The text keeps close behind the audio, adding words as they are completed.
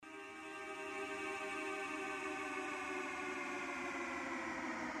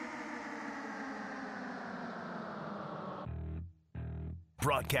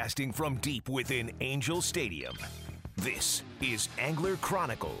Broadcasting from deep within Angel Stadium, this is Angler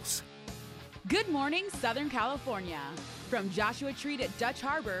Chronicles. Good morning, Southern California. From Joshua Tree at Dutch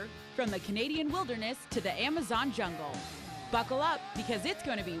Harbor, from the Canadian wilderness to the Amazon jungle. Buckle up because it's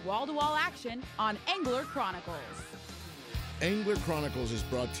going to be wall-to-wall action on Angler Chronicles. Angler Chronicles is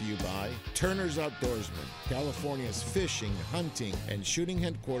brought to you by Turner's Outdoorsman, California's fishing, hunting, and shooting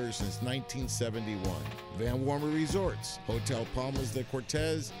headquarters since 1971. Van Warmer Resorts, Hotel Palmas de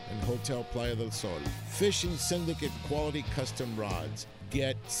Cortez, and Hotel Playa del Sol. Fishing Syndicate Quality Custom Rods.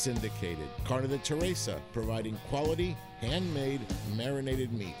 Get syndicated. Carne de Teresa, providing quality, handmade,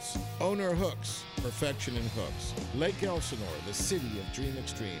 marinated meats. Owner Hooks, perfection in hooks. Lake Elsinore, the city of Dream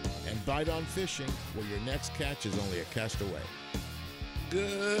Extreme. And Bite On Fishing, where your next catch is only a cast away.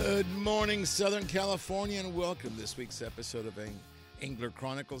 Good morning, Southern California, and welcome to this week's episode of Angler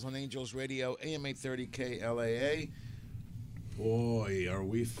Chronicles on Angels Radio, AM 830 KLAA. Boy, are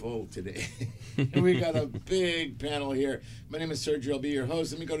we full today. We got a big panel here. My name is Sergio. I'll be your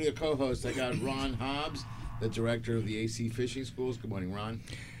host. Let me go to the co-host. I got Ron Hobbs, the director of the AC Fishing Schools. Good morning, Ron.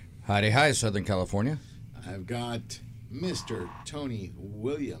 Howdy, hi, Southern California. I've got Mr. Tony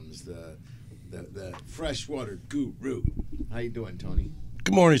Williams, the freshwater guru. How you doing, Tony?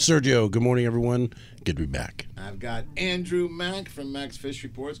 Good morning, Sergio. Good morning, everyone. Good to be back. I've got Andrew Mack from Mack's Fish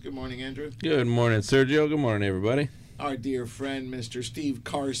Reports. Good morning, Andrew. Good morning, Sergio. Good morning, everybody. Our dear friend, Mr. Steve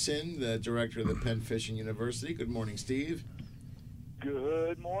Carson, the director of the Penn Fishing University. Good morning, Steve.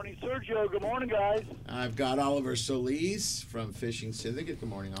 Good morning, Sergio. Good morning, guys. I've got Oliver Solis from Fishing Syndicate. Good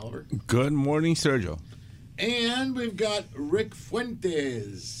morning, Oliver. Good morning, Sergio. And we've got Rick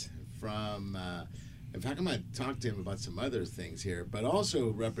Fuentes from, in fact, I'm going to talk to him about some other things here, but also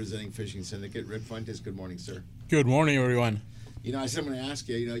representing Fishing Syndicate. Rick Fuentes, good morning, sir. Good morning, everyone. You know, I said I'm going to ask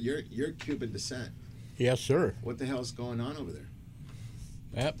you, you're Cuban descent. Yes, sir. What the hell's going on over there?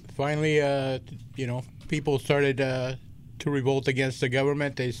 Yep. Finally, people started to revolt against the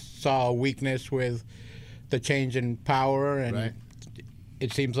government. They saw a weakness with the change in power, and right.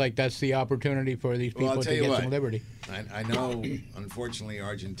 It seems like that's the opportunity for these people to get some liberty. I know, unfortunately,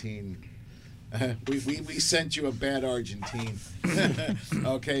 Argentine. We sent you a bad Argentine.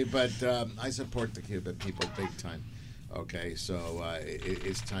 Okay, but I support the Cuban people big time. Okay, so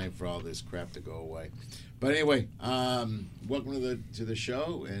it's time for all this crap to go away. But anyway, welcome to the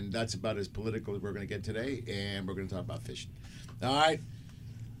show, and that's about as political as we're going to get today, and we're going to talk about fishing. All right,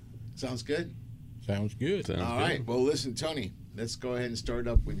 sounds good? Sounds good. All right, well, listen, Tony, let's go ahead and start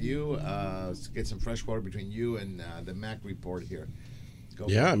up with you. Let's get some fresh water between you and the Mac report here.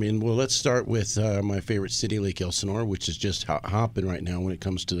 Let's start with my favorite city, Lake Elsinore, which is just hopping right now when it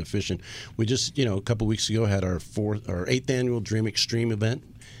comes to the fishing. We just, a couple weeks ago had our 8th annual Dream Extreme event.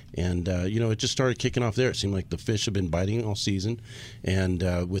 And, it just started kicking off there. It seemed like the fish have been biting all season.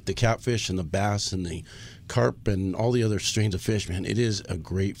 And with the catfish and the bass and the carp and all the other strains of fish, man, it is a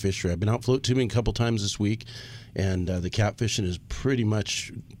great fishery. I've been out float tubing a couple times this week. And the catfishing is pretty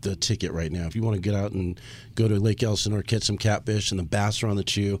much the ticket right now. If you want to get out and go to Lake Elsinore, catch some catfish, and the bass are on the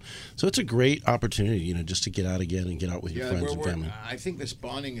chew. So it's a great opportunity, just to get out again and get out with your friends and family. I think the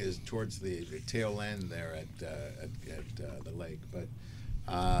spawning is towards the tail end there at the lake. But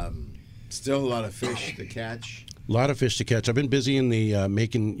still a lot of fish to catch. A lot of fish to catch. I've been busy in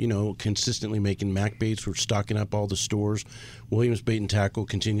the consistently making Mac baits. We're stocking up all the stores. Williams Bait and Tackle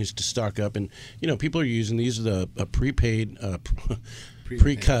continues to stock up, and people are using these are the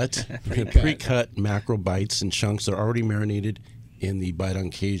pre-cut mackerel bites and chunks. They're already marinated in the Bite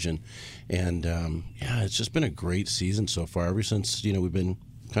on Cajun, and it's just been a great season so far. Ever since we've been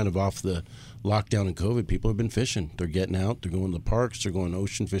kind of off the lockdown and COVID, people have been fishing. They're getting out. They're going to the parks. They're going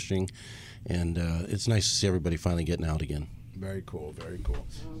ocean fishing. And it's nice to see everybody finally getting out again. Very cool, very cool.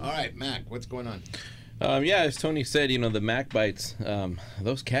 All right, Mac, what's going on? As Tony said, the Mac bites,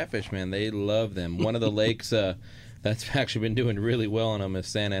 those catfish, man, they love them. One of the lakes that's actually been doing really well on them is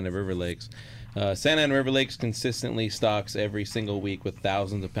Santa Ana River Lakes. Santa Ana River Lakes consistently stocks every single week with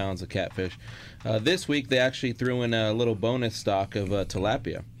thousands of pounds of catfish. This week, they actually threw in a little bonus stock of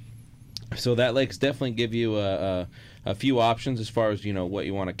tilapia. So that lake's definitely give you a few options as far as what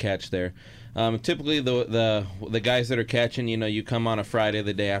you want to catch there. Typically, the guys that are catching, you come on a Friday,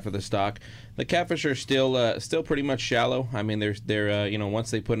 the day after the stock. The catfish are still pretty much shallow. I mean, they're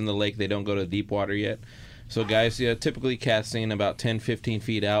once they put in the lake, they don't go to deep water yet. So guys, typically casting about 10, 15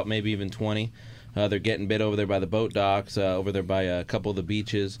 feet out, maybe even 20. They're getting bit over there by the boat docks, over there by a couple of the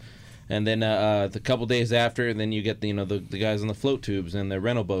beaches. And then the couple days after, then you get the guys on the float tubes and the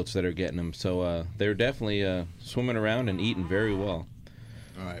rental boats that are getting them. So they're definitely swimming around and eating very well.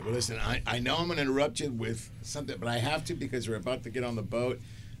 All right. Well, listen, I know I'm going to interrupt you with something, but I have to because we're about to get on the boat.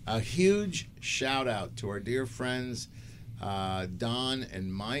 A huge shout out to our dear friends Don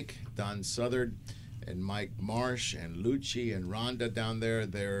and Mike, Don Southard and Mike Marsh and Lucci and Rhonda down there.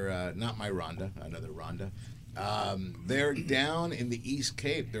 They're not my Rhonda, another Rhonda. They're down in the East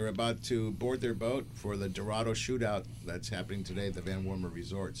Cape. They're about to board their boat for the Dorado Shootout that's happening today at the Van Wormer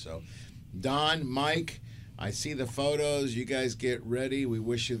Resort. So, Don, Mike, I see the photos. You guys get ready. We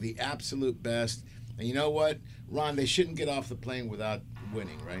wish you the absolute best. And you know what, Ron, they shouldn't get off the plane without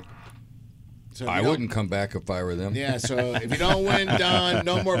winning, right? So I wouldn't come back if I were them. Yeah, so if you don't win, Don,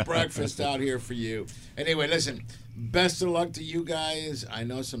 no more breakfast out here for you. Anyway, listen, best of luck to you guys. I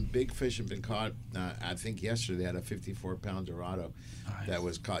know some big fish have been caught. I think yesterday they had a 54-pound Dorado that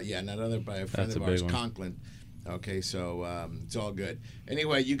was caught. Yeah, another by a friend of ours, Conklin. Okay, so it's all good.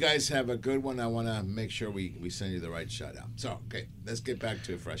 Anyway, you guys have a good one. I want to make sure we send you the right shout out. So, okay, let's get back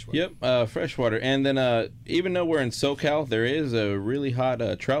to freshwater. Yep, freshwater. And then even though we're in SoCal, there is a really hot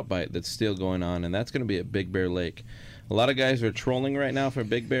trout bite that's still going on, and that's going to be at Big Bear Lake. A lot of guys are trolling right now for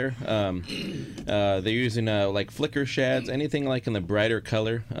Big Bear. They're using like flicker shads, anything like in the brighter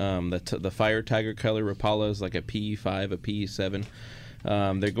color. The fire tiger color Rapalas, like a PE5, a PE7.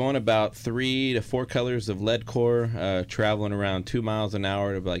 They're going about 3 to 4 colors of lead core, traveling around 2 miles an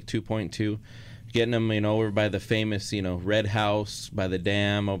hour to like 2.2, getting them, over by the famous, Red House, by the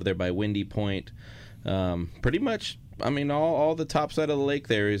dam, over there by Windy Point. Pretty much, all the top side of the lake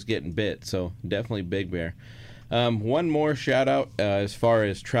there is getting bit, so definitely Big Bear. One more shout out as far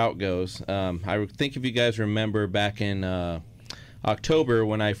as trout goes. I think if you guys remember back in October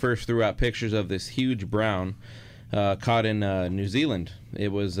when I first threw out pictures of this huge brown, caught in New Zealand. It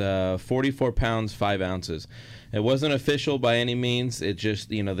was 44 pounds, 5 ounces. It wasn't official by any means. It just,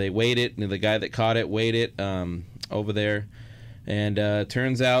 they weighed it. The guy that caught it weighed it over there. And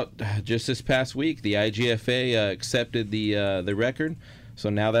turns out just this past week, the IGFA accepted the record. So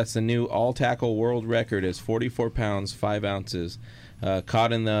now that's the new all-tackle world record is 44 pounds, 5 ounces,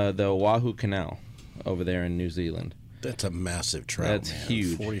 caught in the Oahu Canal over there in New Zealand. That's a massive trout. That's man.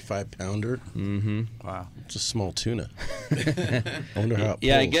 huge. 45-pounder. Mm-hmm. Wow. It's a small tuna. I wonder how it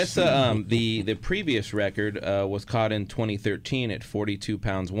Yeah, I pulls. guess the previous record was caught in 2013 at 42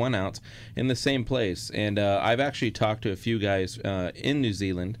 pounds 1 ounce in the same place. And I've actually talked to a few guys in New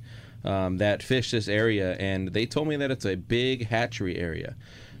Zealand that fish this area, and they told me that it's a big hatchery area.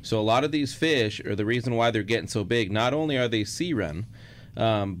 So a lot of these fish are the reason why they're getting so big. Not only are they sea run,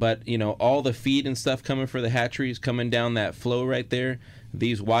 but all the feed and stuff coming for the hatcheries coming down that flow right there.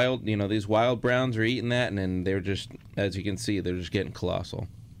 These wild browns are eating that, and then they're just, as you can see, they're just getting colossal.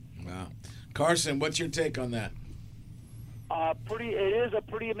 Wow, Carson, what's your take on that? It is a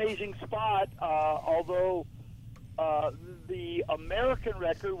pretty amazing spot. Although the American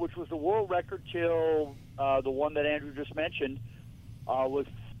record, which was the world record till the one that Andrew just mentioned, was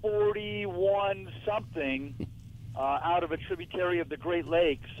 41 something. Out of a tributary of the Great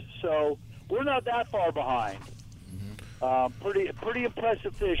Lakes, so we're not that far behind. Pretty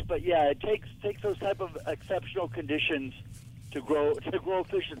impressive fish, but yeah, it takes those type of exceptional conditions to grow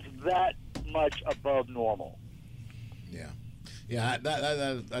fish that's that much above normal. Yeah,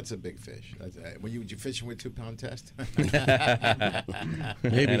 that's a big fish. Were you fishing with 2-pound test?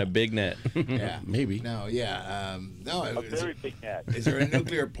 Maybe. And a big net. Yeah, maybe. No, yeah, no. A very big net. Is there a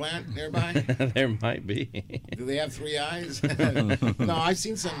nuclear plant nearby? There might be. Do they have 3 eyes? No, I've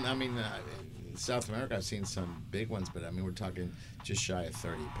seen some. In South America, I've seen some big ones, but we're talking just shy of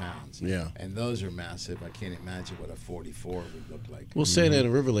 30 pounds. Yeah. And those are massive. I can't imagine what a 44 would look like. Well, Santa Ana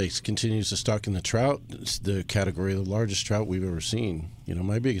River Lakes continues to stock in the trout. It's the category of the largest trout we've ever seen.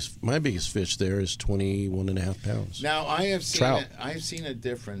 My biggest fish there is 21.5 pounds. Now, I have Trout. seen a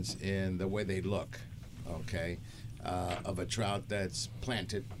difference in the way they look, okay, of a trout that's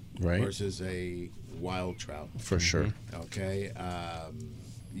planted versus a wild trout. For sure. Okay.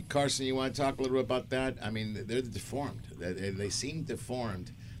 Carson, you want to talk a little bit about that? They're deformed. They seem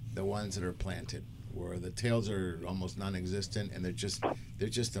deformed, the ones that are planted, where the tails are almost non-existent, and they're just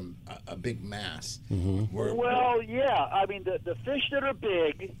a big mass. Mm-hmm. Well, yeah. The fish that are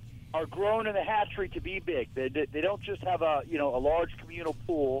big are grown in the hatchery to be big. They don't just have a large communal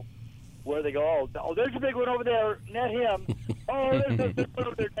pool where they go, oh, there's a big one over there, net him. Oh, there's a big one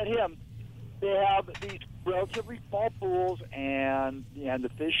over there, net him. They have these relatively small pools, and the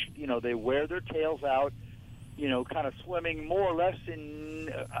fish, they wear their tails out, kind of swimming more or less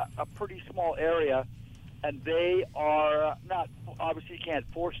in a pretty small area, and they are not, obviously you can't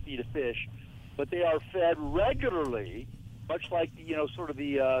force feed a fish, but they are fed regularly, much like, sort of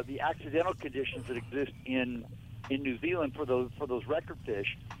the accidental conditions that exist in in New Zealand for those record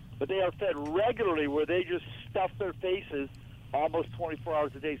fish, but they are fed regularly where they just stuff their faces almost 24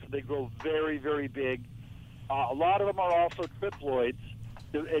 hours a day, so they grow very, very big. A lot of them are also triploids.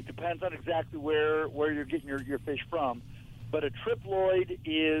 It depends on exactly where you're getting your fish from, but a triploid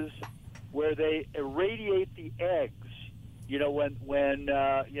is where they irradiate the eggs. When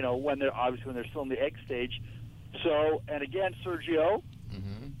they're still in the egg stage. So, and again, Sergio,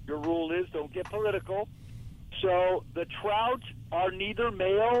 your rule is don't get political. So the trout are neither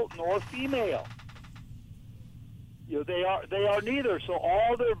male nor female. They are neither. So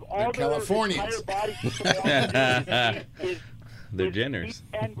all their Californians. entire body is They're genders.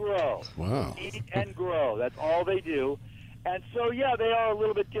 Eat and grow. Wow. Eat and grow. That's all they do. And so, yeah, they are a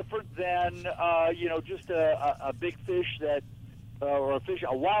little bit different than, just a big fish that, or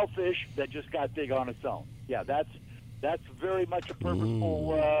a wild fish that just got big on its own. Yeah, that's very much a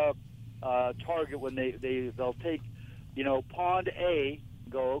purposeful target when they'll take, pond A,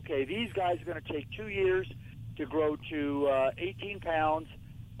 and go, okay, these guys are going to take 2 years to grow to 18 pounds,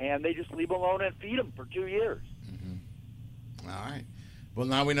 and they just leave them alone and feed them for 2 years. Mm-hmm. All right. Well,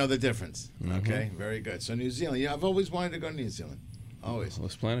 now we know the difference. Okay, very good. So New Zealand, yeah, I've always wanted to go to New Zealand. Always.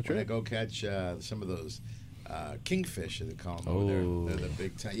 Let's plan a trip. When I go catch some of those kingfish, as they call them over there. They're the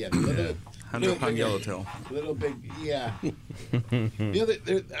big time. Yeah, the little 100-pound yellowtail. Little big, yeah.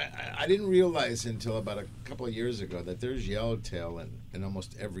 I didn't realize until about a couple of years ago that there's yellowtail in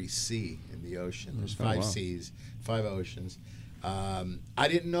almost every sea in the ocean. There's 5 seas, 5 oceans. I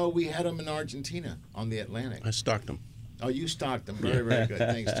didn't know we had them in Argentina on the Atlantic. I stocked them. Oh, you stocked them. Very, very good.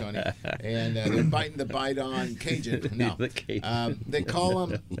 Thanks, Tony. And they're biting the bite on Cajun. No. They call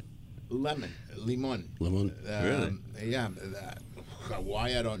them limon. Really? Yeah.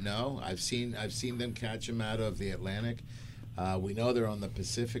 Why, I don't know. I've seen them catch them out of the Atlantic. We know they're on the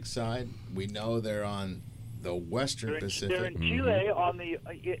Pacific side. We know they're on the Western Pacific. They're in Chile on the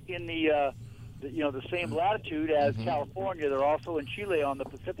same latitude as California. They're also in Chile on the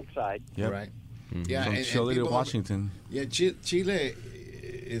Pacific side. Yep. Right. Yeah, from Chile to Washington. Yeah, Chile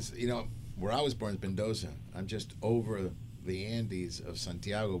is, where I was born is Mendoza. I'm just over the Andes of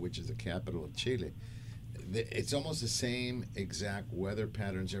Santiago, which is the capital of Chile. It's almost the same exact weather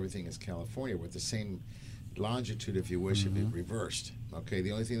patterns, everything as California, with the same longitude, if you wish, if it reversed. Okay,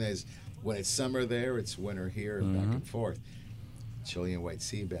 the only thing that is, when it's summer there, it's winter here, and back and forth. Chilean white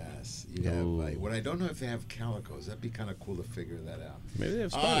sea bass. You have, what I don't know if they have calicos. That'd be kind of cool to figure that out. Maybe they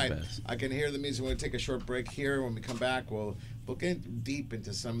have spotted bass. I can hear the music. We're going to take a short break here. When we come back, we'll get deep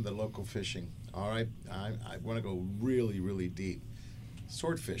into some of the local fishing. All right? I want to go really, really deep.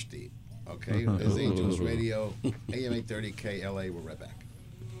 Swordfish deep. Okay? This is Angels Radio, AM 830 KLA. We're right back.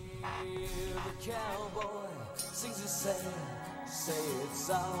 The cowboy sings a sad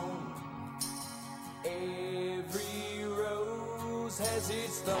song. Every rose has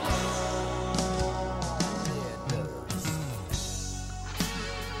its thorn. Yeah, it does.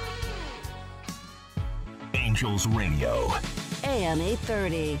 Angels Radio. AM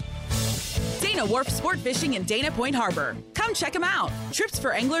 830. Dana Wharf Sport Fishing in Dana Point Harbor. Come check them out. Trips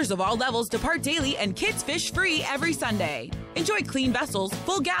for anglers of all levels depart daily and kids fish free every Sunday. Enjoy clean vessels,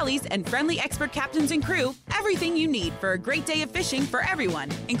 full galleys, and friendly expert captains and crew. Everything you need for a great day of fishing for everyone,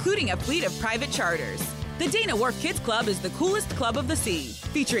 including a fleet of private charters. The Dana Wharf Kids Club is the coolest club of the sea,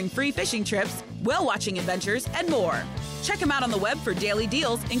 featuring free fishing trips, whale-watching adventures, and more. Check them out on the web for daily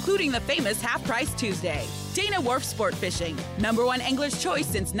deals, including the famous Half Price Tuesday. Dana Wharf Sport Fishing, #1 angler's choice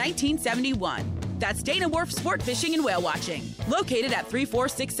since 1971. That's Dana Wharf Sport Fishing and Whale Watching, located at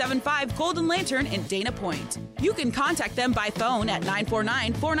 34675 Golden Lantern in Dana Point. You can contact them by phone at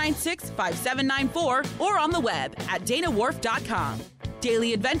 949-496-5794 or on the web at danawharf.com.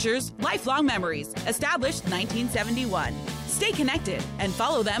 Daily adventures, lifelong memories, established 1971. Stay connected and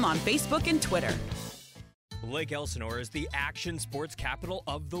follow them on Facebook and Twitter. Lake Elsinore is the action sports capital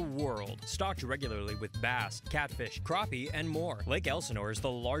of the world, stocked regularly with bass, catfish, crappie, and more. Lake Elsinore is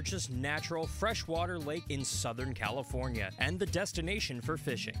the largest natural freshwater lake in Southern California and the destination for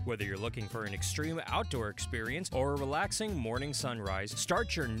fishing. Whether you're looking for an extreme outdoor experience or a relaxing morning sunrise,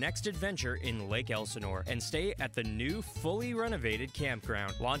 start your next adventure in Lake Elsinore and stay at the new, fully renovated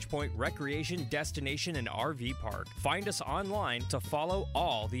campground, Launch Point Recreation Destination and RV Park. Find us online to follow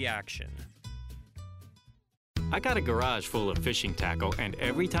all the action. I got a garage full of fishing tackle, and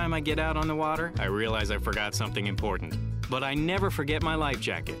every time I get out on the water, I realize I forgot something important. But I never forget my life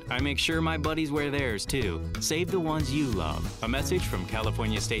jacket. I make sure my buddies wear theirs, too. Save the ones you love. A message from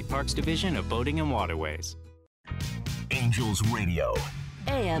California State Parks Division of Boating and Waterways. Angels Radio.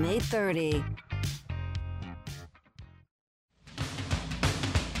 AM 830.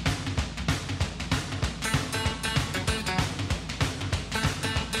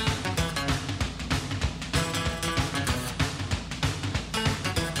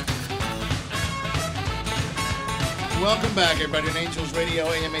 Welcome back, everybody, on Angels Radio,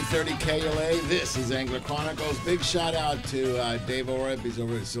 AM 830 KLA. This is Angler Chronicles. Big shout out to Dave Oreb. He's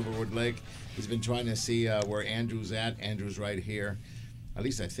over at Silverwood Lake. He's been trying to see where Andrew's at. Andrew's right here. At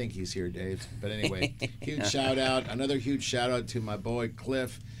least I think he's here, Dave. But anyway, huge shout out. Another huge shout out to my boy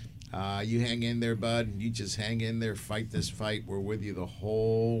Cliff. You hang in there, bud. You just hang in there. Fight this fight. We're with you the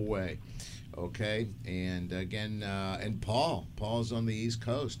whole way. Okay? And again, and Paul. Paul's on the East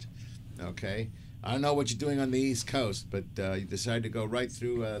Coast. Okay? I don't know what you're doing on the East Coast, but you decided to go right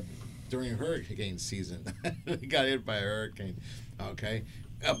through during hurricane season. You got hit by a hurricane. Okay?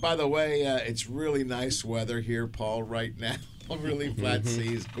 By the way, it's really nice weather here, Paul, right now. Really flat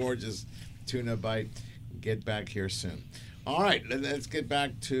seas, gorgeous tuna bite. Get back here soon. All right, let's get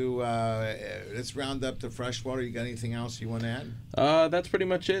back to, let's round up the freshwater. You got anything else you want to add? That's pretty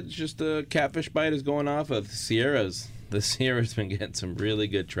much it. Just the catfish bite is going off of the Sierras. The Sierra's been getting some really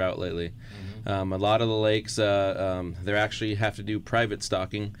good trout lately. A lot of the lakes, they actually have to do private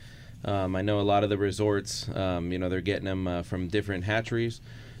stocking. I know a lot of the resorts, they're getting them from different hatcheries.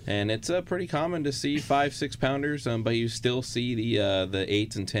 And it's pretty common to see 5-6 pounders, but you still see the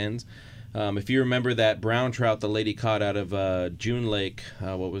 8s and 10s. If you remember that brown trout the lady caught out of June Lake,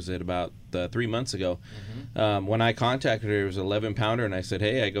 what was it, about 3 months ago? When I contacted her, it was 11 pounder, and I said,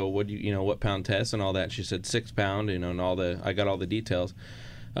 "Hey," I go, what pound test and all that? She said 6 pound, and I got all the details.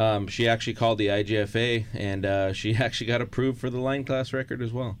 She actually called the IGFA, and she actually got approved for the line class record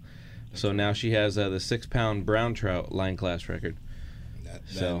as well. So now she has the 6 pound brown trout line class record.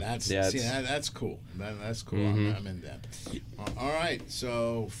 That's cool. That's cool. I'm in that. All right,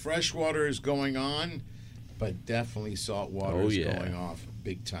 so freshwater is going on, but definitely saltwater is going off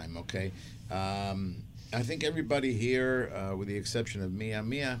big time. Okay, I think everybody here, with the exception of Mia,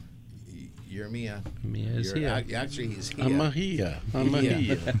 you're Mia. Mia is here. Actually, he's here. I'm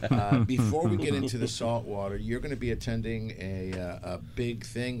here. Before we get into the saltwater, you're going to be attending a big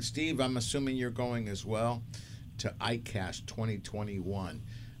thing. Steve, I'm assuming you're going as well to ICAST 2021.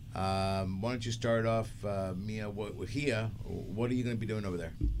 Why don't you start off, Mia? What are you going to be doing over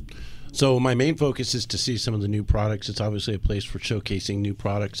there? So my main focus is to see some of the new products. It's obviously a place for showcasing new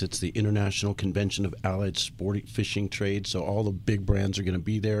products. It's the International Convention of Allied Sport Fishing Trade, so all the big brands are going to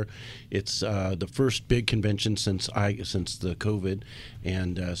be there. It's the first big convention since the COVID,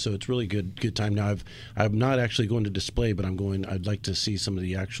 and so it's really good time. Now I'm not actually going to display, but I'd like to see some of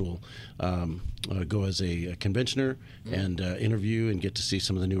the actual go as a conventioner and interview and get to see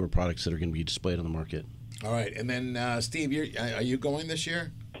some of the newer products that are going to be displayed on the market. All right, and then Steve, are you going this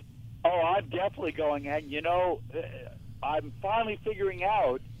year? Oh, I'm definitely going. And, I'm finally figuring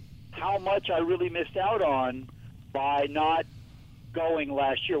out how much I really missed out on by not going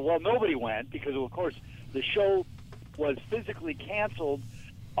last year. Well, nobody went because, of course, the show was physically canceled.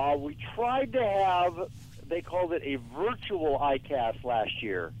 We tried to have, they called it a virtual ICAST last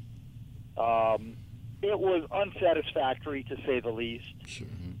year. It was unsatisfactory, to say the least. Sure.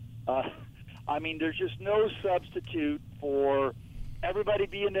 There's just no substitute for everybody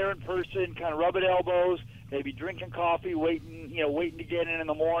being there in person, kind of rubbing elbows, maybe drinking coffee, waiting to get in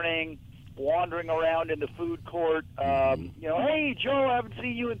the morning, wandering around in the food court. Hey, Joe, I haven't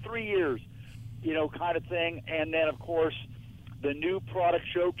seen you in 3 years, kind of thing. And then, of course, the new product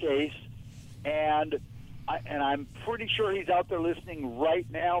showcase. And I'm pretty sure he's out there listening right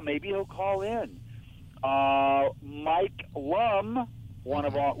now. Maybe he'll call in. Mike Lum, one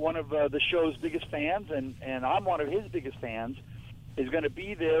of the show's biggest fans, and I'm one of his biggest fans, is going to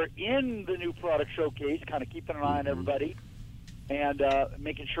be there in the new product showcase, kind of keeping an eye on everybody and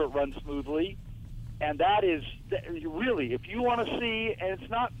making sure it runs smoothly. And that is really, if you want to see, and it's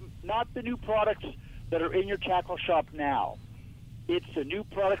not the new products that are in your tackle shop now. It's the new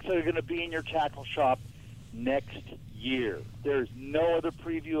products that are going to be in your tackle shop next year. There's no other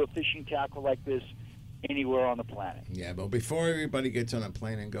preview of fishing tackle like this anywhere on the planet. Yeah, but before everybody gets on a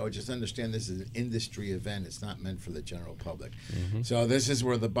plane and go, just understand this is an industry event. It's not meant for the general public. So this is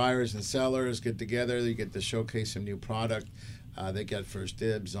where the buyers and sellers get together. They get to showcase some new product. They get first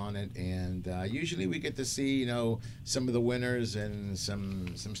dibs on it, and usually we get to see, some of the winners, and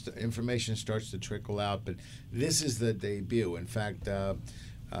some information starts to trickle out. But this is the debut. In fact,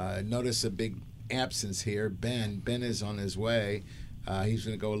 notice a big absence here. Ben is on his way. He's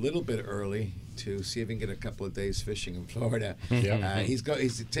going to go a little bit early to see if he can get a couple of days fishing in Florida. He's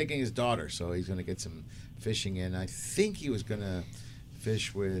taking his daughter, so he's going to get some fishing in. I think he was going to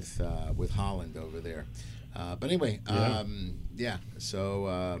fish with Holland over there. But anyway,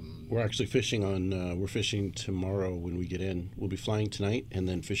 so we're actually fishing on. We're fishing tomorrow when we get in. We'll be flying tonight and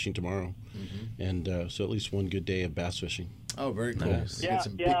then fishing tomorrow, and so at least one good day of bass fishing. Oh, very cool. Nice. Yeah.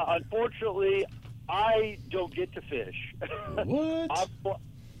 Unfortunately, I don't get to fish. What?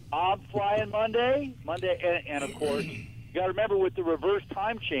 I'm flying Monday, and of course, you got to remember with the reverse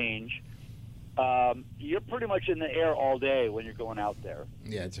time change, you're pretty much in the air all day when you're going out there.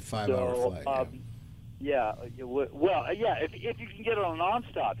 Yeah, it's a 5-hour flight. Yeah. If you can get it on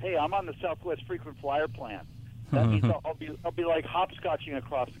nonstop. Hey, I'm on the Southwest Frequent Flyer plan. That means I'll be like hopscotching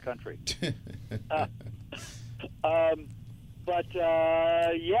across the country.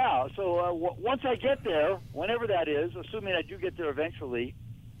 So once I get there, whenever that is, assuming I do get there eventually,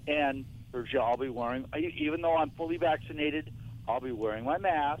 and I'll be wearing, even though I'm fully vaccinated, I'll be wearing my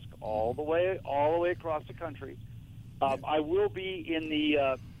mask all the way across the country. I will be in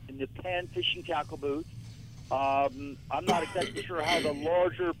the Penn fishing tackle booth. I'm not exactly sure how the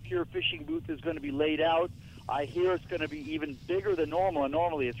larger pure fishing booth is going to be laid out. I hear it's going to be even bigger than normal, and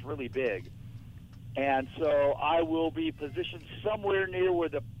normally it's really big. And so I will be positioned somewhere near where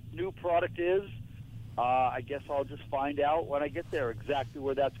the new product is. I guess I'll just find out when I get there exactly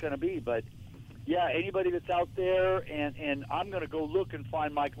where that's going to be. But, yeah, anybody that's out there, and I'm going to go look and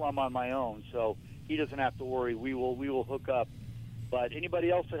find Mike Lum on my own, so he doesn't have to worry. We will hook up. But anybody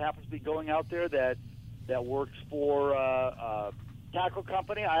else that happens to be going out there that works for a tackle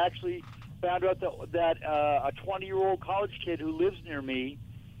company, I actually found out that a 20-year-old college kid who lives near me,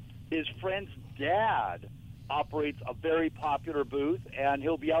 his friend's dad operates a very popular booth, and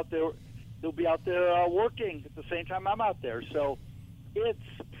he'll be out there working at the same time I'm out there. So it's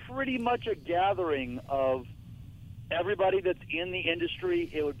pretty much a gathering of everybody that's in the industry.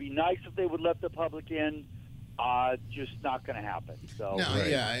 It would be nice if they would let the public in. Just not going to happen. So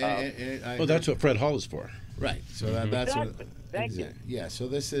well, that's what Fred Hall is for. Right. So that's exactly. what. Thank you. Yeah. So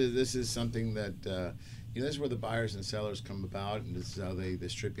this is something that this is where the buyers and sellers come about, and this is how they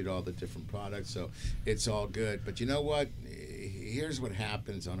distribute all the different products. So it's all good. But you know what? Here's what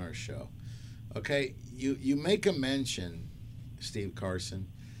happens on our show. Okay, you make a mention, Steve Carson,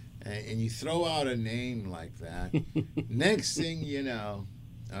 and you throw out a name like that. Next thing you know,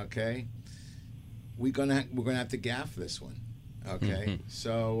 okay, we're gonna have to gaff this one. Okay,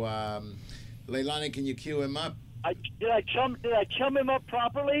 so Leilani, can you cue him up? Did I chum him up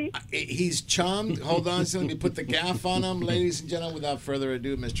properly? He's chummed. Hold on, so let me put the gaff on him, ladies and gentlemen. Without further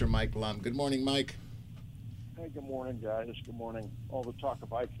ado, Mr. Mike Lum. Good morning, Mike. Hey, good morning, guys. Good morning. All the talk of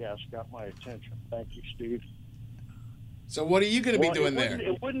ICAST got my attention. Thank you, Steve. So what are you going to be doing there?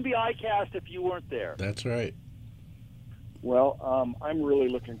 It wouldn't be ICAST if you weren't there. That's right. Well, I'm really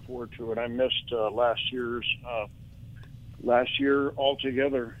looking forward to it. I missed last year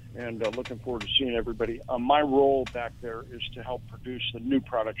altogether, and looking forward to seeing everybody. My role back there is to help produce the new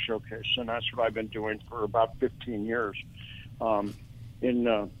product showcase, and that's what I've been doing for about 15 years.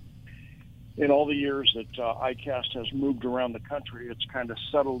 In all the years that ICAST has moved around the country, it's kind of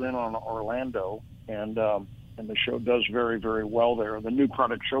settled in on Orlando, and the show does very, very well there. The new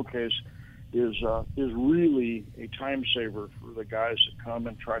product showcase is really a time saver for the guys that come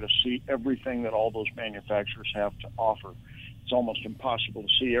and try to see everything that all those manufacturers have to offer. It's almost impossible to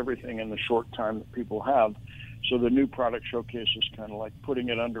see everything in the short time that people have. So the new product showcase is kind of like putting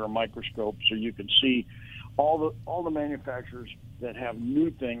it under a microscope, so you can see all the manufacturers that have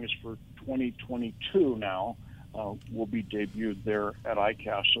new things for 2022 now will be debuted there at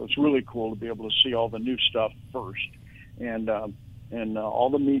ICAST. So it's really cool to be able to see all the new stuff first, and all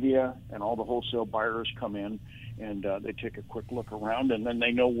the media and all the wholesale buyers come in, and they take a quick look around, and then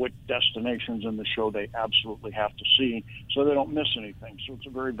they know what destinations in the show they absolutely have to see, so they don't miss anything. So it's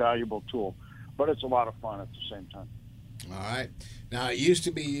a very valuable tool, but it's a lot of fun at the same time. All right. Now, it used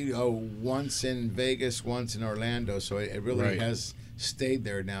to be once in Vegas, once in Orlando, so it really has stayed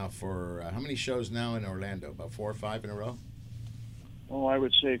there now for how many shows now in Orlando? About 4 or 5 in a row? Well, I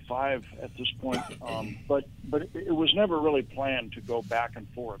would say 5 at this point, but it was never really planned to go back and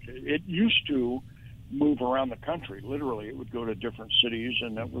forth. It used to move around the country. Literally, it would go to different cities,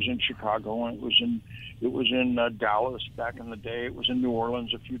 and it was in Chicago, and it was in Dallas back in the day. It was in New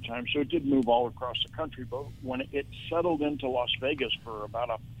Orleans a few times. So it did move all across the country. But when it settled into Las Vegas for about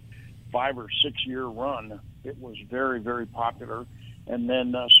a 5 or 6 year run, it was very, very popular. And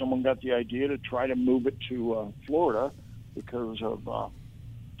then someone got the idea to try to move it to Florida, because of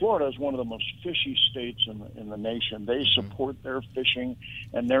Florida is one of the most fishy states in the nation. They support their fishing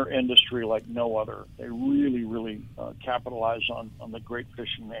and their industry like no other. They really, really capitalize on the great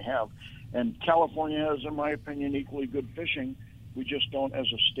fishing they have. And California has, in my opinion, equally good fishing. We just don't, as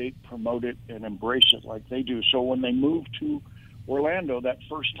a state, promote it and embrace it like they do. So when they moved to Orlando that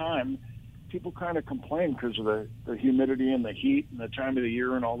first time, people kind of complained because of the humidity and the heat and the time of the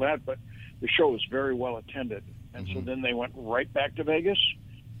year and all that. But the show was very well attended. And so then they went right back to Vegas,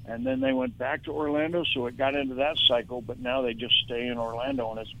 and then they went back to Orlando, so it got into that cycle. But now they just stay in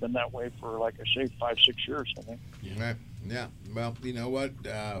Orlando, and it's been that way for, like I say, 5-6 years, I think. Yeah. Well, you know what?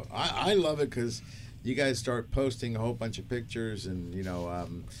 I love it because you guys start posting a whole bunch of pictures, and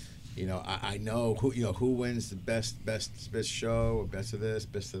I know who wins the best show, best of this,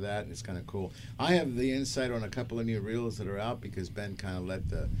 best of that, and it's kind of cool. I have the insight on a couple of new reels that are out because Ben kind of let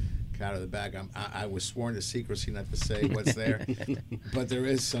the cat out of the bag. I was sworn to secrecy not to say what's there, but there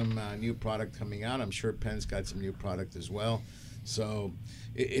is some new product coming out. I'm sure Penn's got some new product as well. So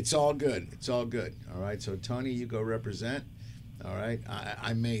it's all good. It's all good. All right. So Tony, you go represent. All right.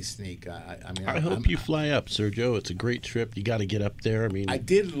 I may sneak. I hope you fly up, Sergio. It's a great trip. You got to get up there. I mean, I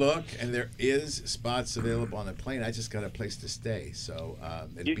did look, and there is spots available on the plane. I just got a place to stay. So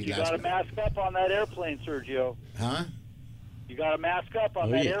you got to mask up on that airplane, Sergio. Huh? You got to mask up on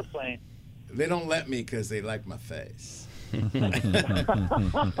that airplane. They don't let me because they like my face. you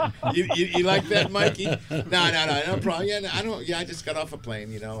like that, Mikey? No problem. Yeah, I just got off a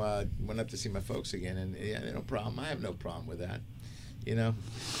plane. Went up to see my folks again, and no problem. I have no problem with that. It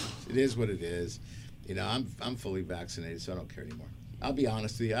is what it is. I'm fully vaccinated, so I don't care anymore. I'll be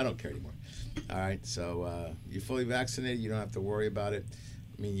honest with you, I don't care anymore. All right, so you're fully vaccinated, you don't have to worry about it.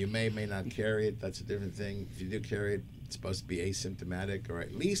 I mean, you may not carry it. That's a different thing. If you do carry it, it's supposed to be asymptomatic, or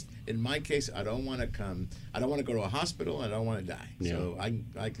at least in my case, I don't want to go to a hospital. I don't want to die. Yeah. So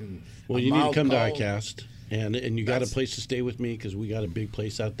I can. Well, you need to come to ICAST, and you got a place to stay with me because we got a big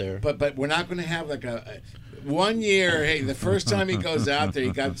place out there. But we're not going to have like a 1 year. Hey, the first time he goes out there,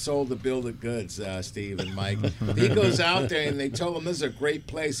 he got sold the bill of goods. Steve and Mike. He goes out there, and they told him this is a great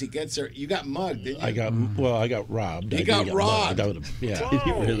place. He gets there. You got mugged, didn't you? I got robbed. He got robbed. Yeah.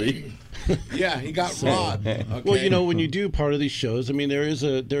 Really? Yeah, he got robbed. Okay. Well, when you do part of these shows, I mean, there is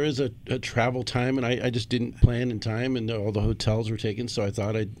a travel time, and I just didn't plan in time, and all the hotels were taken, so I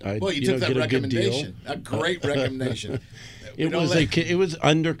thought I'd you took that get recommendation, a great recommendation. It was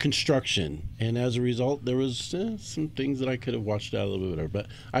under construction, and as a result, there was some things that I could have watched out a little bit better.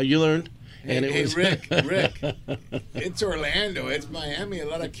 But you learned. And it was Rick, it's Orlando, it's Miami. A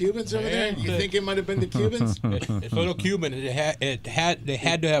lot of Cubans over there. You think it might have been the Cubans? It's a little Cuban. They had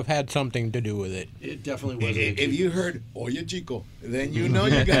to have had something to do with it. It definitely was. If you heard "Oye Chico," then you know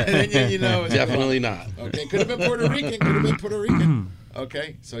you got. Then you know. Definitely not. Okay, could have been Puerto Rican.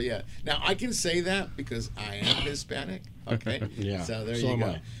 Okay, so yeah. Now I can say that because I am Hispanic. Okay. Yeah. So there you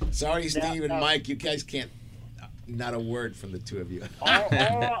go. Sorry, Steve and Mike, you guys can't. Not a word from the two of you.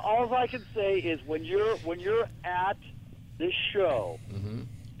 all I can say is when you're at this show,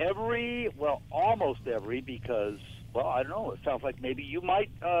 almost every, because I don't know. It sounds like maybe you might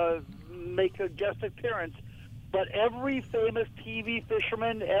make a guest appearance, but every famous TV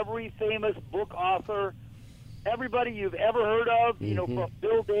fisherman, every famous book author, everybody you've ever heard of, from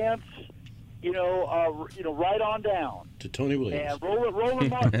Bill Dance, right on down to Tony Williams and Roland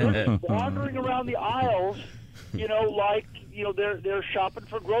Martin, they're wandering around the aisles. They're shopping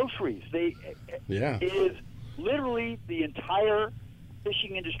for groceries. It is literally the entire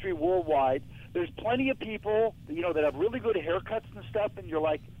fishing industry worldwide. There's plenty of people, that have really good haircuts and stuff, and you're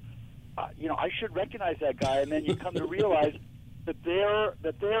like, I should recognize that guy. And then you come to realize that they're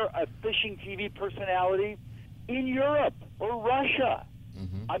a fishing TV personality in Europe or Russia.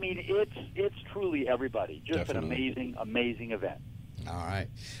 I mean, it's truly everybody. Just Definitely. an amazing event. All right.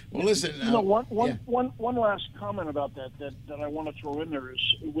 Well, listen. One last comment about that I want to throw in there is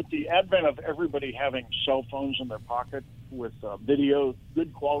with the advent of everybody having cell phones in their pocket with video,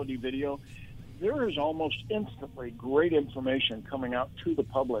 good quality video, there is almost instantly great information coming out to the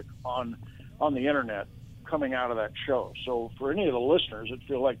public on the internet coming out of that show. So for any of the listeners that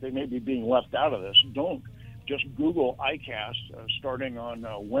feel like they may be being left out of this, don't. Just Google ICAST starting on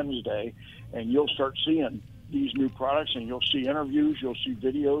Wednesday, and you'll start seeing these new products, and you'll see interviews, you'll see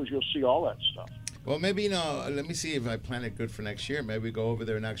videos, you'll see all that stuff. Well, maybe, let me see if I plan it good for next year. Maybe we go over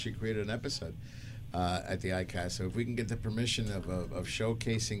there and actually create an episode at the ICAST. So if we can get the permission of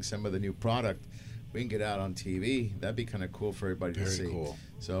showcasing some of the new product, we can get out on TV. That'd be kind of cool for everybody to see. Very cool.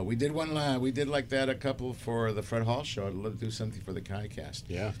 So we did we did like that a couple for the Fred Hall show. Let's do something for the ICAST.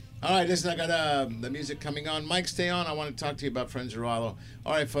 Yeah. All right, listen, I got the music coming on. Mike, stay on. I want to talk to you about Friends of Rallo.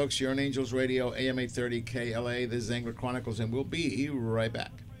 All right, folks, you're on Angels Radio, AM 830 KLA. This is Angler Chronicles, and we'll be right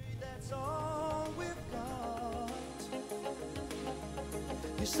back. That's all we've got.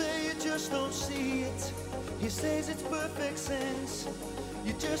 You say you just don't see it. He says it's perfect sense.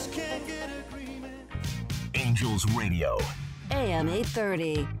 You just can't get agreement. Angels Radio. AM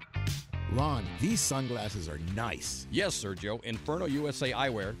 830. Ron, these sunglasses are nice. Yes, Sergio, Inferno USA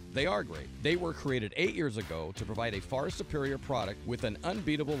Eyewear, they are great. They were created 8 years ago to provide a far superior product with an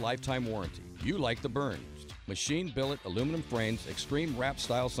unbeatable lifetime warranty. You like the burns. Machine billet aluminum frames, extreme wrap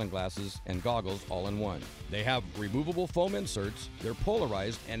style sunglasses, and goggles all in one. They have removable foam inserts, they're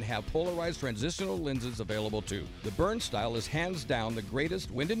polarized, and have polarized transitional lenses available too. The Burn style is hands down the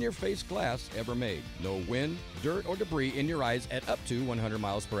greatest wind-in-your-face glass ever made. No wind, dirt, or debris in your eyes at up to 100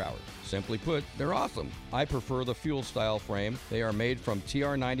 miles per hour. Simply put, they're awesome. I prefer the Fuel style frame. They are made from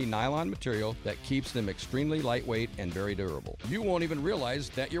TR90 nylon material that keeps them extremely lightweight and very durable. You won't even realize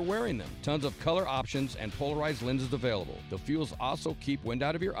that you're wearing them. Tons of color options and polarized lenses available. The Fuels also keep wind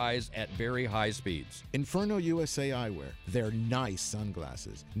out of your eyes at very high speeds. Inferno USA Eyewear. They're nice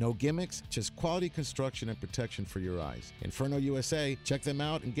sunglasses. No gimmicks, just quality construction and protection for your eyes. Inferno USA. Check them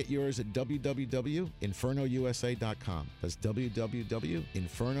out and get yours at www.infernousa.com. That's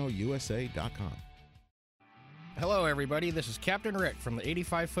www.infernousa.com. Hello, everybody. This is Captain Rick from the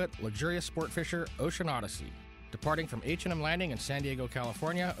 85-foot luxurious sport fisher Ocean Odyssey. Departing from H&M Landing in San Diego,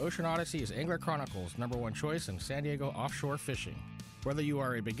 California, Ocean Odyssey is Angler Chronicles' #1 choice in San Diego offshore fishing. Whether you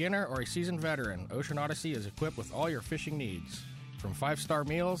are a beginner or a seasoned veteran, Ocean Odyssey is equipped with all your fishing needs. From 5-star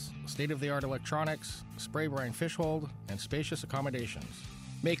meals, state-of-the-art electronics, spray brine fish hold, and spacious accommodations.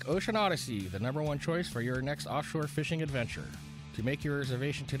 Make Ocean Odyssey the #1 choice for your next offshore fishing adventure. To make your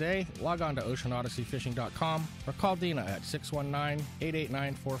reservation today, log on to oceanodysseysfishing.com or call Dina at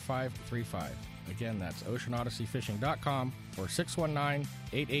 619-889-4535. Again, that's oceanodysseysfishing.com or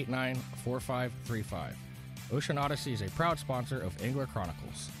 619-889-4535. Ocean Odyssey is a proud sponsor of Angler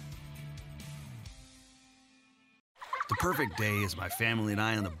Chronicles. The perfect day is my family and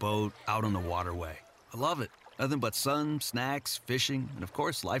I on the boat out on the waterway. I love it. Nothing but sun, snacks, fishing, and of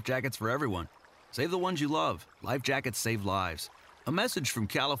course, life jackets for everyone. Save the ones you love. Life jackets save lives. A message from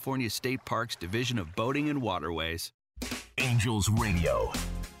California State Parks Division of Boating and Waterways. Angels Radio.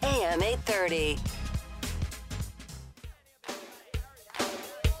 AM 830.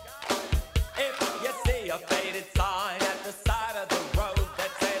 If you see a faded sign at the side of the road that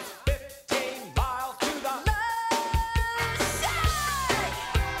says 15 miles to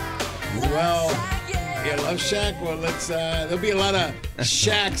the Well, yeah, Love Shack. Well, let's. There'll be a lot of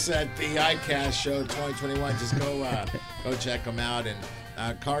shacks at the ICAST show 2021. Just go check them out. And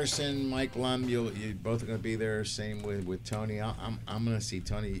Carson, Mike Lum, you both are going to be there. Same with Tony. I'm going to see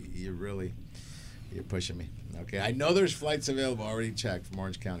Tony. You're pushing me. Okay, I know there's flights available. Already checked from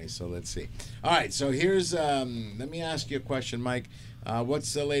Orange County. So let's see. All right. So here's. Let me ask you a question, Mike.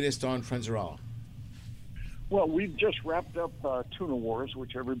 What's the latest on Frenzarella? Well, we've just wrapped up Tuna Wars,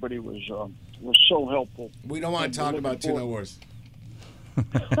 which everybody was so helpful. We don't want to talk about Tuna Wars.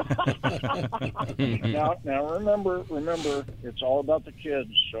 now remember, it's all about the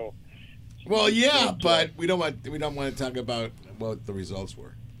kids. So, well, yeah, but we don't want to talk about what the results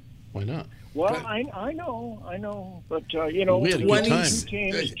were. Why not? Well, I know, but you know, we had a good time.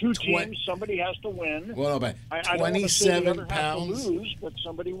 Two teams, somebody has to win. Well, but I don't want to say the other has to lose, but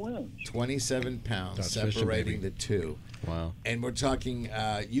somebody wins. 27 pounds separating the two. Wow. And we're talking,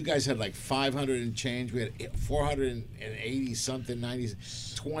 you guys had like 500 and change. We had 480 something, 90.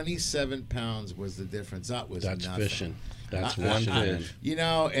 27 pounds was the difference. That's nothing. Fishing. That's one fish. You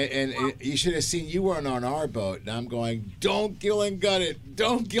know, and you should have seen, you weren't on our boat, and I'm going, don't gill and gut it.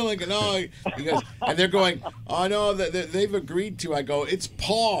 Don't gill and gut it. No. And they're going, oh, no, they've agreed to. I go, it's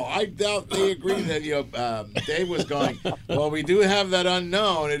Paul. I doubt they agreed that, Dave was going, well, we do have that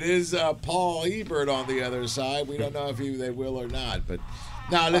unknown. It is Paul Ebert on the other side. We don't know if they will or not. But,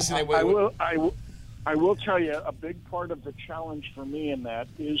 no, listen. I will tell you, a big part of the challenge for me in that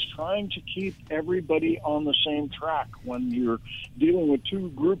is trying to keep everybody on the same track when you're dealing with two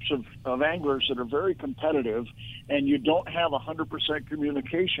groups of anglers that are very competitive and you don't have 100%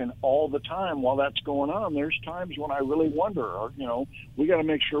 communication all the time while that's going on. There's times when I really wonder, we got to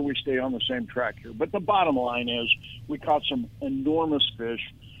make sure we stay on the same track here. But the bottom line is we caught some enormous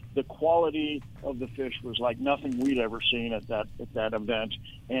fish. The quality of the fish was like nothing we'd ever seen at that event,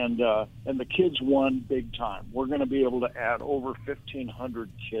 and the kids won big time. We're going to be able to add over 1,500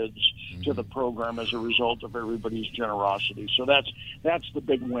 kids to the program as a result of everybody's generosity. So that's the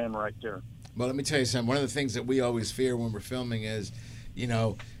big win right there. Well, let me tell you something. One of the things that we always fear when we're filming is,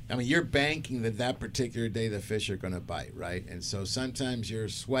 you're banking that particular day the fish are going to bite, right? And so sometimes you're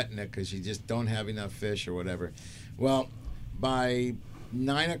sweating it because you just don't have enough fish or whatever. Well, by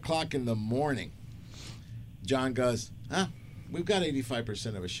 9 o'clock in the morning, John goes, we've got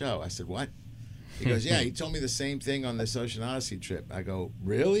 85% of a show. I said, what? He goes, yeah, he told me the same thing on this Ocean Odyssey trip. I go,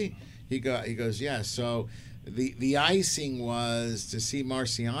 really? He goes, yeah. So The icing was to see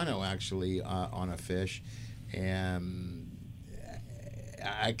Marciano actually on a fish, and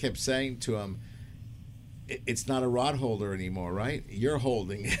I kept saying to him, it's not a rod holder anymore, right? You're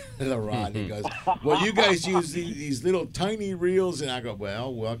holding the rod. He goes, well, you guys use these little tiny reels. And I go,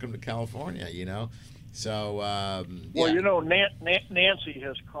 well, welcome to California, you know? So, well, you know, Nancy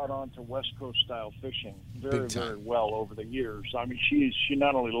has caught on to West Coast style fishing very well over the years. I mean, she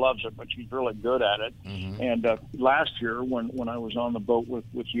not only loves it, but she's really good at it. Mm-hmm. And last year, when I was on the boat with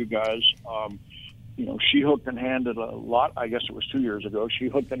you guys, you know, she hooked and handed a lot. I guess it was 2 years ago. She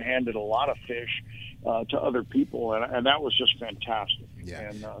hooked and handed a lot of fish to other people, and that was just fantastic.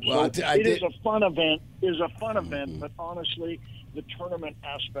 Yeah. And well, so it is a fun event. But honestly, the tournament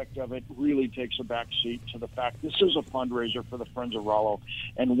aspect of it really takes a back seat to the fact this is a fundraiser for the Friends of Rollo.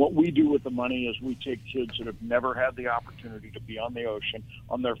 And what we do with the money is we take kids that have never had the opportunity to be on the ocean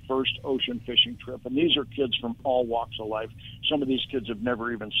on their first ocean fishing trip. And these are kids from all walks of life. Some of these kids have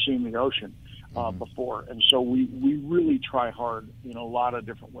never even seen the ocean before. And so we really try hard in a lot of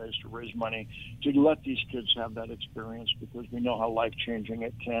different ways to raise money to let these kids have that experience, because we know how life-changing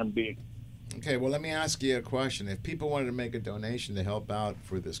it can be. Okay, well, let me ask you a question. If people wanted to make a donation to help out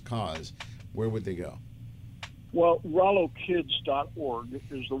for this cause, where would they go? Well, RolloKids.org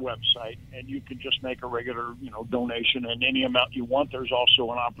is the website, and you can just make a regular, donation in any amount you want. There's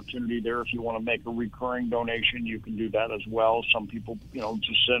also an opportunity there if you want to make a recurring donation. You can do that as well. Some people,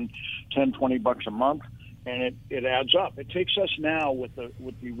 just send $10, $20 a month, and it adds up. It takes us now with the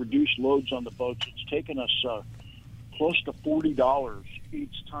reduced loads on the boats. It's taken us close to $40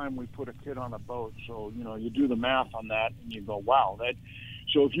 each time we put a kid on a boat. So you do the math on that, and you go, wow, that.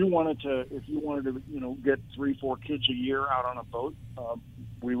 So if you wanted to, get 3-4 kids a year out on a boat,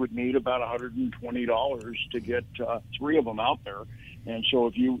 we would need about $120 to get 3 of them out there. And so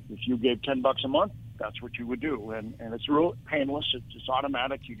if you gave $10 a month, that's what you would do. And it's real painless. It's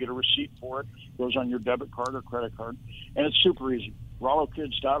automatic. You get a receipt for it. It goes on your debit card or credit card, and it's super easy.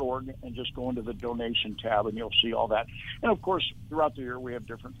 RolloKids.org, and just go into the donation tab, and you'll see all that. And of course, throughout the year, we have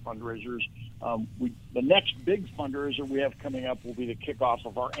different fundraisers. The next big fundraiser we have coming up will be the kickoff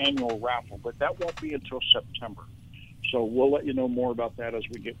of our annual raffle, but that won't be until September. So we'll let you know more about that as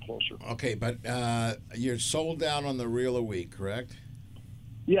we get closer. Okay, but you're sold out on the Reel a Week, correct?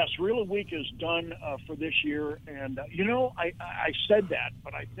 Yes, Reel a Week is done for this year, and I said that,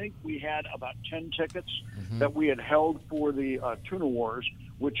 but I think we had about 10 tickets that we had held for the Tuna Wars,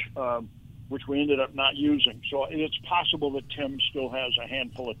 which we ended up not using. So it's possible that Tim still has a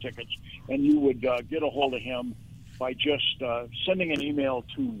handful of tickets, and you would get a hold of him by just sending an email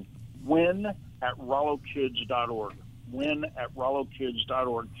to win@RolloKids.org,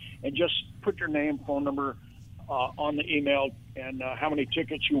 win@RolloKids.org, and just put your name, phone number on the email, and how many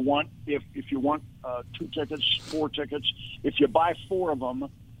tickets you want. If you want 2 tickets, 4 tickets, if you buy 4 of them,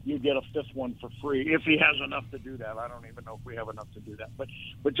 you get a 5th one for free, if he has enough to do that. I don't even know if we have enough to do that, but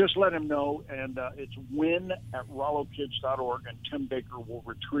just let him know, and it's win@RolloKids.org, and Tim Baker will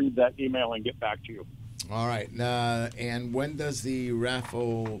retrieve that email and get back to you. All right, and when does the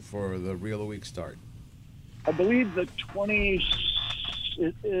raffle for the Reel a Week start? I believe it's the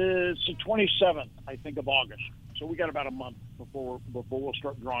 27th, I think, of August. So we got about a month before we'll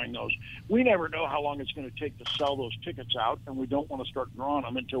start drawing those. We never know how long it's going to take to sell those tickets out, and we don't want to start drawing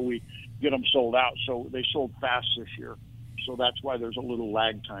them until we get them sold out. So they sold fast this year. So that's why there's a little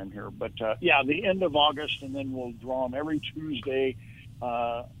lag time here. But, the end of August, and then we'll draw them every Tuesday.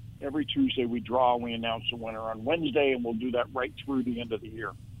 Every Tuesday we draw, and we announce the winner on Wednesday, and we'll do that right through the end of the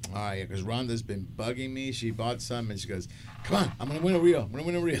year. All right, because Rhonda's been bugging me. She bought some, and she goes, come on, I'm going to win a reel.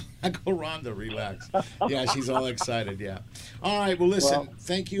 I go, Rhonda, relax. Yeah, she's all excited, yeah. All right, well, listen,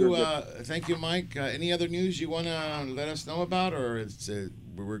 thank you, Mike. Any other news you want to let us know about, or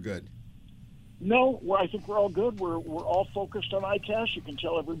we're good? No, I think we're all good. We're all focused on ITAS. You can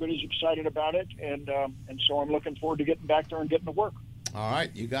tell everybody's excited about it, and so I'm looking forward to getting back there and getting to work. All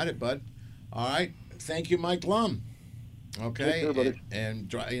right, you got it, bud. All right, thank you, Mike Lum. Okay, and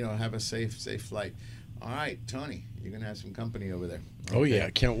have a safe flight. All right, Tony, you're gonna have some company over there. Okay. Oh yeah, I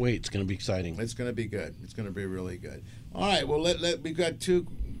can't wait. It's gonna be exciting. It's gonna be good. It's gonna be really good. All right, well we've got 2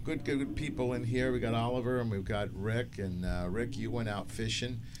 good people in here. We got Oliver and we've got Rick. And Rick, you went out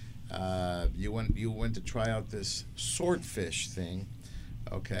fishing. You went to try out this swordfish thing.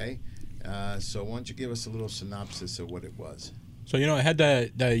 Okay, so why don't you give us a little synopsis of what it was? So, I had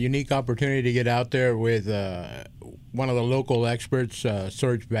the unique opportunity to get out there with one of the local experts,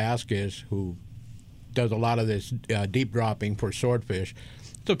 Serge Vasquez, who does a lot of this deep dropping for swordfish.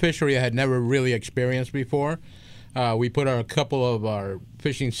 It's a fishery I had never really experienced before. we put a couple of our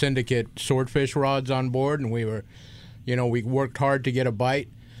fishing syndicate swordfish rods on board, and we worked hard to get a bite.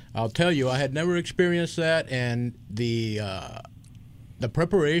 I'll tell you, I had never experienced that, and the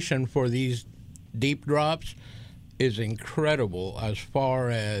preparation for these deep drops is incredible as far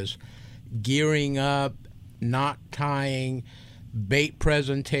as gearing up, knot tying, bait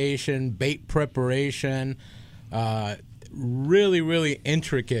presentation, bait preparation. Really, really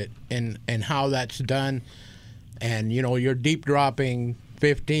intricate in how that's done. And, you're deep dropping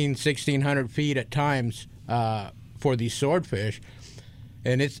 1,600 feet at times for these swordfish.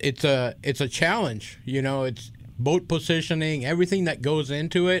 And it's a challenge. It's boat positioning, everything that goes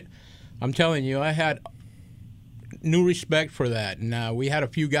into it. I'm telling you, I had new respect for that. And we had a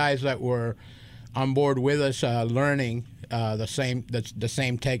few guys that were on board with us learning the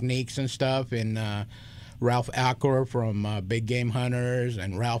same techniques and stuff. And Ralph Acker from Big Game Hunters,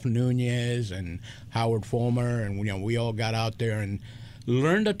 and Ralph Nunez and Howard Fulmer, and we all got out there and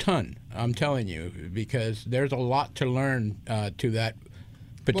learned a ton. I'm telling you, because there's a lot to learn to that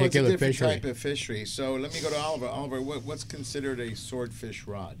particular it's a different fishery. type of fishery. So let me go to Oliver. Oliver, what's considered a swordfish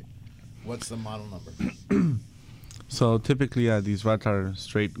rod? What's the model number? So typically these rods are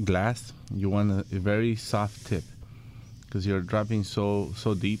straight glass. You want a very soft tip because you're dropping so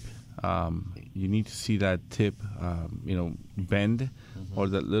deep. You need to see that tip, bend, or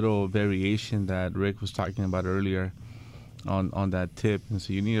that little variation that Rick was talking about earlier on that tip. And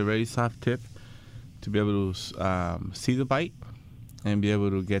so you need a very soft tip to be able to see the bite and be able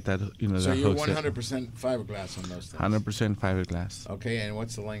to get that, So that you're hook set. 100% fiberglass on those things? 100% fiberglass. Okay, and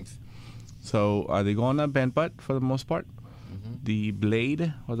what's the length? So they go on a bent butt for the most part. The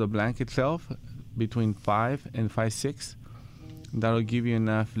blade or the blank itself between 5 and 5/6. That'll give you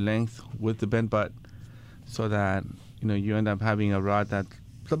enough length with the bent butt so that you end up having a rod that's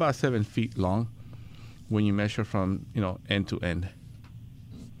about 7 feet long when you measure from end to end.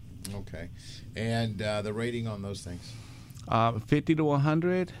 Okay, and the rating on those things? 50 to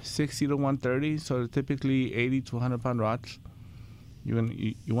 100, 60 to 130. So typically 80 to 100 pound rods.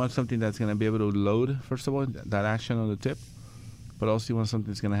 You want something that's going to be able to load, first of all, that action on the tip, but also you want something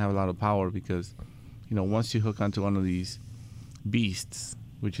that's going to have a lot of power because, once you hook onto one of these beasts,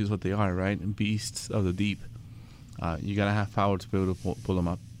 which is what they are, right? Beasts of the deep, you got to have power to be able to pull them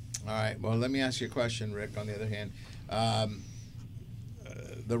up. All right. Well, let me ask you a question, Rick, on the other hand.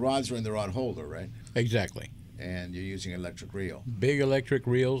 The rods are in the rod holder, right? Exactly. And you're using electric reel. Big electric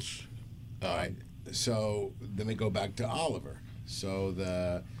reels. All right. So then we go back to Oliver. So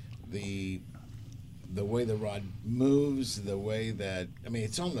the way the rod moves, the way that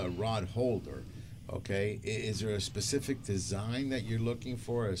it's on the rod holder. Okay. Is there a specific design that you're looking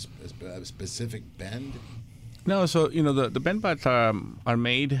for? A specific bend? No. So the bend butts are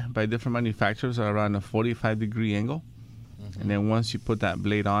made by different manufacturers around a 45-degree angle, and then once you put that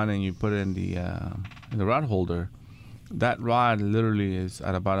blade on and you put it in the rod holder, that rod literally is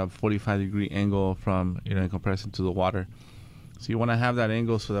at about a 45-degree angle from in comparison to the water. So you want to have that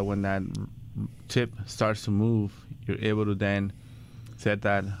angle so that when that tip starts to move, you're able to then set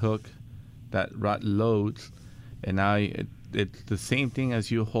that hook, that rod loads, and now it's the same thing as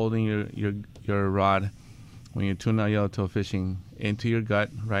you holding your rod when you're tuna yellowtail fishing into your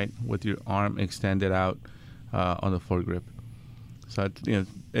gut, right, with your arm extended out on the foregrip. So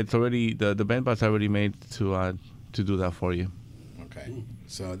it's already the bend butt's already made to do that for you. Okay,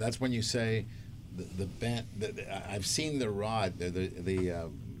 so that's when you say the bent. I've seen the rod. The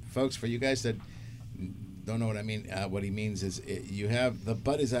folks, for you guys that don't know what I mean, what he means is you have the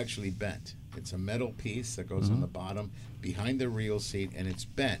butt is actually bent. It's a metal piece that goes on the bottom behind the reel seat, and it's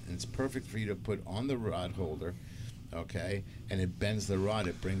bent, and it's perfect for you to put on the rod holder. Okay, and it bends the rod.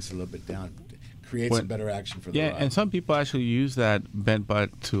 It brings it a little bit down, creates a better action for the rod. Yeah, and some people actually use that bent butt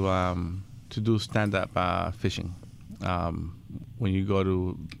to do stand-up fishing. When you go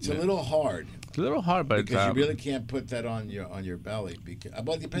to, it's a little hard. It's a little hard, but because you really can't put that on your belly. Because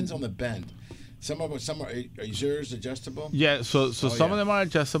well, it depends on the bend. Some are yours adjustable? Yeah, so some of them are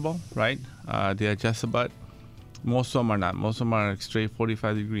adjustable, right? They adjust the butt. Most of them are not. Most of them are straight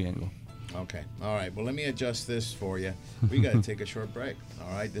 45-degree angle. Okay. All right. Well, let me adjust this for you. We got to take a short break.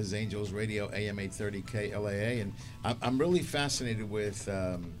 All right. This is Angels Radio, AM 830 KLAA, and I'm really fascinated with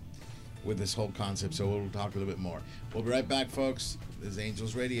this whole concept. So we'll talk a little bit more. We'll be right back, folks. This is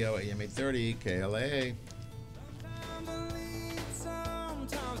Angels Radio, AM 830 KLAA.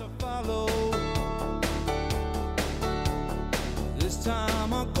 Sometimes I follow. This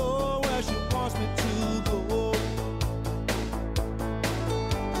time I go where she wants me to go.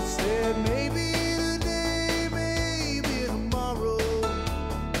 She said maybe today, maybe tomorrow.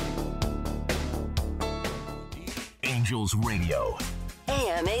 Angels Radio.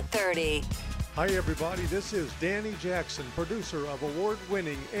 AM 830. Hi, everybody. This is Danny Jackson, producer of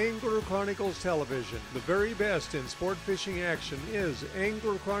award-winning Angler Chronicles Television. The very best in sport fishing action is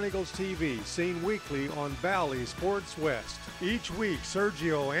Angler Chronicles TV, seen weekly on Valley Sports West. Each week,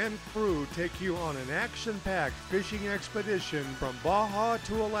 Sergio and crew take you on an action-packed fishing expedition from Baja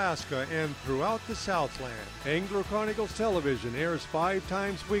to Alaska and throughout the Southland. Angler Chronicles Television airs 5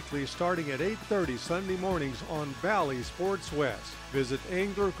 times weekly starting at 8:30 Sunday mornings on Valley Sports West. Visit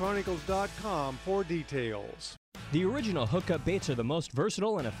anglerchronicles.com for details. The original hookup baits are the most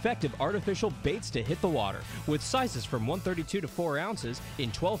versatile and effective artificial baits to hit the water. With sizes from 132 to 4 ounces in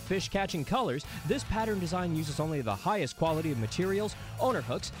 12 fish-catching colors, this pattern design uses only the highest quality of materials, owner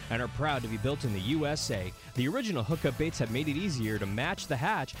hooks, and are proud to be built in the USA. The original hookup baits have made it easier to match the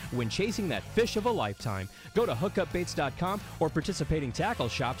hatch when chasing that fish of a lifetime. Go to hookupbaits.com or participating tackle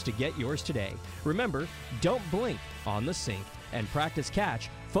shops to get yours today. Remember, don't blink on the sink, and practice catch,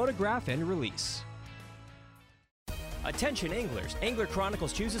 photograph, and release. Attention anglers, Angler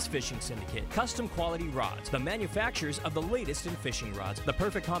Chronicles chooses Fishing Syndicate, custom quality rods, the manufacturers of the latest in fishing rods, the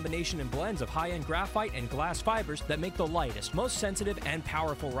perfect combination and blends of high-end graphite and glass fibers that make the lightest, most sensitive, and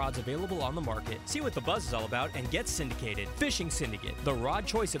powerful rods available on the market. See what the buzz is all about and get syndicated. Fishing Syndicate, the rod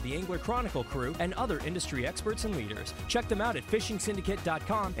choice of the Angler Chronicle crew and other industry experts and leaders. Check them out at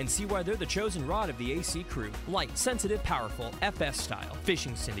fishingsyndicate.com and see why they're the chosen rod of the AC crew. Light, sensitive, powerful, FS style.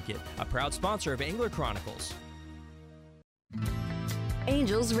 Fishing Syndicate, a proud sponsor of Angler Chronicles.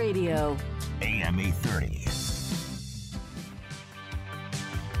 Angels Radio. AM 830.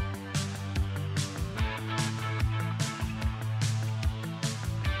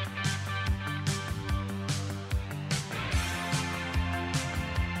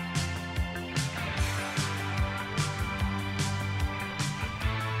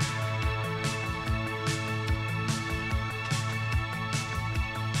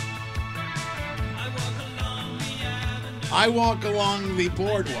 I walk along the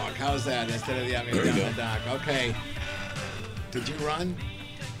boardwalk. How's that? Instead of the avenue down the dock. Okay. Did you run?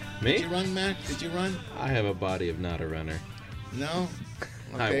 Me? Did you run, Mac? Did you run? I have a body of not a runner. No?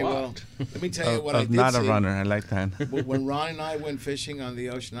 I Okay, well, walked. let me tell you what I did Not a see. runner. I like that. When Ron and I went fishing on the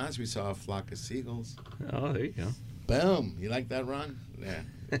Oceanaz, we saw a flock of seagulls. Oh, there you go. Boom. You like that, Ron? Yeah.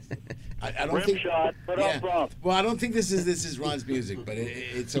 I don't Rim think. shot, put up front. Well, I don't think this is Ron's music, but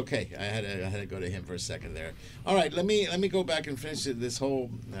it's okay. I had to go to him for a second there. All right, let me go back and finish this whole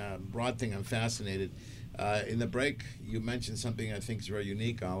rod thing. I'm fascinated. In the break, you mentioned something I think is very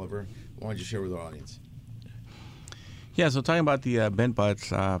unique, Oliver. Why don't you share with our audience? Yeah, so talking about the bent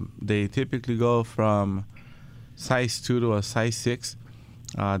butts, they typically go from size 2 to a size 6.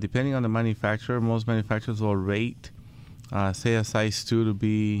 Depending on the manufacturer, most manufacturers will rate, say, a size 2 to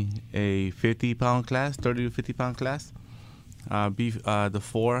be a 50-pound class, 30 to 50-pound class. The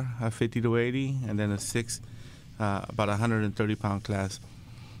 4, a 50 to 80, and then a 6, about 130-pound class.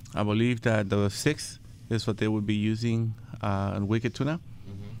 I believe that the 6 is what they would be using on wicked tuna,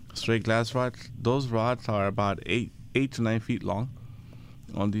 straight glass rods. Those rods are about 8 to 9 feet long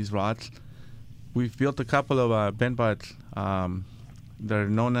on these rods. We've built a couple of bent butts. They're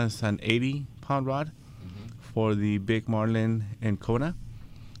known as an 80-pound rod for the big marlin and Kona.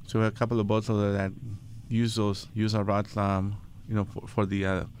 So we have a couple of boats that use our rods, for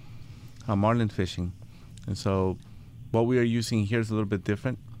the marlin fishing. And so what we are using here is a little bit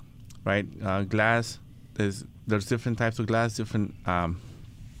different, right? Glass. There's different types of glass, different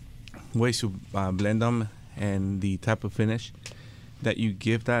ways to blend them, and the type of finish that you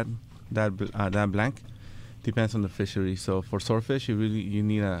give that blank depends on the fishery. So for swordfish, you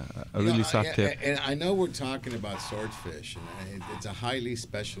need a really soft tip. And I know we're talking about swordfish, and it's a highly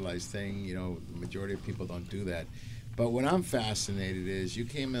specialized thing. You know, the majority of people don't do that. But what I'm fascinated is you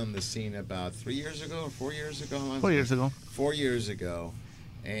came on the scene about 3 years ago or 4 years ago? 4 years ago. 4 years ago,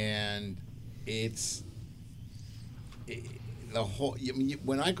 and the whole.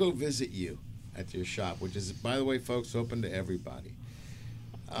 When I go visit you at your shop, which is, by the way, folks, open to everybody.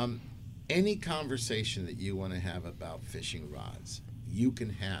 Any conversation that you want to have about fishing rods, you can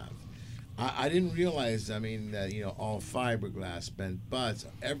have. I didn't realize, that, all fiberglass, bent butts,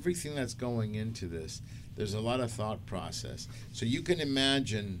 everything that's going into this, there's a lot of thought process. So you can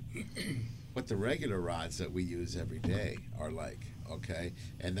imagine what the regular rods that we use every day are like, okay?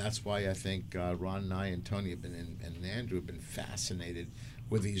 And that's why I think Ron and I and Tony have been, and Andrew have been fascinated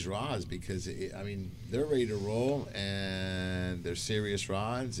with these rods, because they're ready to roll and they're serious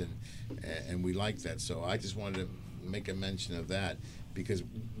rods, and we like that. So I just wanted to make a mention of that, because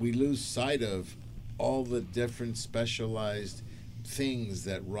we lose sight of all the different specialized things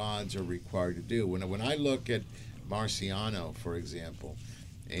that rods are required to do. When I look at Marciano, for example,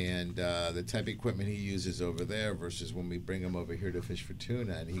 and the type of equipment he uses over there versus when we bring him over here to fish for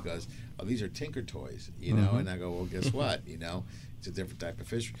tuna, and he goes, "Oh, these are tinker toys," you know, and I go, "Well, guess what? You know, it's a different type of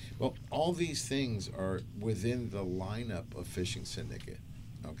fish." Well, all these things are within the lineup of Fishing Syndicate,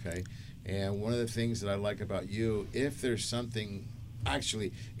 okay? And one of the things that I like about you, if there's something,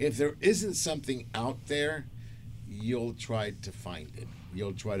 actually, if there isn't something out there, you'll try to find it.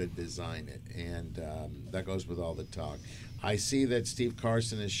 You'll try to design it, and that goes with all the talk. I see that Steve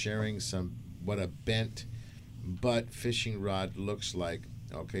Carson is sharing what a bent butt fishing rod looks like,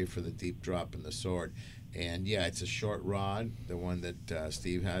 okay, for the deep drop and the sword. And yeah, it's a short rod, the one that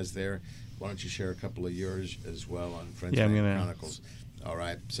Steve has there. Why don't you share a couple of yours as well on Friends of Angler Chronicles? All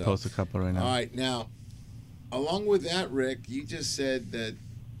right. So post a couple right now. All right. Now, along with that, Rick, you just said that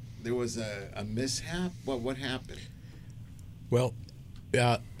there was a mishap. What happened? Well,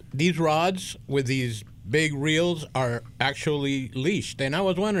 these rods with these big reels are actually leashed, and I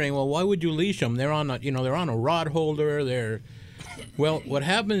was wondering, well, why would you leash them? They're on a rod holder. Well, what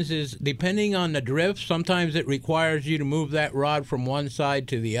happens is, depending on the drift, sometimes it requires you to move that rod from one side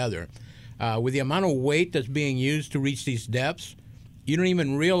to the other. With the amount of weight that's being used to reach these depths, you don't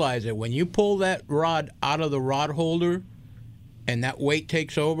even realize it. When you pull that rod out of the rod holder and that weight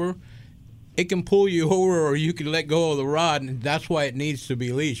takes over, it can pull you over, or you can let go of the rod, and that's why it needs to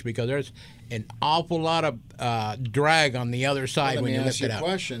be leashed, because there's an awful lot of drag on the other side when you lift it out. Let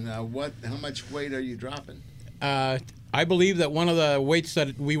me ask you a question. How much weight are you dropping? I believe that one of the weights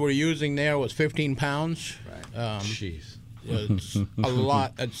that we were using there was 15 pounds. Right. Jeez. It's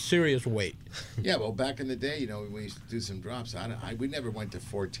a serious weight. Yeah, well, back in the day, you know, we used to do some drops. We never went to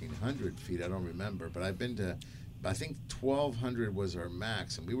 1,400 feet. I don't remember, but I've been to, I think 1,200 was our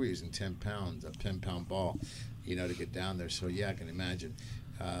max, and we were using 10 pounds, a 10-pound ball, you know, to get down there. So yeah, I can imagine.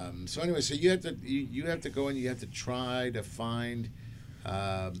 So anyway, so you have to go and you have to try to find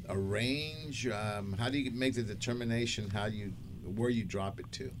a range. How do you make the determination where you drop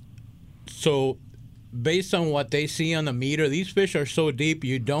it to? So, based on what they see on the meter, these fish are so deep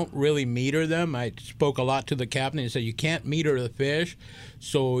you don't really meter them. I spoke a lot to the captain and said you can't meter the fish,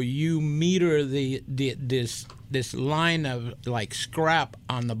 so you meter this line of like scrap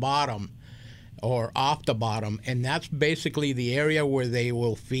on the bottom or off the bottom, and that's basically the area where they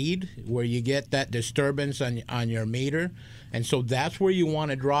will feed, where you get that disturbance on your meter, and so that's where you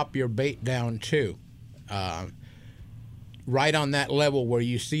want to drop your bait down to. Right on that level where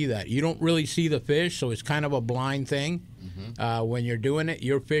you see that. You don't really see the fish, so it's kind of a blind thing. Mm-hmm. When you're doing it,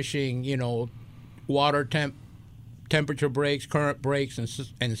 you're fishing, you know, water temperature breaks, current breaks,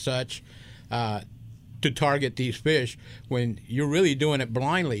 and such to target these fish when you're really doing it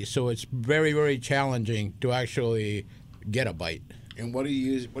blindly. So it's very, very challenging to actually get a bite. And what are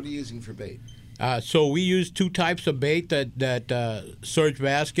you using for bait? So we used two types of bait that Serge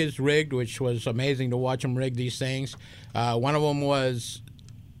Vasquez rigged, which was amazing to watch him rig these things. One of them was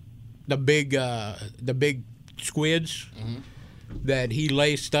the big squids that he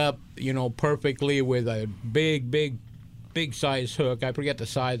laced up, you know, perfectly with a big size hook. I forget the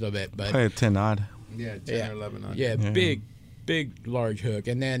size of it, but probably a 10 odd. Yeah, 10 or 11 odd. Yeah, big large hook.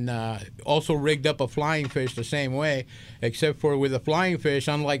 And then also rigged up a flying fish the same way, except for with the flying fish,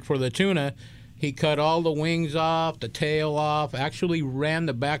 unlike for the tuna, he cut all the wings off, the tail off, actually ran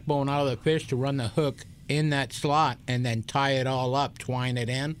the backbone out of the fish to run the hook in that slot and then tie it all up, twine it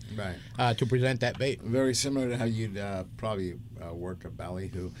in, right, to present that bait. Very similar to how you'd probably work a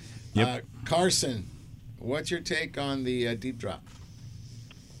ballyhoo. Yep. Carson, what's your take on the deep drop?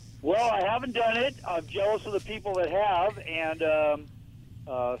 Well, I haven't done it. I'm jealous of the people that have, and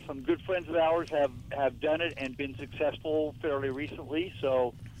some good friends of ours have done it and been successful fairly recently,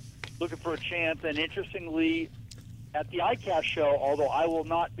 so looking for a chance. And interestingly, at the ICAST show, although I will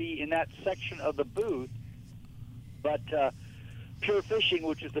not be in that section of the booth, but Pure Fishing,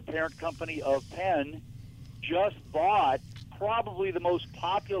 which is the parent company of Penn, just bought probably the most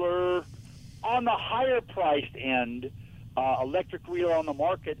popular, on the higher priced end, electric reel on the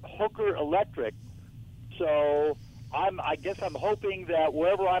market, Hooker Electric. So I guess I'm hoping that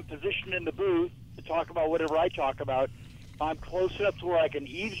wherever I'm positioned in the booth to talk about whatever I talk about, I'm close enough to where I can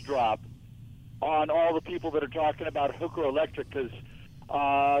eavesdrop on all the people that are talking about Hooker Electric, because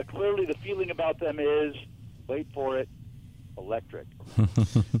clearly the feeling about them is, wait for it, electric.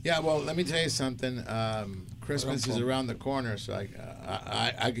 Yeah, well, let me tell you something. Christmas is around the corner, so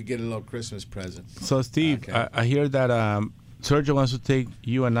I could get a little Christmas present. So, Steve, okay. I hear that Sergio wants to take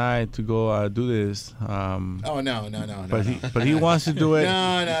you and I to go do this. Oh no! But he wants to do it.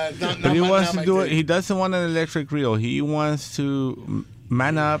 No, But he wants to do it. He doesn't want an electric reel. He wants to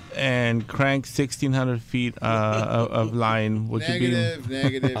man up and crank 1,600 feet of line, which would be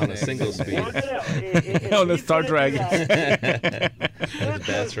negative on a single speed. on the Star Dragon.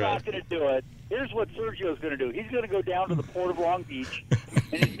 Sergio's not going to do it. Here's what Sergio's going to do. He's going to go down to the Port of Long Beach,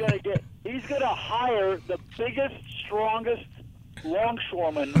 and he's going to hire the biggest, strongest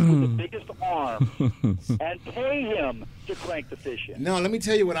longshoreman with the biggest arm and pay him to crank the fish in. No, let me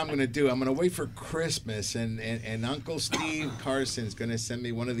tell you what I'm going to do. I'm going to wait for Christmas, and Uncle Steve Carson's going to send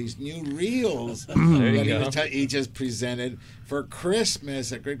me one of these new reels that he just presented for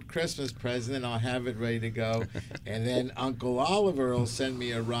Christmas, a good Christmas present, and I'll have it ready to go. And then Uncle Oliver will send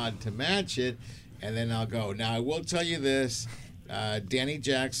me a rod to match it, and then I'll go. Now, I will tell you this. Danny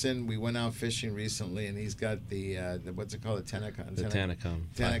Jackson, we went out fishing recently, and he's got the what's it called, the Tanacom? The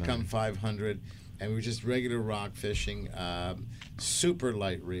Tanacom 500, and we were just regular rock fishing, super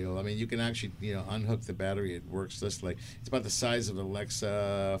light reel. I mean, you can actually unhook the battery. It works just like it's about the size of an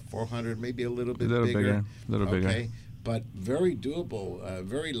Alexa 400, maybe a little bit bigger. Bigger. But very doable,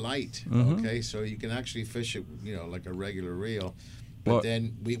 very light. Mm-hmm. Okay, so you can actually fish it, like a regular reel. But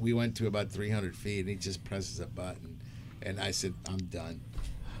then we went to about 300 feet, and he just presses a button. And I said, I'm done.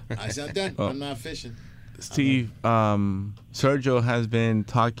 I'm done. I'm not fishing. Steve, Sergio has been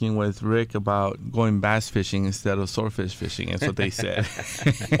talking with Rick about going bass fishing instead of swordfish fishing. That's what they said.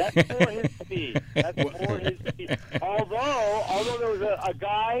 That's for his speed. Although there was a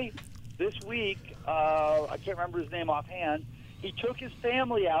guy this week, I can't remember his name offhand, he took his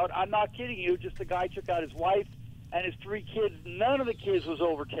family out. I'm not kidding you. Just the guy took out his wife and his 3 kids. None of the kids was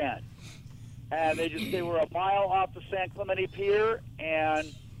over 10. And they were a mile off the San Clemente Pier, and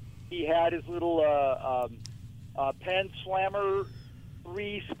he had his little Penn Slammer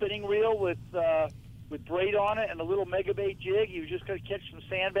 3 spinning reel with braid on it and a little megabait jig. He was just going to catch some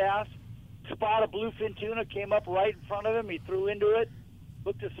sand bass. Spot a bluefin tuna, came up right in front of him. He threw into it,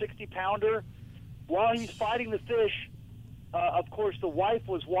 hooked a 60-pounder. While he's fighting the fish, of course, the wife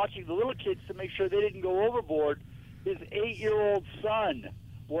was watching the little kids to make sure they didn't go overboard. His 8-year-old son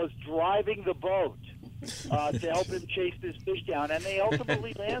was driving the boat to help him chase this fish down, and they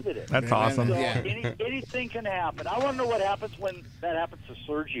ultimately landed it. That's awesome. So anything can happen. I want to know what happens when that happens to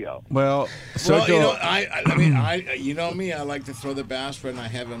Sergio. Well, Sergio, I you know me, I like to throw the bass rod, and I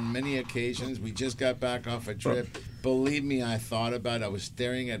have on many occasions. We just got back off a trip. Believe me, I thought about it. I was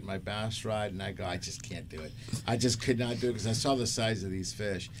staring at my bass rod, and I go, I just can't do it. I just could not do it because I saw the size of these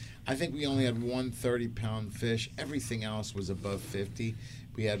fish. I think we only had one 30-pound fish. Everything else was above 50.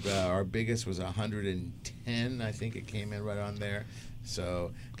 We had our biggest was 110. I think it came in right on there.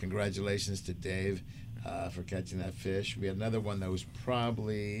 So congratulations to Dave for catching that fish. We had another one that was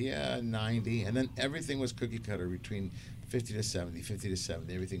probably 90, and then everything was cookie cutter between 50 to 70.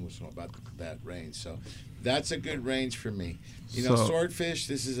 Everything was about that range. So that's a good range for me. Swordfish.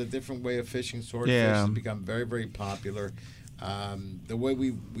 This is a different way of fishing. Swordfish has become very, very popular. The way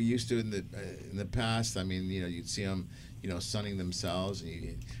we used to in the past. I mean, you'd see them, sunning themselves,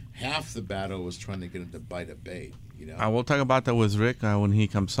 and half the battle was trying to get them to bite a bait. I will talk about that with Rick when he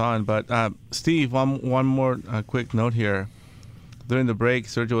comes on. But Steve, one more quick note here. During the break,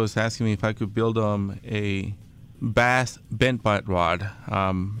 Sergio was asking me if I could build a bass bent butt rod.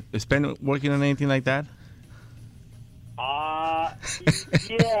 Is Ben working on anything like that?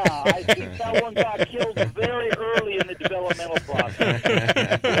 Yeah, I think that one got killed very early in the developmental process.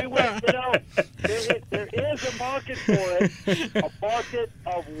 There is a market for it, a market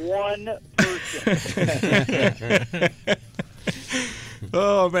of one person.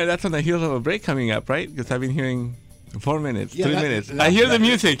 Oh, man, that's on the heels of a break coming up, right? Because I've been hearing 4 minutes, 3 minutes. That, I hear the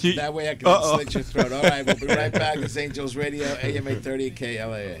music. That way I can slit your throat. All right, we'll be right back. It's Angels Radio, AM 830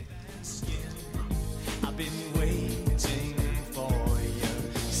 KLAA. I've been waiting for your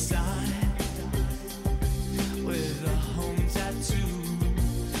sign with a home tattoo.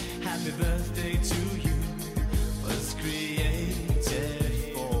 Happy birthday to you was created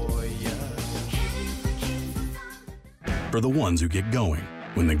for you. For the ones who get going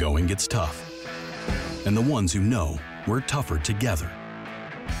when the going gets tough, and the ones who know we're tougher together.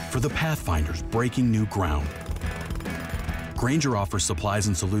 For the Pathfinders breaking new ground. Grainger offers supplies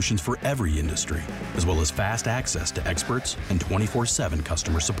and solutions for every industry, as well as fast access to experts and 24/7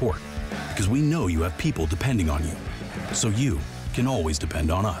 customer support. Because we know you have people depending on you, so you can always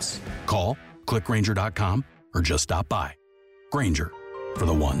depend on us. Call, click Grainger.com, or just stop by. Grainger, for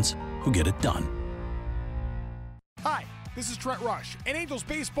the ones who get it done. Hi, this is Trent Rush, and Angels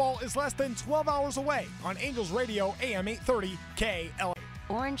baseball is less than 12 hours away on Angels Radio, AM 830 KLA.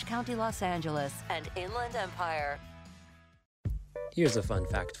 Orange County, Los Angeles, and Inland Empire. Here's a fun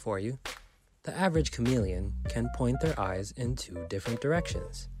fact for you. The average chameleon can point their eyes in 2 different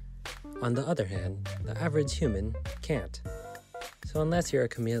directions. On the other hand, the average human can't. So unless you're a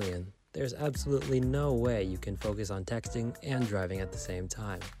chameleon, there's absolutely no way you can focus on texting and driving at the same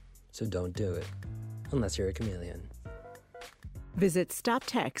time. So don't do it, unless you're a chameleon. Visit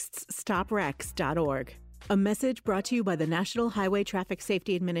StopTextsStopWrecks.org. A message brought to you by the National Highway Traffic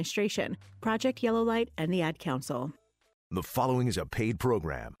Safety Administration, Project Yellow Light, and the Ad Council. The following is a paid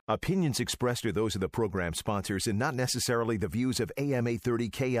program. Opinions expressed are those of the program sponsors and not necessarily the views of AM 830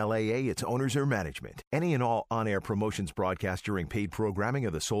 KLAA, its owners, or management. Any and all on-air promotions broadcast during paid programming are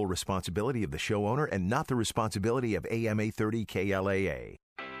the sole responsibility of the show owner and not the responsibility of AM 830 KLAA.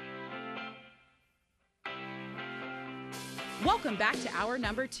 Welcome back to hour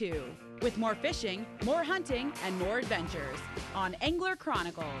number 2 with more fishing, more hunting, and more adventures on Angler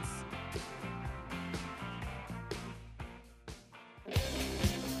Chronicles.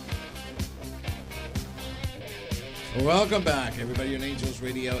 Welcome back, everybody, on Angels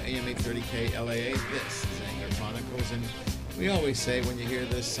Radio, AM 830 KLAA. This is Angler Chronicles, and we always say when you hear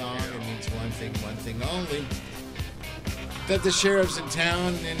this song, it means one thing only, that the sheriff's in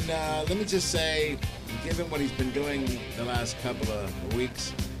town. And let me just say, given what he's been doing the last couple of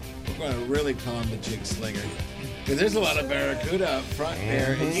weeks, we're going to really call him the jig slinger. Because there's a lot of barracuda up front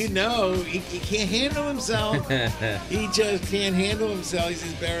there, and you know he can't handle himself. He just can't handle himself. He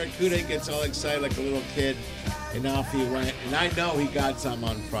sees barracuda, he gets all excited like a little kid, and off he went. And I know he got some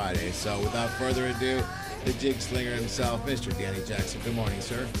on Friday. So without further ado, the jig slinger himself, Mr. Danny Jackson. Good morning,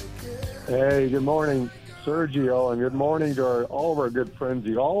 sir. Hey, good morning, Sergio, and good morning to all of our good friends,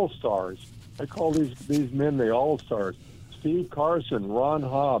 the All-Stars. I call these men the All-Stars. Steve Carson, Ron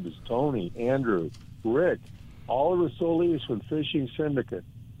Hobbs, Tony, Andrew, Rick, Oliver Solis with Fishing Syndicate.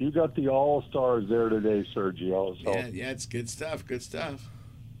 You got the All-Stars there today, Sergio. So Yeah, it's good stuff, good stuff.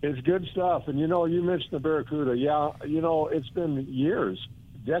 it's good stuff. And, you know, you mentioned the barracuda. Yeah, you know, it's been years,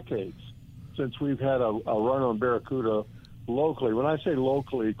 decades, since we've had a run on barracuda locally. When I say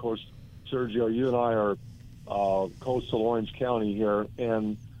locally, of course, Sergio, you and I are coastal Orange County here,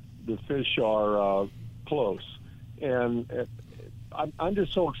 and the fish are close. And I'm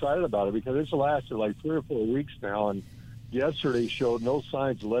just so excited about it because it's lasted like 3 or 4 weeks now, and yesterday showed no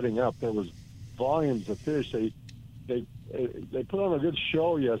signs of letting up. There was volumes of fish. They put on a good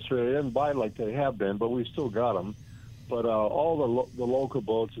show yesterday. They didn't bite like they have been, but we still got them. But all the local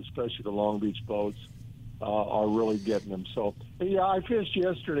boats, especially the Long Beach boats, are really getting them. So, yeah, I fished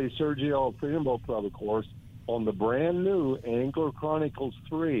yesterday, Sergio, Freedom Boat Club, of course, on the brand new Angler Chronicles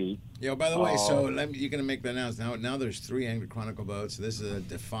 3. Yo, by the way, so you're going to make that announcement. Now there's 3 Angler Chronicle boats. This is a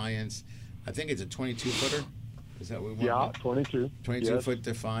Defiance. I think it's a 22-footer. Is that what we want? Yeah, 22. 22-foot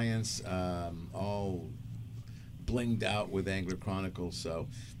Defiance, all blinged out with Angler Chronicles. So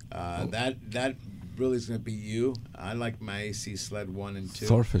that really is going to be you. I like my AC Sled 1 and 2.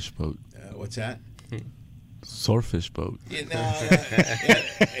 Swordfish boat. What's that? Swordfish boat. Here's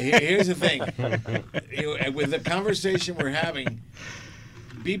the thing. With the conversation we're having,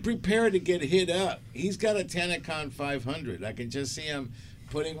 be prepared to get hit up. He's got a Tanacon 500. I can just see him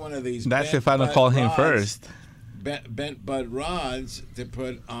putting one of these. That's if I don't call him first. Bent butt rods to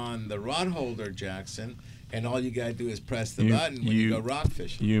put on the rod holder, Jackson, and all you gotta do is press the button when you go rock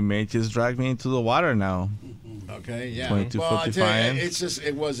fishing. You may just drag me into the water now. Okay, yeah. 22 well, foot I tell you, Defiance.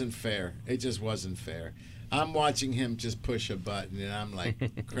 it wasn't fair. It just wasn't fair. I'm watching him just push a button, and I'm like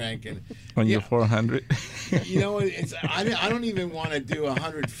cranking. On your 400? You know, I don't even want to do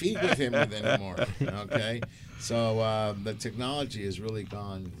 100 feet with him anymore, okay? So the technology has really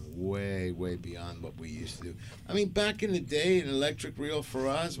gone way, way beyond what we used to do. I mean, back in the day, an electric reel for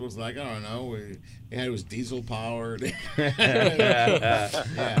us was like, I don't know, it was diesel powered. Yeah.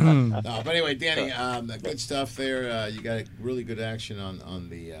 No, but anyway, Danny, good stuff there. You got really good action on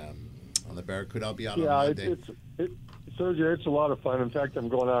the Barracuda. I'll be out on Monday. Sergio, it's a lot of fun. In fact, I'm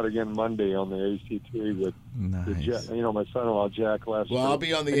going out again Monday on the AC3 with my son-in-law Jack last Well, week. I'll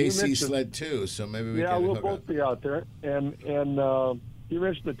be on the AC sled too, so maybe we can we'll hook both up. be out there. And you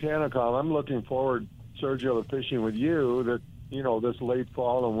mentioned the Tanacom. I'm looking forward, Sergio, to fishing with you. That this late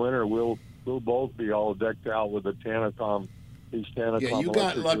fall and winter, we'll both be all decked out with the Tanacom. These Tanacom. Yeah, you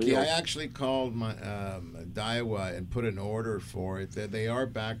got lucky. reels. I actually called my Daiwa and put an order for it. They are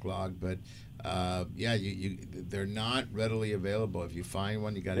backlogged, but they're not readily available. If you find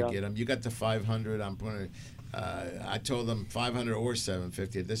one, you got to get them. You got the 500. I told them 500 or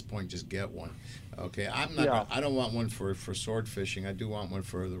 750. At this point, just get one. Okay, I'm not. I don't want one for sword fishing. I do want one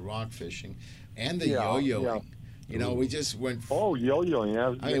for the rock fishing and the yo-yoing. You know, we just went. Oh, yo-yoing.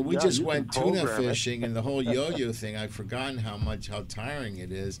 Yeah. I mean, we Yeah, just you went can tuna program it. fishing, and the whole yo-yo thing. I've forgotten how tiring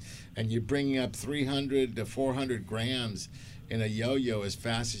it is, and you're bringing up 300 to 400 grams in a yo-yo as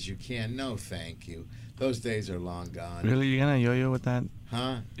fast as you can. No, thank you. Those days are long gone. Really, you're gonna yo-yo with that?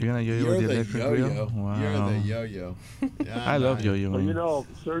 Huh? You're gonna yo-yo You're with the the electric yo-yo. reel? Wow. You're the yo-yo. I love yo-yoing. Well, you know,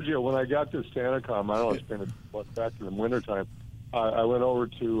 Sergio, when I got to Stanacom, I don't know, it's been back in the wintertime, I went over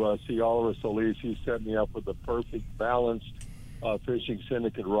to see Oliver Solis. He set me up with the perfect balanced fishing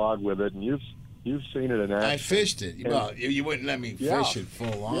syndicate rod with it, and you've seen it in action. I fished it. And- Well, you wouldn't let me Yeah. fish it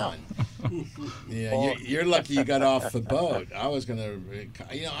full on. Yeah, Well- you're lucky you got off the boat. I was gonna,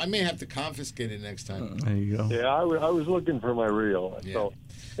 I may have to confiscate it next time. There you go. Yeah, I was looking for my reel. Yeah. So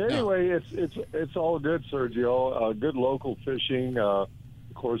anyway, it's all good, Sergio. Good local fishing. Of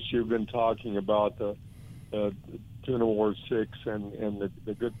course, you've been talking about the Tuna War 6 and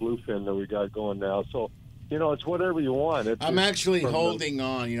the good bluefin that we got going now. So, you know, it's whatever you want. I'm it's actually from the- holding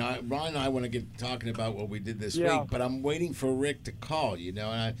on. You know, Ron and I want to get talking about what we did this Yeah. week, but I'm waiting for Rick to call. You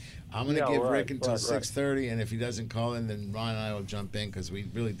know, and I'm going to Yeah, give right, Rick until right. 6:30, and if he doesn't call in, then Ron and I will jump in because we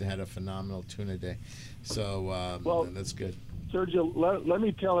really had a phenomenal tuna day. So that's good. Sergio, let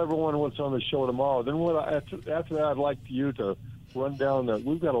me tell everyone what's on the show tomorrow. Then after that, I'd like you to run down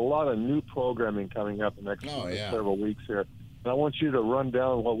we've got a lot of new programming coming up in the next several weeks here. And I want you to run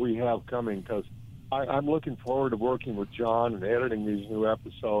down what we have coming because I'm looking forward to working with John and editing these new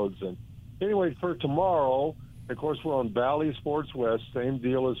episodes. And anyway, for tomorrow, of course, we're on Valley Sports West, same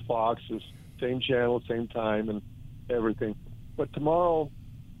deal as Fox, same channel, same time and everything. But tomorrow,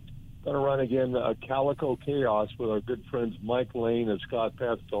 going to run again Calico Chaos with our good friends Mike Lane and Scott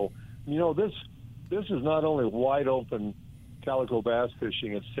Petzo. You know, this is not only wide open calico bass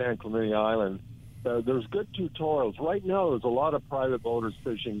fishing at San Clemente Island. There's good tutorials. Right now, there's a lot of private boaters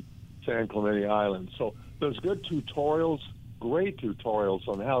fishing San Clemente Island. So there's good tutorials, great tutorials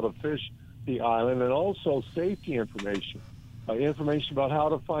on how to fish the island, and also safety information. Information about how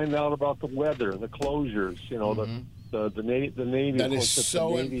to find out about the weather and the closures. You know, the Navy. That is of course, it's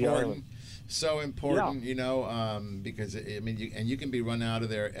so the Navy important. Island. So important, you know, because I mean, you can be run out of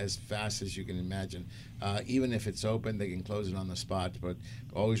there as fast as you can imagine. Even if it's open, they can close it on the spot. But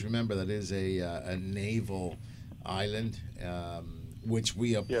always remember that is a naval island, which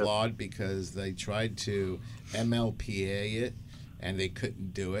we applaud because they tried to MLPA it, and they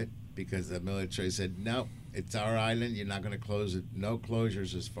couldn't do it because the military said no. It's our island. You're not going to close it. No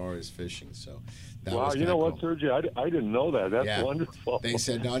closures as far as fishing. So that Wow, was you know kinda what, Sergio? I didn't know that. That's wonderful. They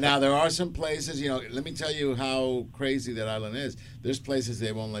said no. Now there are some places. You know, let me tell you how crazy that island is. There's places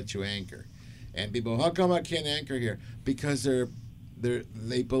they won't let you anchor, and people, how come I can't anchor here? Because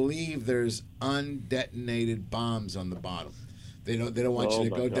they believe there's undetonated bombs on the bottom. They don't want you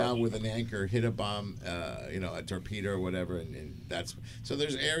to go down with an anchor, hit a bomb, a torpedo or whatever, and that's so.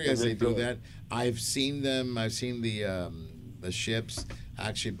 There's areas they do that. I've seen them. I've seen the ships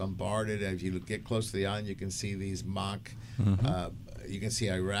actually bombarded. If you get close to the island, you can see these mock. You can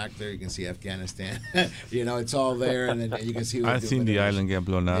see Iraq there. You can see Afghanistan. You know, it's all there, and then you can see. I've seen the island get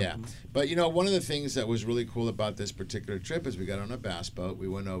blown up. Yeah, but you know, one of the things that was really cool about this particular trip is we got on a bass boat. We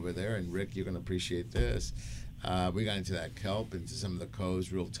went over there, and Rick, you're going to appreciate this. We got into that kelp, into some of the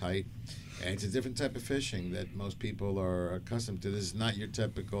coves real tight. And it's a different type of fishing that most people are accustomed to. This is not your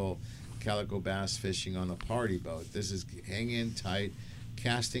typical calico bass fishing on a party boat. This is hanging in tight,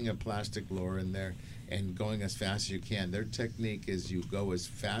 casting a plastic lure in there, and going as fast as you can. Their technique is you go as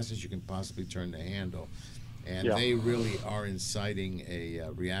fast as you can possibly turn the handle. And they really are inciting a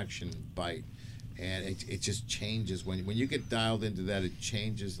reaction bite. And it just changes. When you get dialed into that, it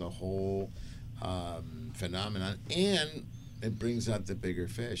changes the whole phenomenon, and it brings out the bigger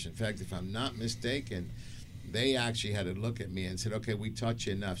fish. In fact, if I'm not mistaken, they actually had to look at me and said, "Okay, we taught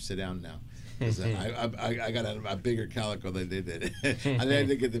you enough. Sit down now." I got a bigger calico than they did. I had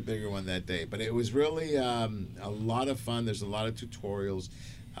to get the bigger one that day, but it was really a lot of fun. There's a lot of tutorials.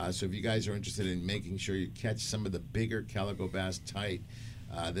 So if you guys are interested in making sure you catch some of the bigger calico bass tight,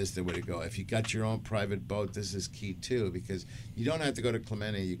 this is the way to go. If you got your own private boat, this is key too, because you don't have to go to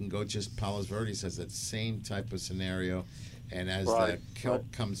Clemente. You can go just Palos Verdes has that same type of scenario, and as the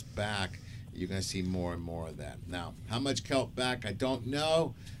kelp comes back, you're going to see more and more of that. Now, how much kelp back, I don't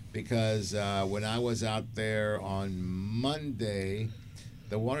know, because when I was out there on Monday,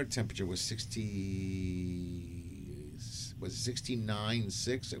 the water temperature was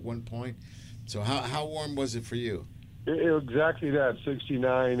 69.6 at one point. So how warm was it for you? Exactly that,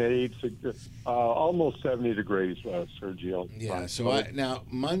 69, 8, almost 70 degrees, Sergio. Yeah. So now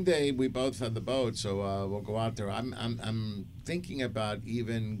Monday we both had the boat, so we'll go out there. I'm thinking about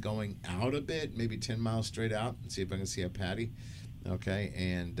even going out a bit, maybe 10 miles straight out, and see if I can see a patty. Okay,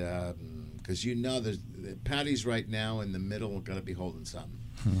 and because there's patties right now in the middle are going to be holding something.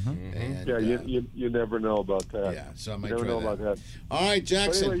 Mm-hmm. And, yeah, you never know about that. Yeah, so I might never try know that. about that. All right,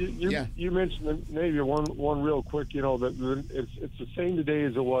 Jackson. Anyway, you mentioned the Navy. One real quick. That it's the same today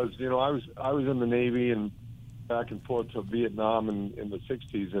as it was. I was in the Navy and back and forth to Vietnam in the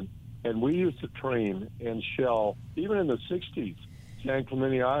 '60s, and we used to train and shell even in the '60s, San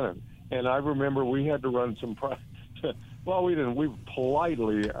Clemente Island. And I remember we had to run some. Well, we didn't. We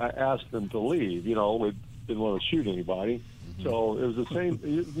politely asked them to leave. We didn't want to shoot anybody. So it was the same.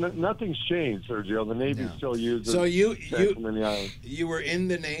 Nothing's changed, Sergio. The Navy still uses. So you were in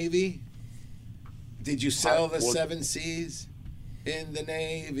the Navy. Did you sail the 7 seas in the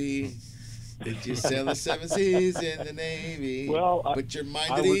Navy? Did you sail the 7 seas in the Navy? Well, put your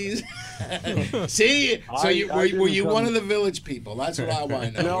mind at ease. See, so were you one of the village people? That's what I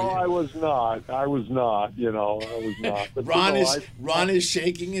want to know. No, I was not. I was not. I was not. But, Ron is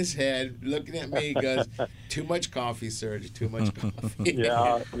shaking his head, looking at me. He goes, "Too much coffee, Serge. Too much coffee."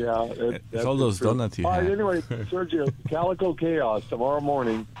 Yeah. It's all those donuts you had. had. Anyway, Sergio, Calico Chaos tomorrow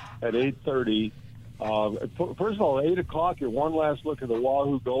morning at 8:30. First of all, at 8 o'clock, one last look at the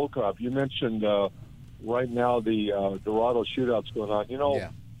Wahoo Gold Cup. You mentioned right now the Dorado shootout's going on.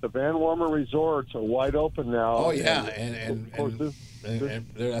 The Van Warmer resorts are wide open now. Oh yeah, and I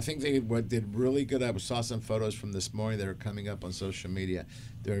think they did really good. I saw some photos from this morning that are coming up on social media.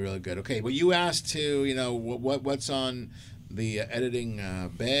 They're really good. Okay, well, you asked to what's on the editing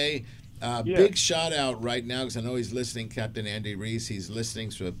bay. Big shout out right now because I know he's listening, Captain Andy Reese. He's listening,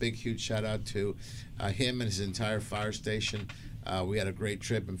 so a big, huge shout out to him and his entire fire station. We had a great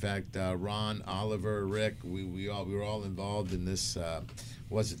trip. In fact, Ron, Oliver, Rick, we were all involved in this.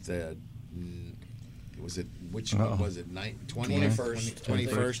 Which one was it?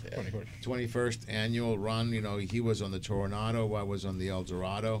 21st annual. Ron, he was on the Toronado. I was on the El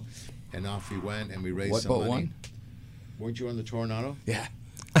Dorado, and off we went, and we raised some money. One? Weren't you on the Toronado? Yeah.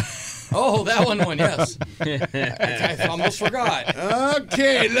 Oh, that one, yes. I almost forgot.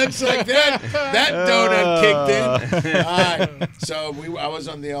 Okay, looks like that donut kicked in. All right, so I was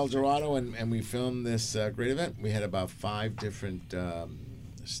on the El Dorado, and we filmed this great event. We had about 5 different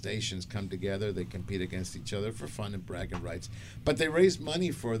stations come together. They compete against each other for fun and bragging rights. But they raised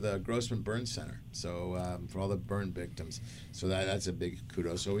money for the Grossman Burn Center, so for all the burn victims. So that's a big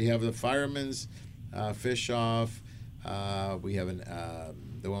kudos. So we have the Firemen's Fish Off. We have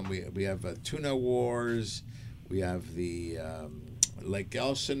we have Tuna Wars. We have the Lake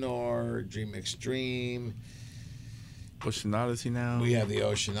Elsinore, Dream Extreme. Ocean Odyssey now. We have the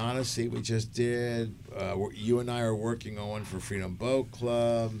Ocean Odyssey we just did. You and I are working on one for Freedom Boat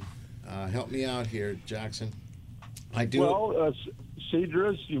Club. Help me out here, Jackson. I do. Well,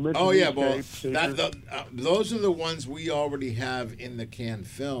 Cedrus, you mentioned. Oh yeah, well, those are the ones we already have in the can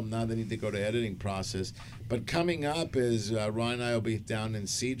film. Now they need to go to editing process. But coming up is Ron and I will be down in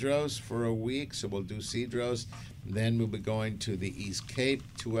Cedros for a week, so we'll do Cedros. Then we'll be going to the East Cape.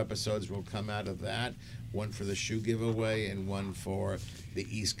 2 episodes will come out of that. One for the shoe giveaway and one for the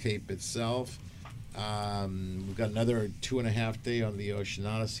East Cape itself. We've got another 2.5 day on the Ocean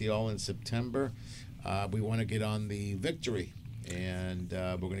Odyssey, all in September. We want to get on the Victory, and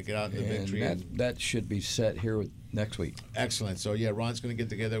we're going to get out in the Victory. That should be set here next week. Excellent. So yeah, Ron's going to get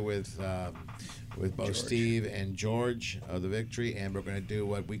together with both Steve and George of the Victory, and we're going to do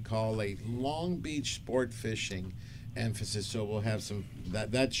what we call a Long Beach sport fishing emphasis. So we'll have some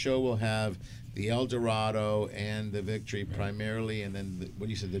that show will have the El Dorado and the Victory primarily, and then what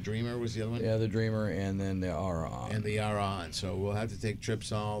you said, the Dreamer was the other one? Yeah, the Dreamer, and then the Aron. And the Aron. So we'll have to take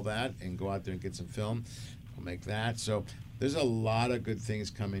trips on all that and go out there and get some film. We'll make that. So there's a lot of good things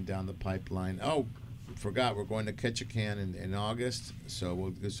coming down the pipeline. Oh, forgot, we're going to Ketchikan in August, so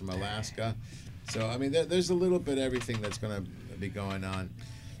we'll do some Alaska. So, I mean, there's a little bit of everything that's going to be going on.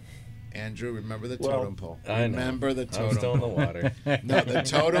 Andrew, remember the totem pole. I know. Remember the totem I'm still in the water. No, the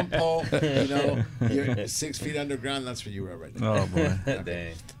totem pole, you're 6 feet underground. That's where you were right now. Oh, boy. Okay.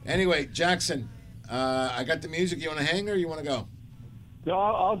 Dang. Anyway, Jackson, I got the music. You want to hang or you want to go? No,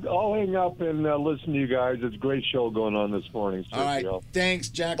 I'll hang up and listen to you guys. It's a great show going on this morning. All right. Thanks,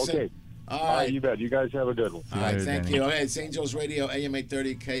 Jackson. Okay. All right. You bet. You guys have a good one. All right, thank you. Okay, it's Angels Radio, AM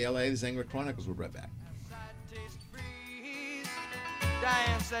 830 KLA. This is Angler Chronicles. We'll be right back.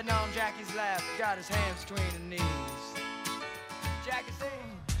 Diane sitting on Jackie's lap, got his hands between her knees. Jackie said,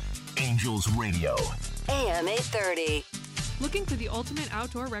 Angels Radio. AM 830. Looking for the ultimate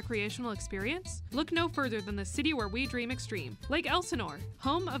outdoor recreational experience? Look no further than the city where we dream extreme, Lake Elsinore,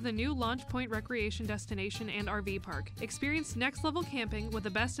 home of the new Launch Point Recreation Destination and RV Park. Experience next-level camping with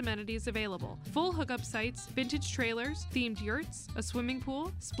the best amenities available. Full hookup sites, vintage trailers, themed yurts, a swimming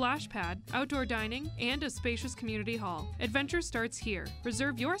pool, splash pad, outdoor dining, and a spacious community hall. Adventure starts here.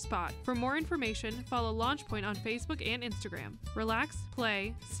 Reserve your spot. For more information, follow Launch Point on Facebook and Instagram. Relax,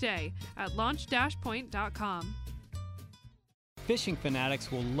 play, stay at launch-point.com. Fishing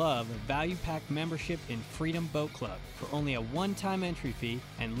fanatics will love a value-packed membership in Freedom Boat Club. For only a one-time entry fee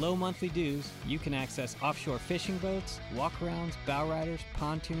and low monthly dues, you can access offshore fishing boats, walkarounds, bow riders,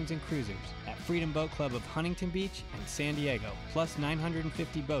 pontoons, and cruisers at Freedom Boat Club of Huntington Beach and San Diego, plus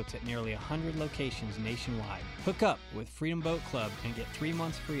 950 boats at nearly 100 locations nationwide. Hook up with Freedom Boat Club and get 3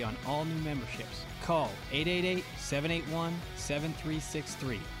 months free on all new memberships. Call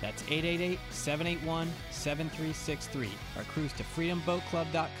 888-781-7363. That's 888-781-7363. Or cruise to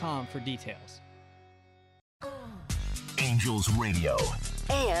freedomboatclub.com for details. Angels Radio.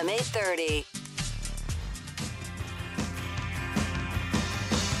 AM 830.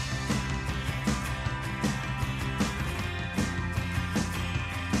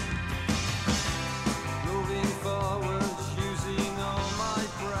 Moving forward, using all my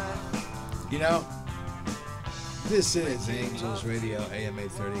breath. You know, this is Angels Radio, AM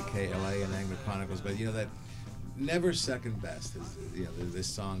 830, KLA, and Angler Chronicles. But you know that never second best, as you know, this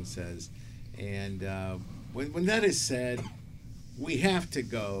song says. And when that is said, we have to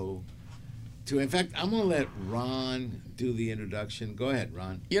go to. In fact, I'm going to let Ron do the introduction. Go ahead,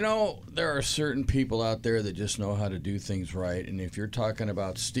 Ron. You know, there are certain people out there that just know how to do things right. And if you're talking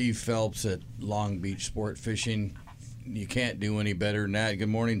about Steve Phelps at Long Beach Sport Fishing, you can't do any better than that. Good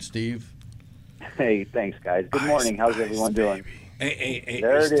morning, Steve. Hey, thanks, guys. Good morning. How's everyone doing? Hey,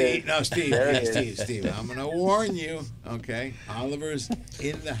 there Steve. it is. No, Steve. There Hey, it is. Steve. I'm going to warn you, okay? Oliver's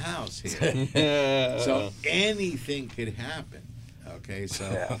in the house here. So anything could happen, okay?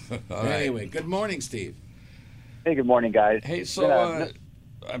 So anyway, good morning, Steve. Hey, good morning, guys. Hey, so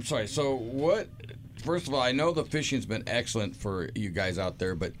I'm sorry. So what? First of all, I know the fishing's been excellent for you guys out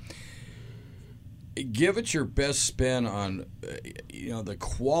there, but give it your best spin on the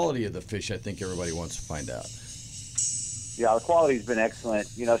quality of the fish. I think everybody wants to find out. Yeah, the quality's been excellent,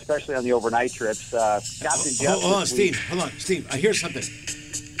 especially on the overnight trips. Captain Jeff. Hold on, Steve. Hold on, Steve. I hear something.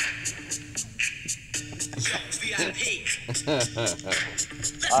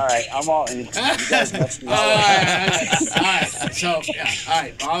 All right, I'm all. You guys must be all All right. So, yeah. All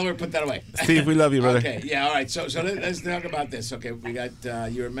right. Oliver, put that away. Steve, we love you, brother. Okay. Yeah. All right. So let's talk about this. Okay. We got.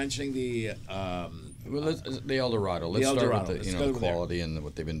 You were mentioning the. The Eldorado. Let's start with the quality and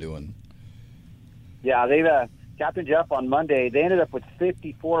what they've been doing. Yeah, they've. Captain Jeff on Monday, they ended up with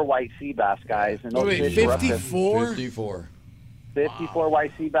 54 white sea bass, guys. And those fish were up to 54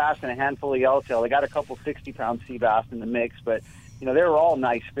 white sea bass and a handful of yellowtail. They got a couple 60-pound sea bass in the mix, but they were all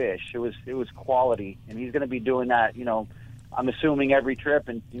nice fish. It was quality, and he's going to be doing that. I'm assuming every trip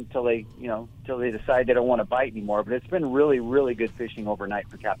until they decide they don't want to bite anymore. But it's been really, really good fishing overnight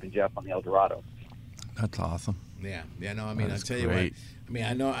for Captain Jeff on the Eldorado. That's awesome. Yeah. No, I mean, I'll tell you what. I mean,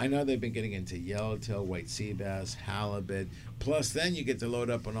 I know they've been getting into yellowtail, white sea bass, halibut. Plus, then you get to load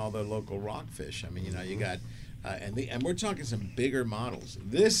up on all the local rockfish. I mean, you got, and we're talking some bigger models.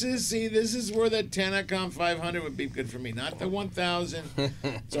 This is where the Tanacom 500 would be good for me, not the 1000.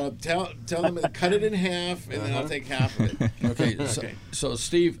 So tell them to cut it in half, and then I'll take half of it. Okay. So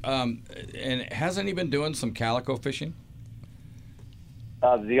Steve, and hasn't he been doing some calico fishing?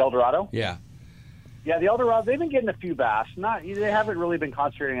 The Eldorado? Yeah. Yeah, the Eldorado, they've been getting a few bass. They haven't really been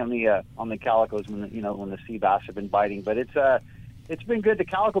concentrating on the calicos when the sea bass have been biting. But it's been good. The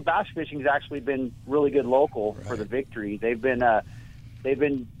calico bass fishing has actually been really good local for the Victory. They've been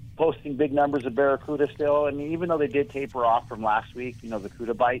posting big numbers of barracuda still, and even though they did taper off from last week, the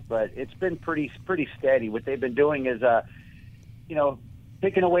cuda bite, but it's been pretty steady. What they've been doing is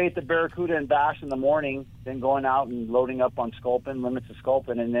picking away at the barracuda and bass in the morning, then going out and loading up on sculpin, limits of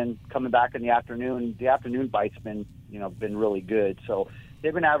sculpin, and then coming back in the afternoon. The afternoon bite's been really good. So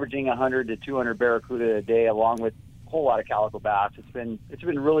they've been averaging 100 to 200 barracuda a day, along with a whole lot of calico bass. It's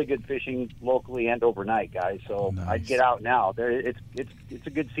been really good fishing locally and overnight, guys. So nice. I'd get out now. It's a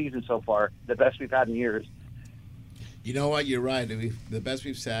good season so far, the best we've had in years. You know what? You're right. The best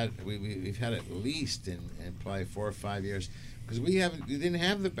we've had at least in probably 4 or 5 years. Because we didn't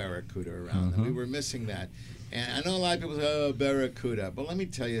have the barracuda around, and we were missing that. And I know a lot of people say, barracuda, but let me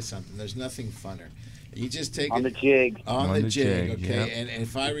tell you something. There's nothing funner. You just take on the jig. On the jig, okay. Yep. And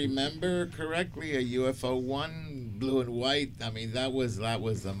if I remember correctly, a UFO 1 blue and white. I mean, that was the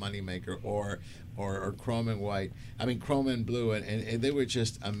moneymaker, or chrome and white. I mean, chrome and blue, and they were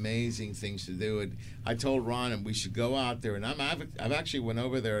just amazing things to do. And I told Ron, and we should go out there. And I've actually went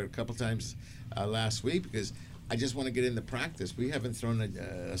over there a couple times last week because I just want to get into practice. We haven't thrown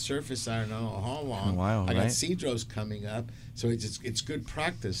a surface iron on how long. Wow, I got right? Cedros coming up, so it's good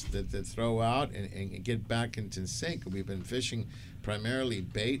practice to throw out and get back into sync. We've been fishing primarily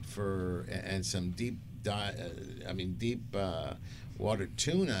bait and some deep water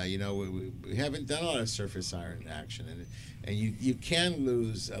tuna. You know, we haven't done a lot of surface iron action, and you can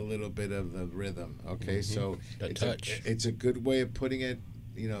lose a little bit of the rhythm. Okay, Mm-hmm. so it's a good way of putting it.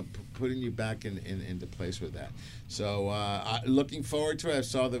 You know, putting you back into place with that. So looking forward to it. I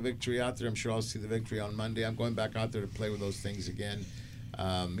saw the victory out there. I'm sure I'll see the victory on Monday. I'm going back out there to play with those things again.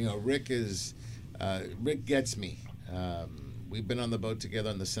 You know, Rick gets me. We've been on the boat together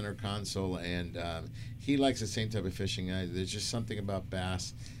on the center console, and he likes the same type of fishing. There's just something about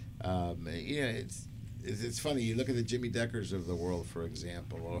bass. It's funny. You look at the Jimmy Deckers of the world, for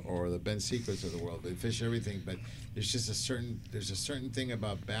example, or the Ben Secrets of the world. They fish everything, but there's just a certain thing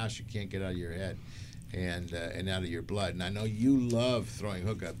about bass you can't get out of your head and out of your blood. And I know you love throwing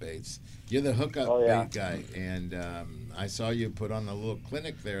hookup baits. You're the hookup bait guy, and I saw you put on a little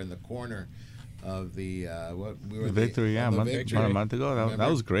clinic there in the corner of the Victory. Yeah, about a month ago. That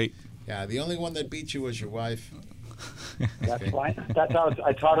was great. Yeah, the only one that beat you was your wife. That's fine. That's how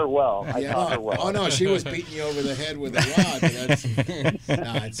I taught her well. I taught her well. Oh no, she was beating you over the head with a rod.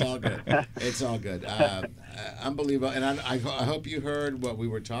 No, it's all good. It's all good. Unbelievable. And I hope you heard what we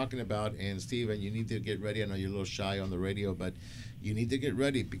were talking about. And Steven, you need to get ready. I know you're a little shy on the radio, but you need to get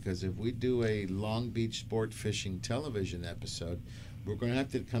ready because if we do a Long Beach sport fishing television episode, we're going to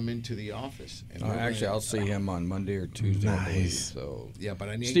have to come into the office. And actually, I'll see him on Monday or Tuesday. Nice. I believe, so yeah,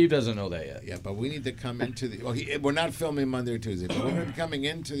 but Steve doesn't know that yet. Yeah, but we need to come into the. Well, we're not filming Monday or Tuesday, but we're going to be coming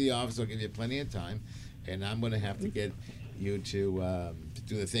into the office. I'll give you plenty of time, and I'm going to have to get you to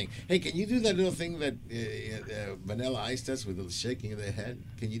do the thing. Hey, can you do that little thing that Vanilla Ice does with the shaking of the head?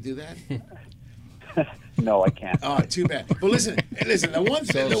 Can you do that? No, I can't. Oh, too bad. But listen. The one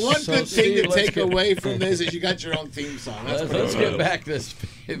good thing to take away from this is you got your own theme song. Let's get back to this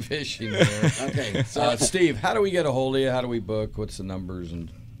fishing here. Okay. So, Steve, how do we get a hold of you? How do we book? What's the numbers?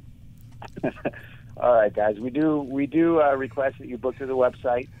 And all right, guys, we do request that you book through the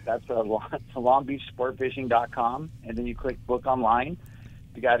website. That's longbeachsportfishing.com, and then you click book online.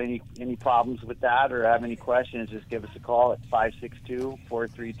 If you got any problems with that or have any questions, just give us a call at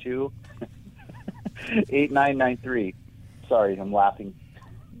 562-432 8993. Sorry, I'm laughing.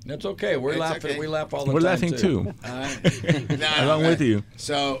 That's okay. We're laughing. Okay. We laugh all the time. We're laughing too. Along with you.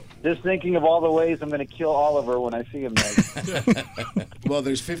 So, just thinking of all the ways I'm going to kill Oliver when I see him next. Well,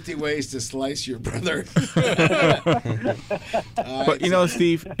 there's 50 ways to slice your brother. But you know,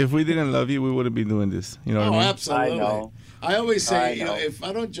 Steve, if we didn't love you, we wouldn't be doing this. You know what I mean? Absolutely. I know. I always say, if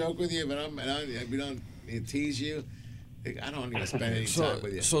I don't joke with you, if we don't tease you, I don't even spend any time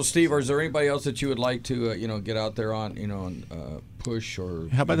with you. So, Steve, is there anybody else that you would like to, get out there on, and push or?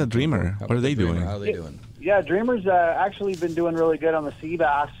 How about the Dreamer? What are they doing? How are they doing? Yeah, Dreamer's actually been doing really good on the sea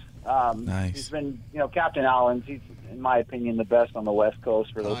bass. Nice. He's been, Captain Allen's. He's, in my opinion, the best on the West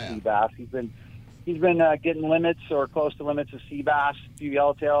Coast for those sea bass. He's been getting limits or close to limits of sea bass, a few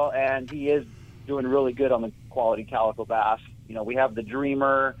yellowtail, and he is doing really good on the quality calico bass. We have the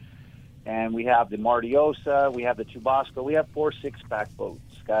Dreamer. And we have the Mardiosa, we have the Chubasco. We have 4 6-pack boats,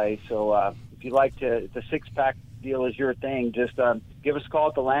 guys. So if you like to, if the 6-pack deal is your thing, just give us a call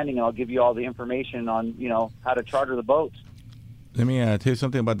at the landing, and I'll give you all the information on, how to charter the boats. Let me tell you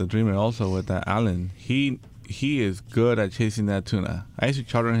something about the Dreamer also with Alan. He is good at chasing that tuna. I used to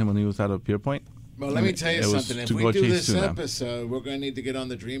charter him when he was out of Pierpoint. Well, let me tell you something. If we do this episode, we're going to need to get on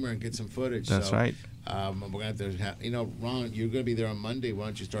the Dreamer and get some footage. That's right. We're going to have to Ron, you're going to be there on Monday. Why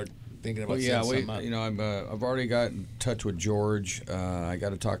don't you start thinking about setting something up? I've already got in touch with George. I got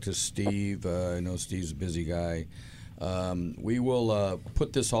to talk to Steve. I know Steve's a busy guy. We will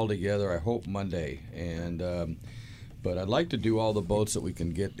put this all together, I hope, Monday. And but I'd like to do all the boats that we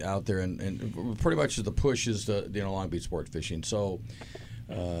can get out there. And pretty much the push is the Long Beach sport fishing. So,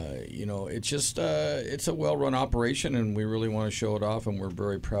 it's just it's a well-run operation, and we really want to show it off, and we're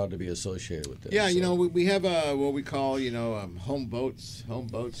very proud to be associated with this. Yeah, we have what we call home boats,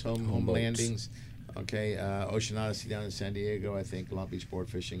 home landings. Okay, Ocean Odyssey down in San Diego. I think Long Beach Sport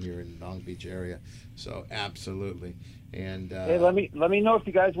Fishing here in Long Beach area. So absolutely. And hey, let me know if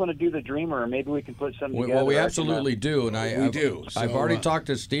you guys want to do the Dreamer, or maybe we can put something together. Well, we absolutely do, and we do. I've already talked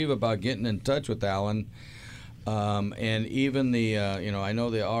to Steve about getting in touch with Alan. And even the, I know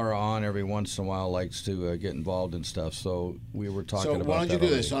the on every once in a while likes to get involved in stuff. So we were talking about that. So why don't you do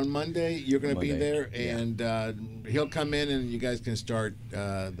already. this on Monday? You're going to be Monday. there, and he'll come in, and you guys can start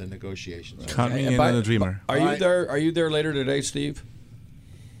the negotiations. Count me in on the dreamer. Are you there? Are you there later today, Steve?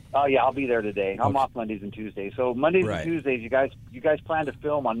 Oh yeah, I'll be there today. I'm off Mondays and Tuesdays. So Mondays and Tuesdays, you guys plan to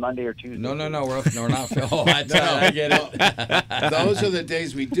film on Monday or Tuesday? No, we're not filming. I get it. Those are the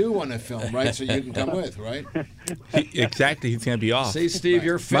days we do want to film, right? So you can come with, right? Exactly. He's going to be off. See, Steve,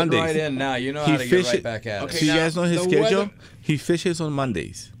 you're fitting Mondays. right in now. You know how to get right back at it. Okay, So you now, guys know his the schedule? weather- He fishes on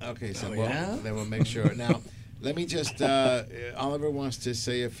Mondays. Okay, so yeah? then we'll make sure. Now, let me just, Oliver wants to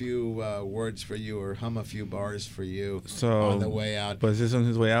say a few words for you or hum a few bars for you on the way out. Was this on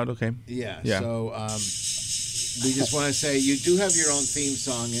his way out? Okay. Yeah. So we just want to say you do have your own theme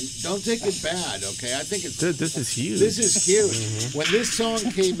song, and don't take it bad, okay? I think it's... Dude, this is huge. This is huge. When this song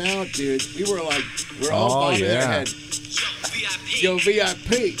came out, dude, we were like, we're all bobbing our head. Yo,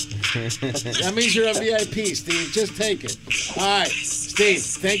 VIP. That means you're a VIP, Steve. Just take it. All right, Steve,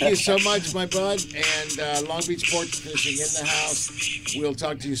 thank you so much, my bud. And Long Beach Sports Fishing in the house. We'll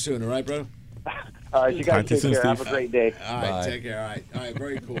talk to you soon, all right, bro? All right, you guys take care. Have a great day. All right, take care. All right,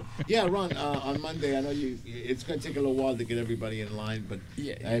 very cool. Yeah, Ron, on Monday, I know it's going to take a little while to get everybody in line, but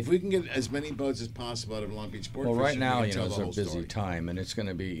if we can get as many boats as possible out of Long Beach Sport Well, Fishing, right now, we can it's tell a the whole busy story. time, and it's going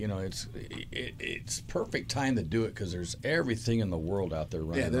to be, it's perfect time to do it because there's everything in the world out there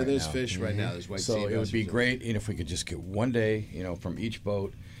running. Yeah, there's fish right now. There's white sea So it would be bass. great, if we could just get one day, from each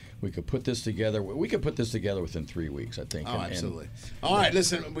boat. We could put this together. We could put this together within 3 weeks, I think. Oh, absolutely. All right,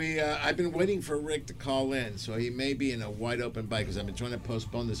 listen, I've been waiting for Rick to call in, so he may be in a wide open bite because I've been trying to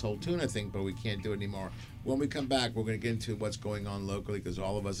postpone this whole tuna thing, but we can't do it anymore. When we come back, we're going to get into what's going on locally because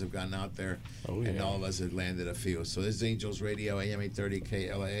all of us have gotten out there and all of us have landed a few. So this is Angels Radio, AM 830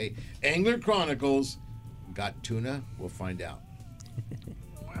 KLAA. Angler Chronicles. Got tuna? We'll find out.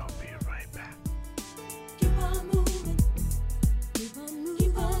 We'll be right back.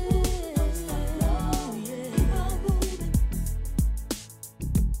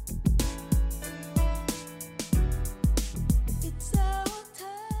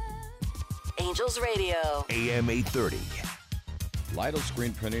 Angels Radio. AM 830. Lytle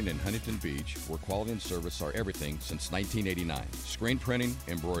Screen Printing in Huntington Beach, where quality and service are everything since 1989. Screen printing,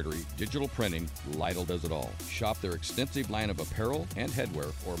 embroidery, digital printing, Lytle does it all. Shop their extensive line of apparel and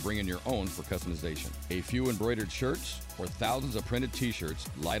headwear or bring in your own for customization. A few embroidered shirts or thousands of printed t-shirts,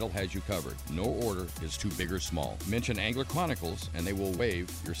 Lytle has you covered. No order is too big or small. Mention Angler Chronicles and they will waive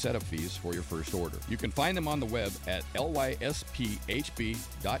your setup fees for your first order. You can find them on the web at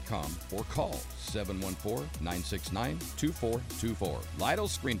lyspHB.com or call 714-969-2424. Lytle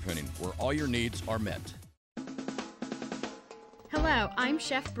Screen Printing, where all your needs are met. Hello, I'm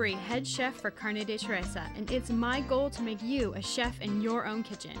Chef Brie, head chef for Carne de Teresa, and it's my goal to make you a chef in your own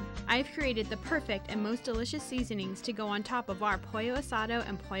kitchen. I've created the perfect and most delicious seasonings to go on top of our pollo asado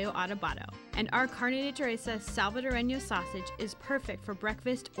and pollo adobado. And our Carne de Teresa Salvadoreño sausage is perfect for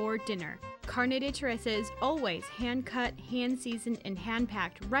breakfast or dinner. Carne de Teresa is always hand-cut, hand-seasoned, and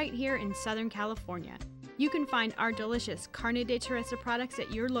hand-packed right here in Southern California. You can find our delicious Carne de Teresa products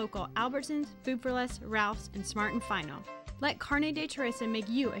at your local Albertsons, Food for Less, Ralph's, and Smart & Final. Let Carne de Teresa make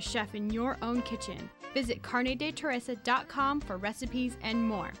you a chef in your own kitchen. Visit carnedeteresa.com for recipes and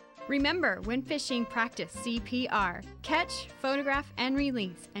more. Remember, when fishing, practice CPR. Catch, photograph, and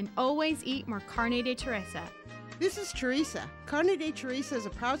release, and always eat more Carne de Teresa. This is Teresa. Carne de Teresa is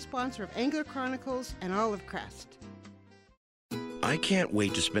a proud sponsor of Angler Chronicles and Olive Crest. I can't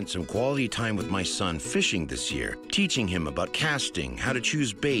wait to spend some quality time with my son fishing this year, teaching him about casting, how to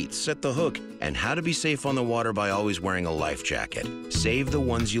choose baits, set the hook, and how to be safe on the water by always wearing a life jacket. Save the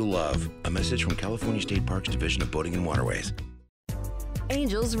ones you love. A message from California State Parks Division of Boating and Waterways.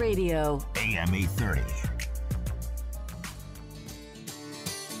 Angels Radio. AM 830.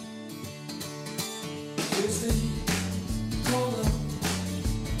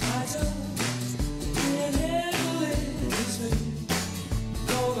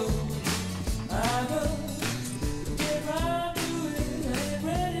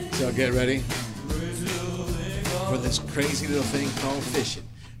 So get ready for this crazy little thing called fishing.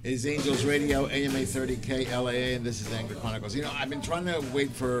 It is Angels Radio, AM 830 KLAA, and this is Angler Chronicles. You know, I've been trying to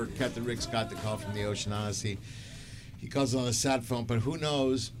wait for Captain Rick Scott to call from the Ocean Odyssey. He calls on the sat phone, but who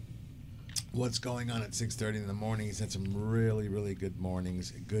knows what's going on at 6:30 in the morning. He's had some really, really good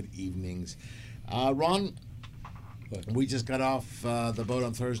mornings, good evenings. Ron, we just got off the boat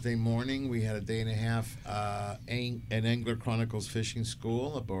on Thursday morning. We had a day and a half an Angler Chronicles fishing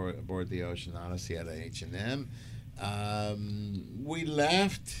school aboard the Ocean Odyssey at H&M. We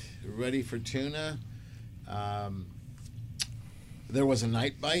left ready for tuna. There was a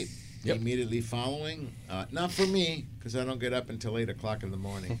night bite immediately following. Not for me, because I don't get up until 8 o'clock in the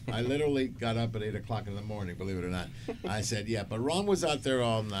morning. I literally got up at 8 o'clock in the morning, believe it or not. I said, yeah, but Ron was out there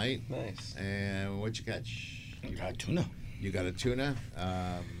all night. Nice. And what you catch? I got tuna. You got a tuna?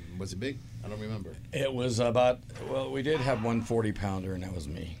 Was it big? I don't remember. It was about, well, we did have one 40-pounder, and that was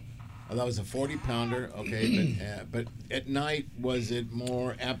me. Oh, that was a 40-pounder, okay. But at night, was it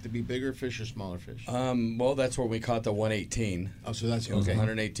more apt to be bigger fish or smaller fish? Well, that's where we caught the 118. Oh, so that's it was okay. a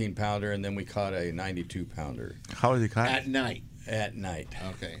 118-pounder, and then we caught a 92-pounder. How were they caught? At night. At night.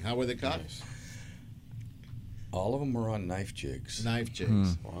 Okay. How were they caught? Nice. All of them were on knife jigs. Knife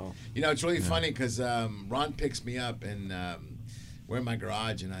jigs. Wow. You know, it's really funny because Ron picks me up and we're in my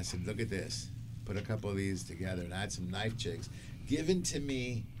garage, and I said, look at this. Put a couple of these together, and I had some knife jigs given to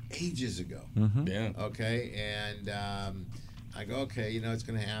me ages ago. Yeah. Okay, and I go, okay, you know, it's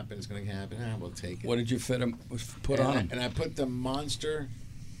going to happen. It's going to happen. We'll take it. What did you put on them? And I put the Monster,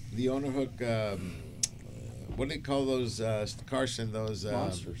 the owner hook. What do they call those, Carson? Those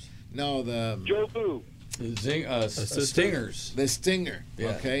monsters. No, the Joe Boo. Stingers. The Stinger. Yeah.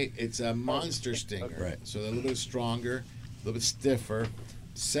 Okay, it's a monster stinger. Right. So they're a little bit stronger, a little bit stiffer.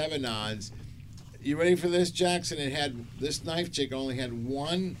 7 odds. You ready for this, Jackson? This knife jig only had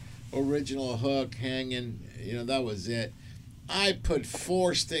one original hook hanging. You know, that was it. I put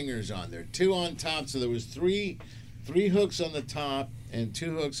 4 stingers on there, 2 on top, so there was three hooks on the top and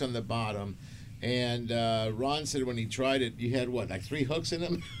 2 hooks on the bottom. And Ron said when he tried it, you had what, like 3 hooks in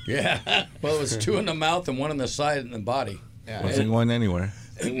them? Yeah. Well, it was 2 in the mouth and 1 on the side and the body. Yeah, Wasn't going anywhere.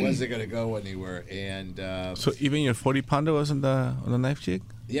 It wasn't going to go anywhere. And so even your 40-pounder was on the knife jig?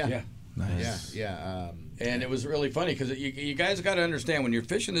 Yeah. Yeah. Nice. Yeah. And it was really funny because you guys got to understand when you're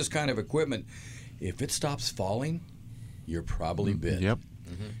fishing this kind of equipment, if it stops falling, you're probably bit. Yep.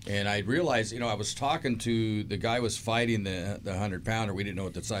 Mm-hmm. And I realized, you know, I was talking to the guy who was fighting the 100-pounder. We didn't know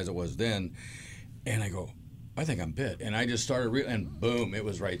what the size it was then. And I go, I think I'm bit. And I just started, and boom, it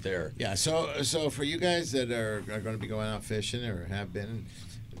was right there. Yeah, so for you guys that are going to be going out fishing or have been,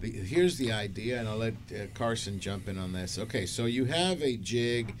 here's the idea, and I'll let Carson jump in on this. Okay, so you have a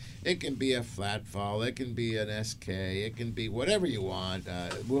jig. It can be a flat fall. It can be an SK. It can be whatever you want.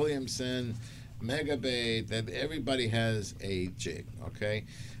 Williamson, Megabait, that everybody has a jig, okay?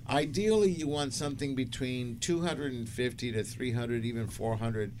 Ideally, you want something between 250 to 300, even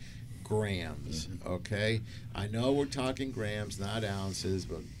 400 grams, okay? I know we're talking grams, not ounces,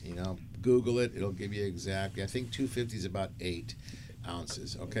 but, you know, Google it. It'll give you exactly. I think 250 is about 8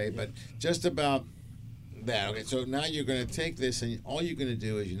 ounces, okay? But just about that. Okay, so now you're going to take this, and all you're going to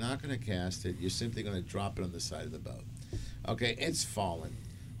do is you're not going to cast it. You're simply going to drop it on the side of the boat. Okay, it's fallen.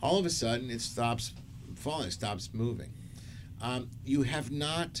 All of a sudden, it stops falling. It stops moving. You have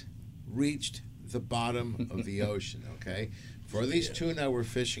not reached the bottom of the ocean, okay? For these tuna, we're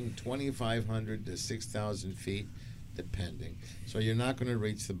fishing 2,500 to 6,000 feet, depending. So you're not going to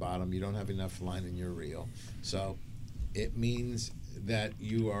reach the bottom. You don't have enough line in your reel. So it means that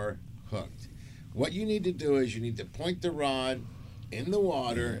you are hooked. What you need to do is you need to point the rod in the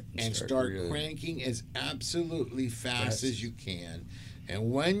water and start cranking as absolutely fast as you can.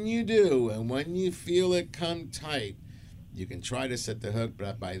 And when you do, and when you feel it come tight, you can try to set the hook,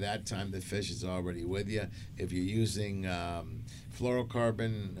 but by that time the fish is already with you. If you're using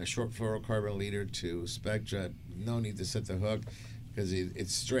fluorocarbon, a short fluorocarbon leader to Spectra, no need to set the hook because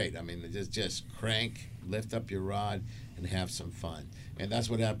it's straight. I mean, just crank, lift up your rod, and have some fun. And that's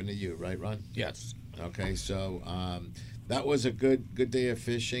what happened to you, right, Ron? Yes. Okay, so that was a good day of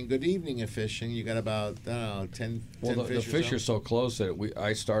fishing. Good evening of fishing. You got about, I don't know, 10 Well, 10 the fish or fish so? are so close that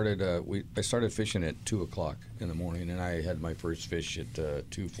I started fishing at 2 o'clock in the morning, and I had my first fish at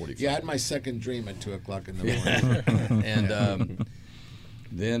 2:45. Yeah, I had my second dream at 2 o'clock in the morning. And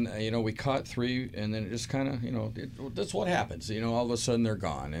then, we caught 3, and then it just kind of, that's what happens. All of a sudden they're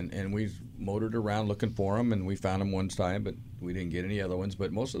gone. And we motored around looking for them, and we found them one time, but we didn't get any other ones.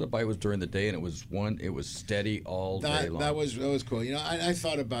 But most of the bite was during the day, and it was steady all day long. That was cool. I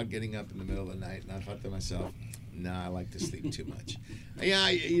thought about getting up in the middle of the night, and I thought to myself, I like to sleep too much.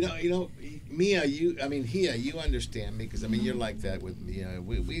 Yeah, Mia, Hia, you understand me because you're like that with me.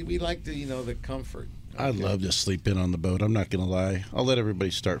 We like the comfort. Okay. I'd love to sleep in on the boat. I'm not gonna lie. I'll let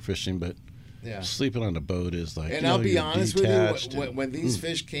everybody start fishing, but sleeping on the boat is like. And I'll be honest with you, when these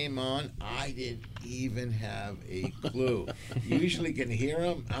fish came on, I didn't even have a clue. You usually can hear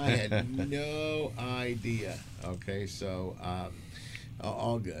them. I had no idea. Okay, so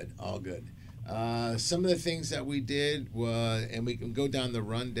all good. Some of the things that we did was, and we can go down the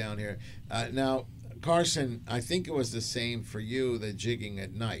rundown here. Now, Carson, I think it was the same for you, the jigging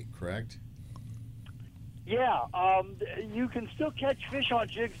at night, correct? Yeah, you can still catch fish on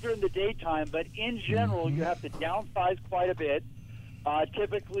jigs during the daytime, but in general, you have to downsize quite a bit.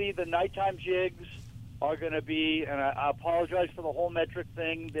 Typically, the nighttime jigs are going to be, and I apologize for the whole metric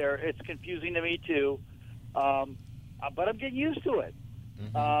thing. It's confusing to me too, but I'm getting used to it.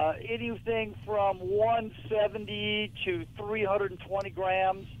 Anything from 170 to 320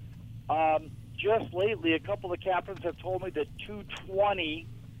 grams. Just lately, a couple of captains have told me that 220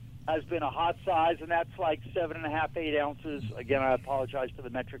 has been a hot size, and that's like 7.5, 8 ounces. Again, I apologize for the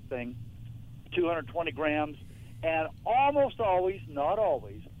metric thing. 220 grams. And almost always, not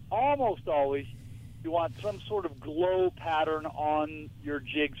always, almost always, you want some sort of glow pattern on your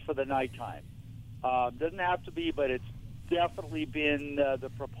jigs for the nighttime. Doesn't have to be, but it's definitely been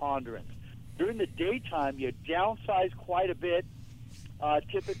the preponderance. During the daytime, you downsize quite a bit,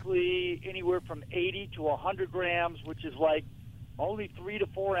 typically anywhere from 80 to 100 grams, which is like only 3 to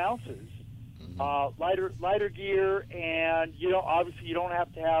 4 ounces. Lighter gear, and obviously you don't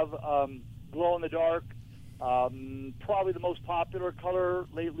have to have glow in the dark. Probably the most popular color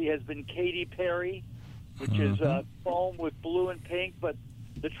lately has been Katy Perry, which is foam with blue and pink. But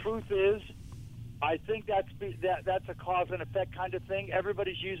the truth is, I think that's a cause and effect kind of thing.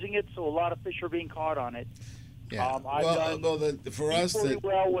 Everybody's using it, so a lot of fish are being caught on it. Yeah. For us,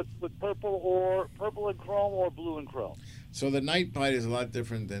 well with purple and chrome or blue and chrome. So the night bite is a lot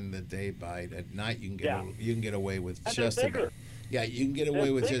different than the day bite. At night, you can get away with and just about. Yeah, you can get away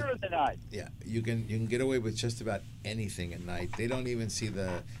with bigger just. Than night. Yeah, you can get away with just about anything at night. They don't even see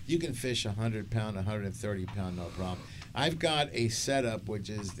the. You can fish 100-pound, 130-pound, no problem. I've got a setup which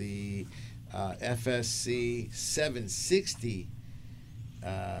is the FSC 760.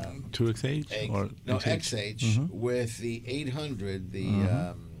 2XH or XH with the 800,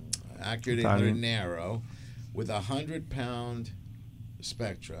 the accurate 800 narrow, with a 100-pound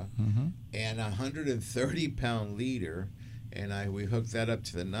Spectra and a 130-pound leader, and we hooked that up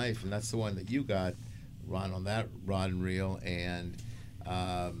to the knife, and that's the one that you got, Ron, on that rod and reel, and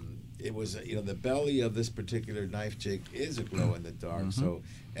it was the belly of this particular knife jig is a glow in the dark, so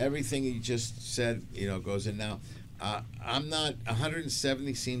everything you just said goes in. Now I'm not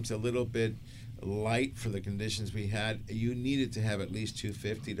 170 seems a little bit light for the conditions we had. You needed to have at least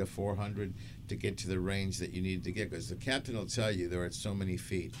 250 to 400 to get to the range that you needed to get, because the captain will tell you they're at so many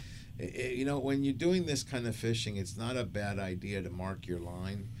feet. When you're doing this kind of fishing, it's not a bad idea to mark your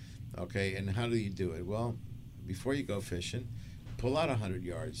line, okay? And how do you do it? Well, before you go fishing, pull out 100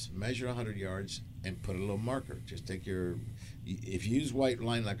 yards, measure 100 yards, and put a little marker. Just take if you use white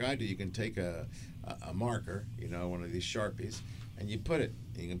line like I do, you can take a marker, one of these Sharpies, and you put it.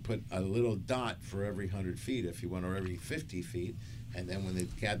 You can put a little dot for every 100 feet if you want, or every 50 feet. And then when the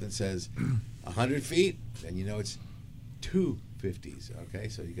captain says 100 feet, then it's 2 50s, okay?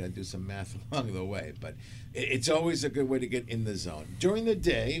 So you got to do some math along the way. But it's always a good way to get in the zone. During the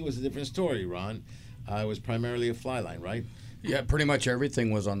day, it was a different story, Ron. It was primarily a fly line, right? Yeah, pretty much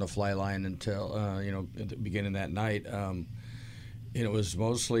everything was on the fly line until, at the beginning of that night. It was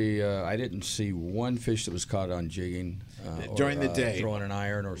mostly, I didn't see one fish that was caught on jigging. During the day. Throwing an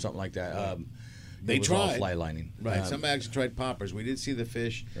iron or something like that. They tried. All fly lining. Right. Some actually tried poppers. We did see the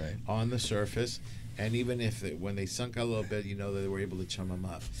fish on the surface. And even when they sunk a little bit, they were able to chum them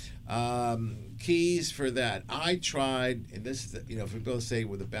up. Keys for that. I tried, and this is, if we both say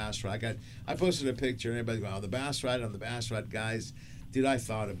with the bass rod, I posted a picture, and everybody goes, the bass rod on the bass rod, guys. Dude, I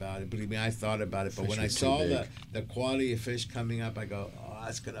thought about it. Believe me, I thought about it. But when I saw the quality of fish coming up, I go,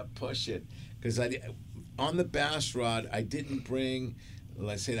 that's going to push it. Because on the bass rod, I didn't bring,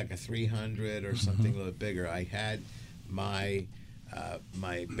 let's say, like a 300 or something a little bigger. I had my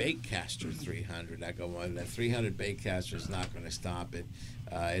bait caster 300. I go, well, that 300 bait caster is not going to stop it.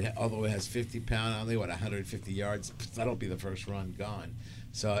 Although it has 50-pound, only 150 yards. That'll be the first run gone.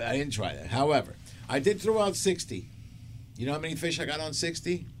 So I didn't try that. However, I did throw out 60. You know how many fish I got on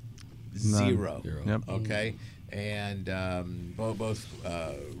 60? Zero. Yep. Okay. And both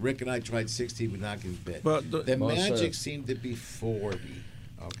Rick and I tried 60, but not getting bit. But the magic seemed to be 40.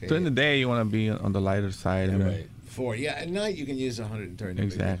 Okay. During the day, you want to be on the lighter side. Right. 40. Yeah, at night you can use 130.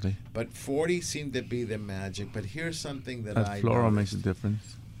 Exactly. But 40 seemed to be the magic. But here's something that I fluoro makes a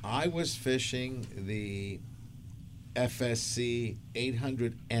difference. I was fishing the FSC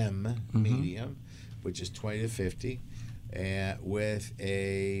 800M medium, which is 20 to 50, with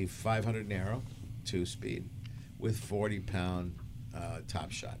a 500 narrow, 2-speed, with 40-pound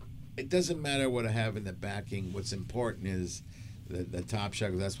top shot. It doesn't matter what I have in the backing. What's important is the top shot,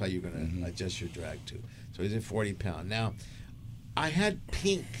 because that's why you're going to adjust your drag to. So he's at 40-pound. Now, I had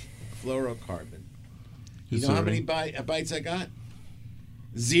pink fluorocarbon. You know how many bites I got?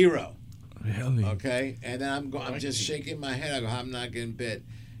 0. Really? Okay, and then I'm just shaking my head. I go, I'm not getting bit.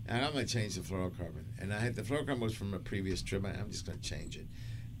 And I'm going to change the fluorocarbon. And I had the fluorocarbon was from a previous trip. I'm just going to change it.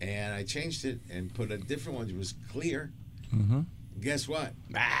 And I changed it and put a different one. It was clear. Mm-hmm. Guess what?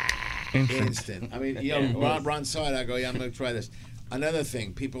 Instant. I mean, Ron saw it. I go, yeah, I'm going to try this. Another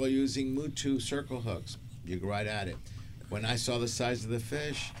thing, people are using Mutu circle hooks. You go right at it. When I saw the size of the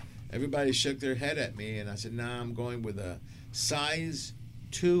fish, everybody shook their head at me. And I said, nah, I'm going with a size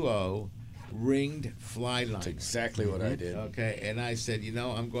 2.0 ringed fly line. That's exactly what I did. Okay, and I said,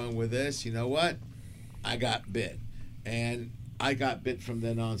 I'm going with this. You know what? I got bit. And I got bit from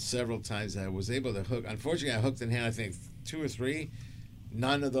then on several times. I was able to hook. Unfortunately, I hooked in hand, I think, 2 or 3.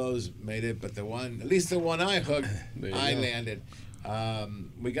 None of those made it, but at least the one I hooked, I landed.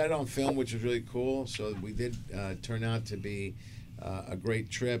 We got it on film, which was really cool. So we did turn out to be a great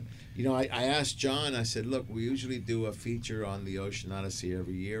trip. I asked John, I said, look, we usually do a feature on the Ocean Odyssey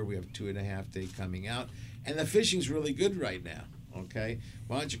every year. We have 2.5 day coming out. And the fishing's really good right now, okay?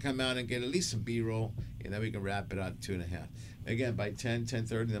 Why don't you come out and get at least some B-roll, and then we can wrap it out 2.5. Again, by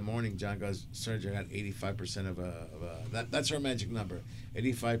 10:30 in the morning, John goes, Serge, I got 85% of that's our magic number,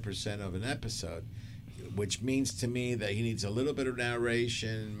 85% of an episode, which means to me that he needs a little bit of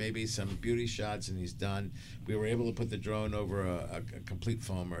narration, maybe some beauty shots, and he's done. We were able to put the drone over a complete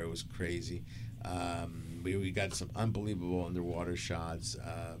foamer. It was crazy. We got some unbelievable underwater shots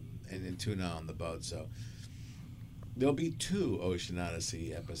and tuna on the boat. So there'll be 2 Ocean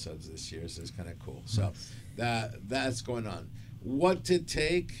Odyssey episodes this year, so it's kind of cool. So that's going on. What to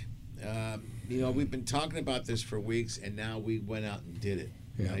take? We've been talking about this for weeks, and now we went out and did it.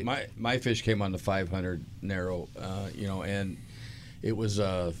 Yeah, right? my fish came on the 500 narrow, and it was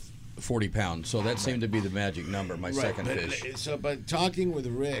 40 pounds. So that seemed to be the magic number. My second fish. But talking with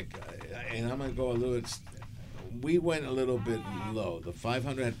Rick, and I'm gonna go a little. We went a little bit low. The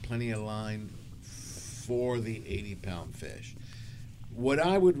 500 had plenty of line for the 80-pound fish. What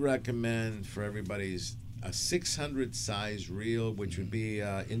I would recommend for everybody's a 600 size reel, which would be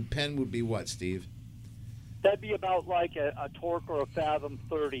in Penn would be what, Steve? That'd be about like a Torque or a Fathom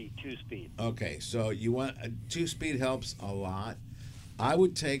 30 2-speed. Okay, so you want a 2-speed helps a lot. I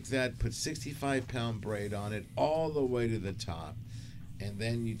would take that, put 65-pound braid on it all the way to the top, and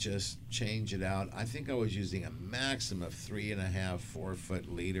then you just change it out. I think I was using a maximum of 3.5,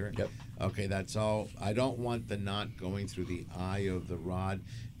 4-foot leader. Yep. Okay, that's all. I don't want the knot going through the eye of the rod.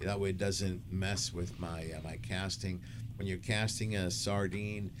 That way it doesn't mess with my casting. When you're casting a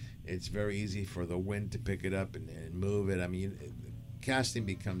sardine, it's very easy for the wind to pick it up and move it. I mean, casting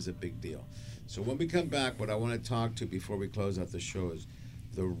becomes a big deal. So when we come back, what I want to talk to before we close out the show is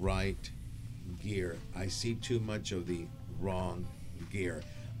the right gear. I see too much of the wrong gear.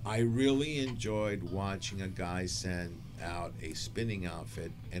 I really enjoyed watching a guy send out a spinning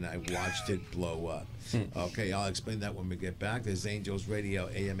outfit, and I watched it blow up. Okay, I'll explain that when we get back. This is Angels Radio,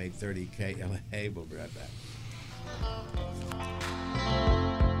 AM 830 KLA. We'll be right back.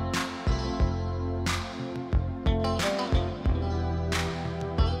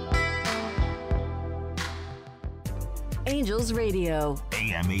 Angels Radio,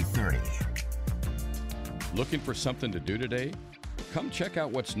 AM 830. Looking for something to do today? Come check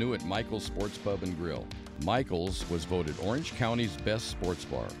out what's new at Michael's Sports Pub and Grill. Michael's was voted Orange County's best sports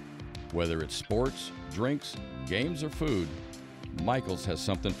bar. Whether it's sports, drinks, games, or food, Michael's has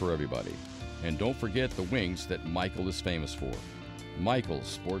something for everybody. And don't forget the wings that Michael is famous for. Michael's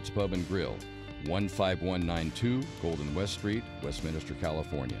Sports Pub and Grill, 15192 Golden West Street, Westminster,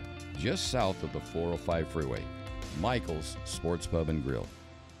 California, just south of the 405 freeway. Michael's Sports Pub and Grill.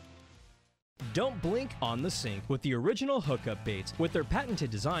 Don't blink on the sink with the Original Hookup Baits. With their patented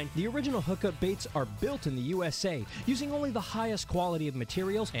design, the Original Hookup Baits are built in the USA, using only the highest quality of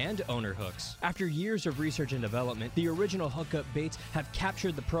materials and owner hooks. After years of research and development, the Original Hookup Baits have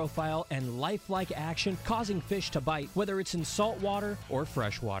captured the profile and lifelike action, causing fish to bite, whether it's in saltwater or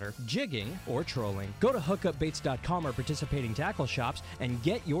freshwater, jigging or trolling. Go to hookupbaits.com or participating tackle shops and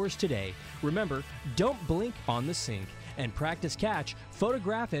get yours today. Remember, don't blink on the sink, and practice catch,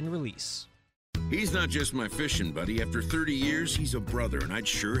 photograph, and release. He's not just my fishing buddy. After 30 years, he's a brother, and I'd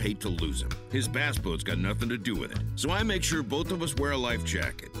sure hate to lose him. His bass boat's got nothing to do with it. So I make sure both of us wear a life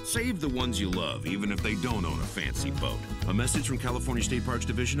jacket. Save the ones you love, even if they don't own a fancy boat. A message from California State Parks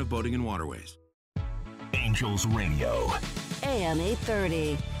Division of Boating and Waterways. Angels Radio, AM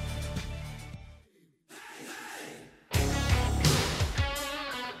 830.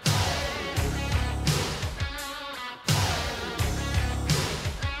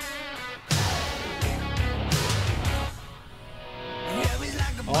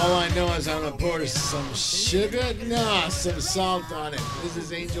 All I know is I'm going to pour some sugar, some salt on it. This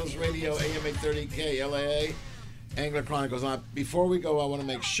is Angels Radio, AM 830 KLAA, Angler Chronicles. Now, before we go, I want to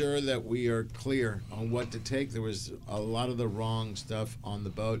make sure that we are clear on what to take. There was a lot of the wrong stuff on the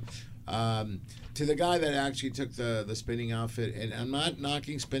boat. To the guy that actually took the spinning outfit, and I'm not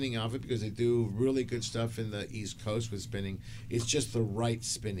knocking spinning outfit because they do really good stuff in the East Coast with spinning. It's just the right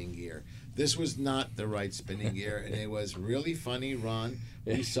spinning gear. This was not the right spinning gear, and it was really funny, Ron.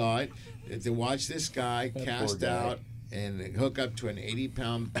 We saw it. To watch this guy cast out and hook up to an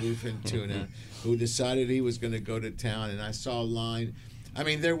 80-pound bluefin tuna who decided he was going to go to town, and I saw a line. I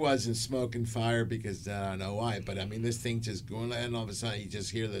mean, there wasn't smoke and fire because I don't know why, but I mean, this thing just going, and all of a sudden you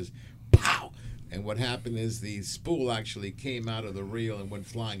just hear this pow! And what happened is the spool actually came out of the reel and went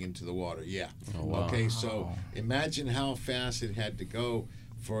flying into the water. Yeah. Oh, wow. Okay, so imagine how fast it had to go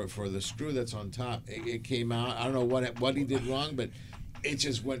for the screw that's on top. It came out. I don't know what he did wrong, but it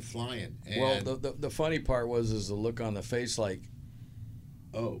just went flying. And well, the funny part was the look on the face like,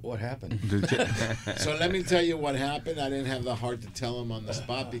 oh, what happened? So let me tell you what happened. I didn't have the heart to tell him on the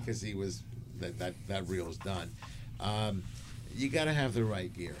spot because he was that reel's done. You got to have the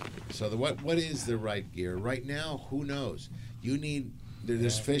right gear. So what is the right gear? Right now, who knows? You need,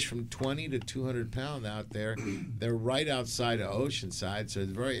 there's fish from 20 to 200 pounds out there. They're right outside of Oceanside, so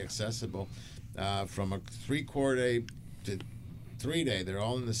it's very accessible. From a 3/4 day to 3 day, they're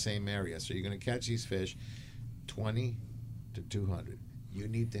all in the same area. So you're going to catch these fish 20 to 200. You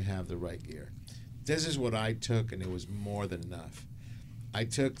need to have the right gear. This is what I took, and it was more than enough. I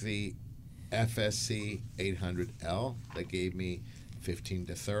took the FSC 800L that gave me 15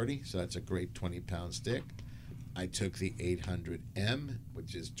 to 30, so that's a great 20-pound stick. I took the 800M,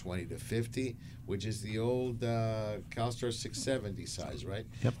 which is 20 to 50, which is the old CalStar 670 size, right?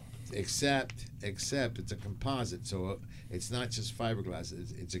 Yep. Except it's a composite, so it's not just fiberglass.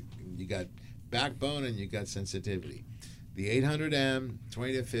 You got backbone and you got sensitivity. The 800M,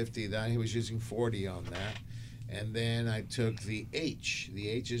 20 to 50, that he was using 40 on that. And then I took the H. The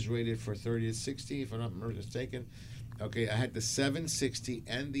H is rated for 30 to 60, if I'm not mistaken. Okay, I had the 760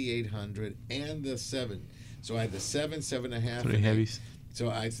 and the 800 and the 7. So I had the 7, 7.5. 3 heavies. So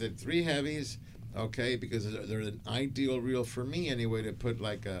I said 3 heavies, okay, because they're an ideal reel for me anyway to put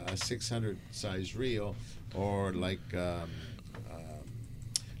like a 600 size reel or like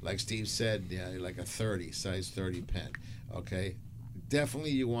Steve said, yeah, like a 30, size 30 pen, okay?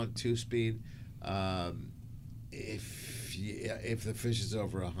 Definitely you want 2-speed. If the fish is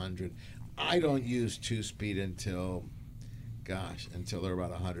over 100, I don't use 2-speed until they're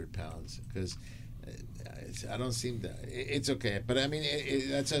about 100 pounds because I don't seem to. It's okay, but I mean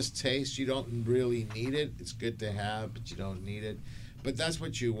that's just taste. You don't really need it. It's good to have, but you don't need it. But that's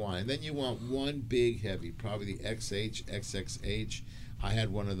what you want. And then you want one big heavy, probably the XH, XXH. I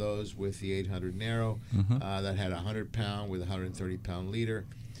had one of those with the 800 narrow that had 100 pound with 130 pound leader.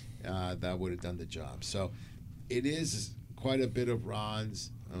 That would have done the job. So it is quite a bit of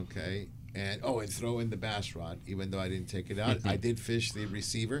rods, okay? And throw in the bass rod, even though I didn't take it out. I did fish the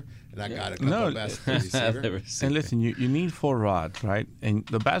receiver, and I got a couple of bass for the receiver. And listen, you need 4 rods, right? And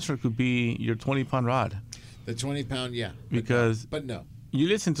the bass rod could be your 20-pound rod. The 20-pound, yeah. Because but no. You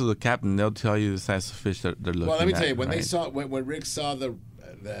listen to the captain; they'll tell you the size of fish that they're looking at. Well, let me tell you, right? when Rick saw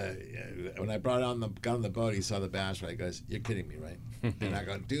when I got on the boat, he saw the bass rod. He goes, "You're kidding me, right?" And I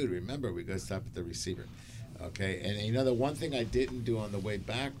go, "Dude, remember, we go stop at the receiver." Okay, and the one thing I didn't do on the way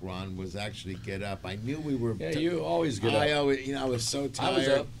back, Ron, was actually get up. I knew we were. Yeah, you always get up. I always, I was so tired. I was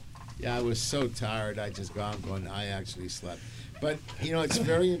up. Yeah, I was so tired. I just going. I actually slept. But it's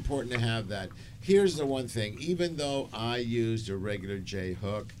very important to have that. Here's the one thing. Even though I used a regular J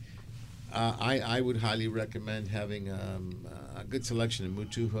hook, I would highly recommend having a good selection of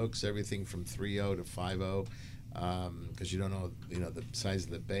Mutu hooks, everything from 3.0 to 5.0, because you don't know the size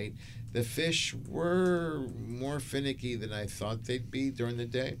of the bait. The fish were more finicky than I thought they'd be during the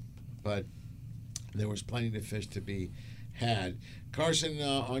day, but there was plenty of fish to be had. Carson,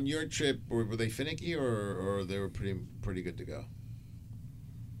 on your trip, were they finicky or they were pretty good to go?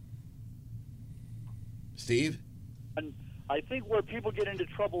 Steve? And I think where people get into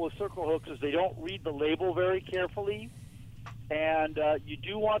trouble with circle hooks is they don't read the label very carefully. And you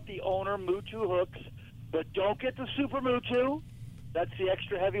do want the owner Mutu hooks, but don't get the Super Mutu. That's the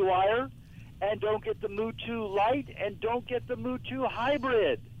extra heavy wire. And don't get the Mutu Light, and don't get the Mutu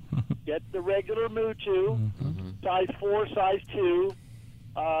Hybrid. Get the regular Mutu, size 4, size 2,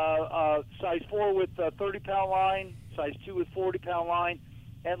 size 4 with 30-pound line, size 2 with 40-pound line.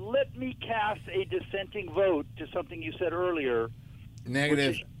 And let me cast a dissenting vote to something you said earlier.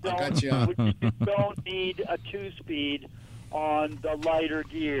 Negative. I got you. Which you don't need a 2-speed on the lighter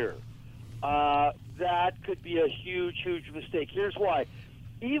gear. That could be a huge, huge mistake. Here's why.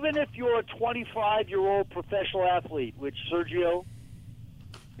 Even if you're a 25-year-old professional athlete, which, Sergio,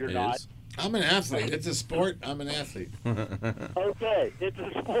 you're not. I'm an athlete. It's a sport. I'm an athlete. Okay, it's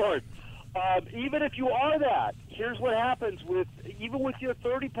a sport. Even if you are that, here's what happens even with your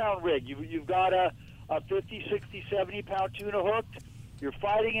 30-pound rig. You've got a 50, 60, 70-pound tuna hooked. You're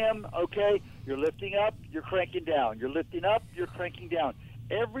fighting him, okay? You're lifting up, you're cranking down. You're lifting up, you're cranking down.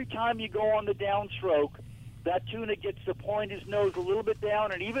 Every time you go on the downstroke, that tuna gets to point his nose a little bit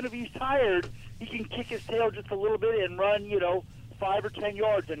down, and even if he's tired, he can kick his tail just a little bit and run, 5 or 10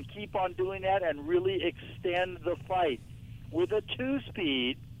 yards and keep on doing that and really extend the fight. With a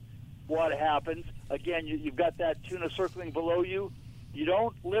 2-speed, what happens, again, you've got that tuna circling below you. You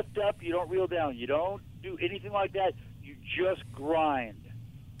don't lift up, you don't reel down, you don't do anything like that. You just grind.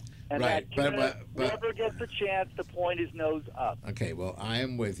 And right, that tuna never gets the chance to point his nose up. Okay, well, I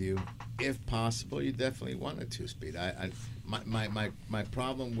am with you. If possible, you definitely want a 2-speed. My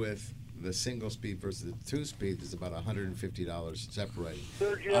problem with the single speed versus the 2-speed is about $150 separating.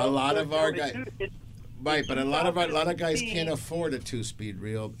 Sergio, A lot of our Sergio, guys, right? But a lot of guys can't afford a 2-speed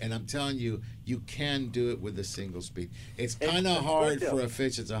reel, and I'm telling you, you can do it with a single speed. It's kind of hard for a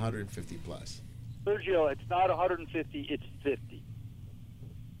fish that's 150 plus. Sergio, it's not 150, it's 50.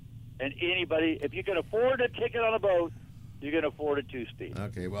 And anybody, if you can afford a ticket on a boat, you can afford a 2-speed.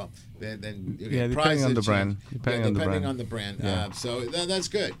 Okay, well, then depending on the brand. Depending on the brand. Yeah. So that's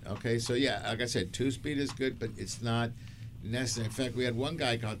good. Okay, so yeah, like I said, 2-speed is good, but it's not necessary. In fact, we had one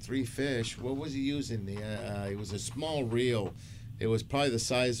guy caught 3 fish. What was he using? It was a small reel. It was probably the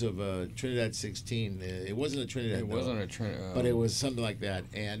size of a Trinidad 16. It wasn't a Trinidad. It wasn't a Trinidad. But it was something like that.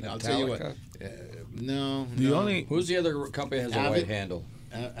 And I'll tell you what. No. Who's the other company that has a white handle?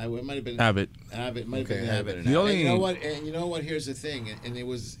 It might have been Abbott. Abbott might have been Abbott. The only, and you know what? And you know what? Here's the thing. And it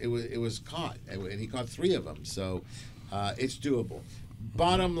was caught, and he caught 3 of them. So it's doable.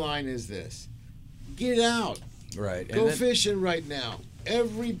 Bottom line is this: get out. Right. Go fishing right now.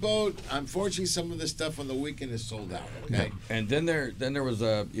 Every boat. Unfortunately, some of the stuff on the weekend is sold out. Okay. And then there was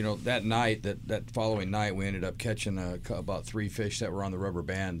that night that following night we ended up catching about 3 fish that were on the rubber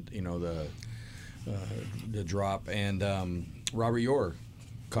band. The drop and Robert Yore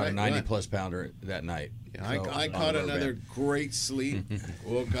caught a 90-plus pounder that night. Yeah, I caught another great sleep.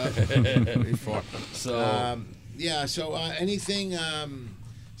 Woke up before. So anything.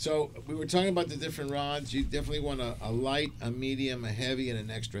 So we were talking about the different rods. You definitely want a light, a medium, a heavy, and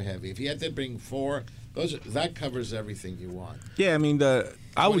an extra heavy. If you had to bring 4, that covers everything you want. Yeah, I mean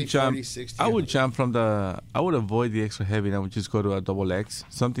I would 40, jump. 40, 60, I would jump from I would avoid the extra heavy, and I would just go to a double X,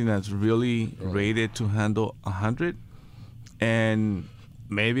 something that's really rated to handle 100, and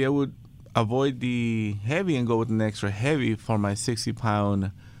maybe I would avoid the heavy and go with an extra heavy for my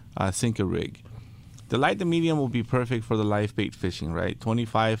 60-pound sinker rig. The light and medium will be perfect for the live bait fishing, right?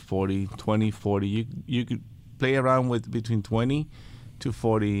 25, 40, 20, 40. You could play around with between 20 to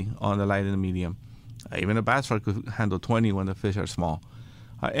 40 on the light and the medium. Even a bass rod could handle 20 when the fish are small.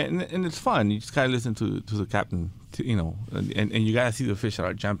 And it's fun. You just gotta listen to the captain, and you gotta see the fish that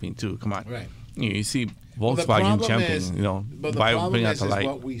are jumping too. Come on, right? You see Volkswagen jumping. But the problem is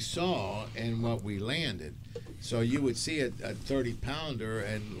what we saw and what we landed. So you would see a 30-pounder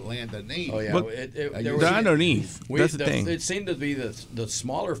and land an 8. Oh yeah, they're underneath. That's the thing. It seemed to be the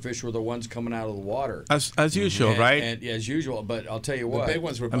smaller fish were the ones coming out of the water, as usual, right? And as usual, but I'll tell you what, the big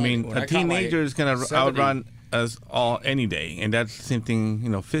ones were. I mean, a teenager is gonna outrun us all any day, and that's the same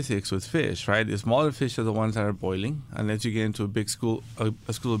thing. Physics with fish, right? The smaller fish are the ones that are boiling, unless you get into a school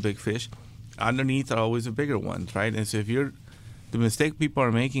of big fish. Underneath are always the bigger ones, right? And so the mistake people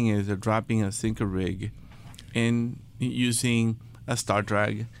are making is they're dropping a sinker rig in using a star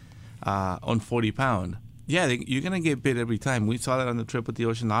drag on 40-pound. Yeah, you're going to get bit every time. We saw that on the trip with the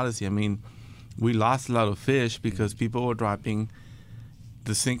Ocean Odyssey. I mean, we lost a lot of fish because people were dropping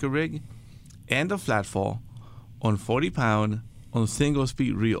the sinker rig and the flatfall on 40-pound on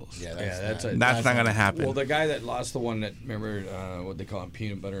single-speed reels. Yeah, that's not going to happen. Well, the guy that lost the one that, remember what they call him,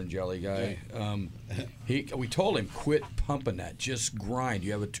 peanut butter and jelly guy, we told him, quit pumping that. Just grind.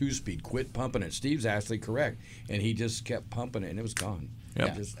 You have a 2-speed. Quit pumping it. Steve's actually correct. And he just kept pumping it, and it was gone.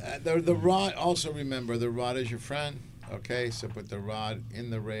 Yep. The rod, also remember, the rod is your friend. Okay, so put the rod in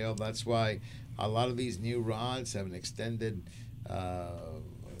the rail. That's why a lot of these new rods have an extended...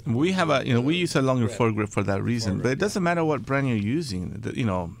 we have we use a longer foregrip for that reason, but it doesn't matter what brand you're using.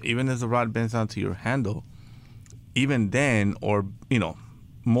 Even as the rod bends onto your handle, even then, or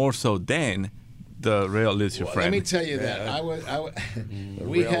more so then, the rail is your friend. Let me tell you that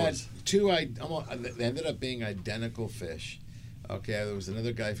we had two. I they ended up being identical fish. Okay, there was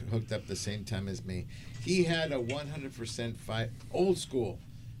another guy hooked up the same time as me. He had a 100% old school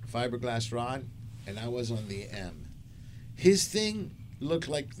fiberglass rod, and I was on the M. His thing looked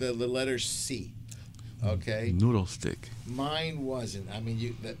like the letter C. Okay. Noodle stick. Mine wasn't. I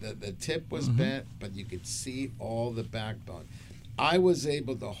mean, the tip was bent, but you could see all the backbone. I was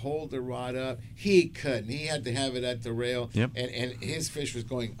able to hold the rod up. He couldn't. He had to have it at the rail. Yep. And his fish was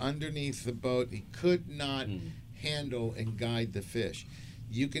going underneath the boat. He could not handle and guide the fish.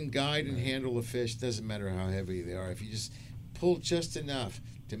 You can guide and handle a fish. Doesn't matter how heavy they are. If you just pull just enough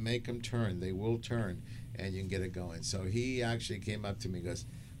to make them turn, they will turn, and you can get it going. So he actually came up to me and goes,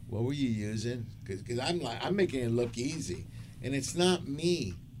 "What were you using?" Because I'm making it look easy, and it's not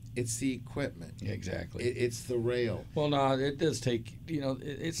me. It's the equipment. Exactly. It's the rail. Well, no, it does take,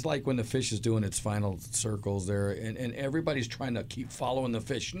 it's like when the fish is doing its final circles there, and everybody's trying to keep following the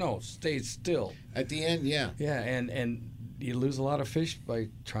fish. No, stay still. At the end, yeah. Yeah, and you lose a lot of fish by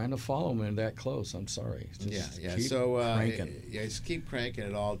trying to follow them that close. I'm sorry. Yeah. Keep So, cranking. just keep cranking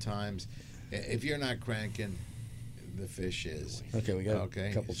at all times. If you're not cranking, the fish is. Okay, we got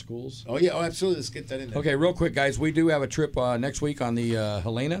a couple schools. Oh, yeah. Oh, absolutely. Let's get that in there. Okay, real quick, guys. We do have a trip next week on the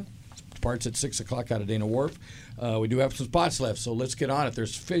Helena. Departs at 6 o'clock out of Dana Wharf. We do have some spots left, so let's get on it.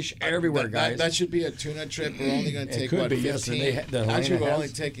 There's fish everywhere, guys. That should be a tuna trip. We're only going to take, 15? Yes, actually, we're only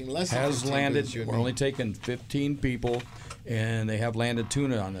taking less than 15. Has landed. We're only taking 15 people, and they have landed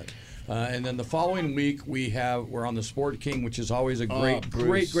tuna on it. And then the following week, we're on the Sport King, which is always a great.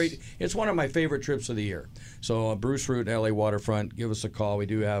 It's one of my favorite trips of the year. So Bruce Root, LA Waterfront, give us a call. We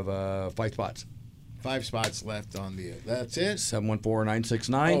do have 5 spots. 5 spots left on the. That's it.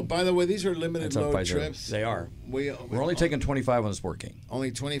 714-969. Oh, by the way, these are limited load trips. They are. We're only taking 25 on the Sport King.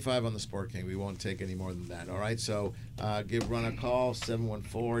 Only 25 on the Sport King. We won't take any more than that. All right. So run a call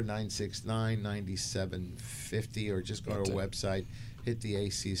 714-969-9750, or just go to our website. Hit the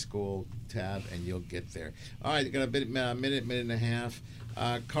AC School tab, and you'll get there. All right, got a minute and a half.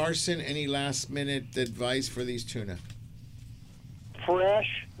 Carson, any last-minute advice for these tuna?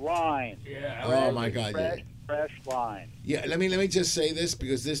 Fresh line. Yeah. Oh my God. Fresh line. Yeah. Let me just say this,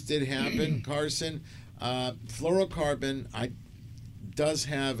 because this did happen, Carson. Fluorocarbon does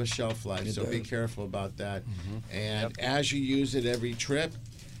have a shelf life, so be careful about that. And as you use it every trip.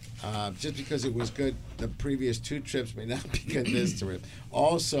 Just because it was good the previous 2 trips may not be good this trip.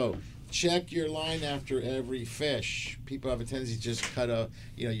 Also, check your line after every fish. People have a tendency to just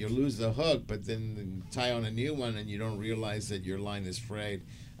you lose the hook, but then tie on a new one, and you don't realize that your line is frayed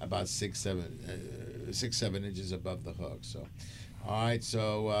about 6-7 inches above the hook. So, all right.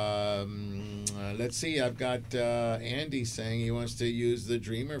 So let's see. I've got Andy saying he wants to use the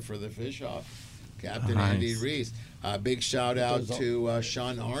Dreamer for the fish off. Captain Andy Reese. Big shout out to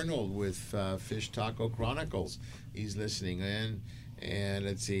Sean Arnold with Fish Taco Chronicles. He's listening in. And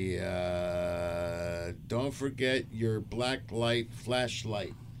let's see. Don't forget your black light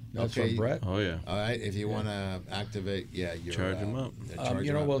flashlight. That's from Brett? Oh, yeah. All right. If you want to activate, charge him up.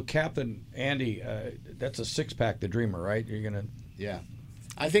 Well, Captain Andy, that's a 6-pack, the Dreamer, right? You're going to. Yeah.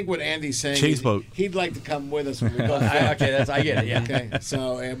 I think what Andy's saying Chase boat. He'd like to come with us when we go. I get it. Yeah. Okay.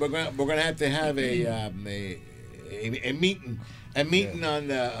 So we're gonna have to have a meeting on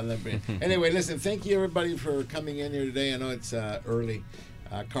the. Anyway, listen. Thank you everybody for coming in here today. I know it's early.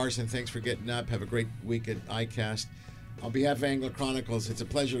 Carson, thanks for getting up. Have a great week at ICAST. On behalf of Angler Chronicles, it's a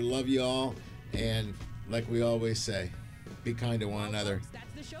pleasure to love you all. And like we always say, be kind to one another.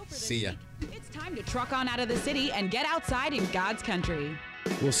 See ya. It's time to truck on out of the city and get outside in God's country.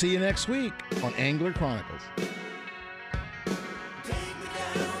 We'll see you next week on Angler Chronicles.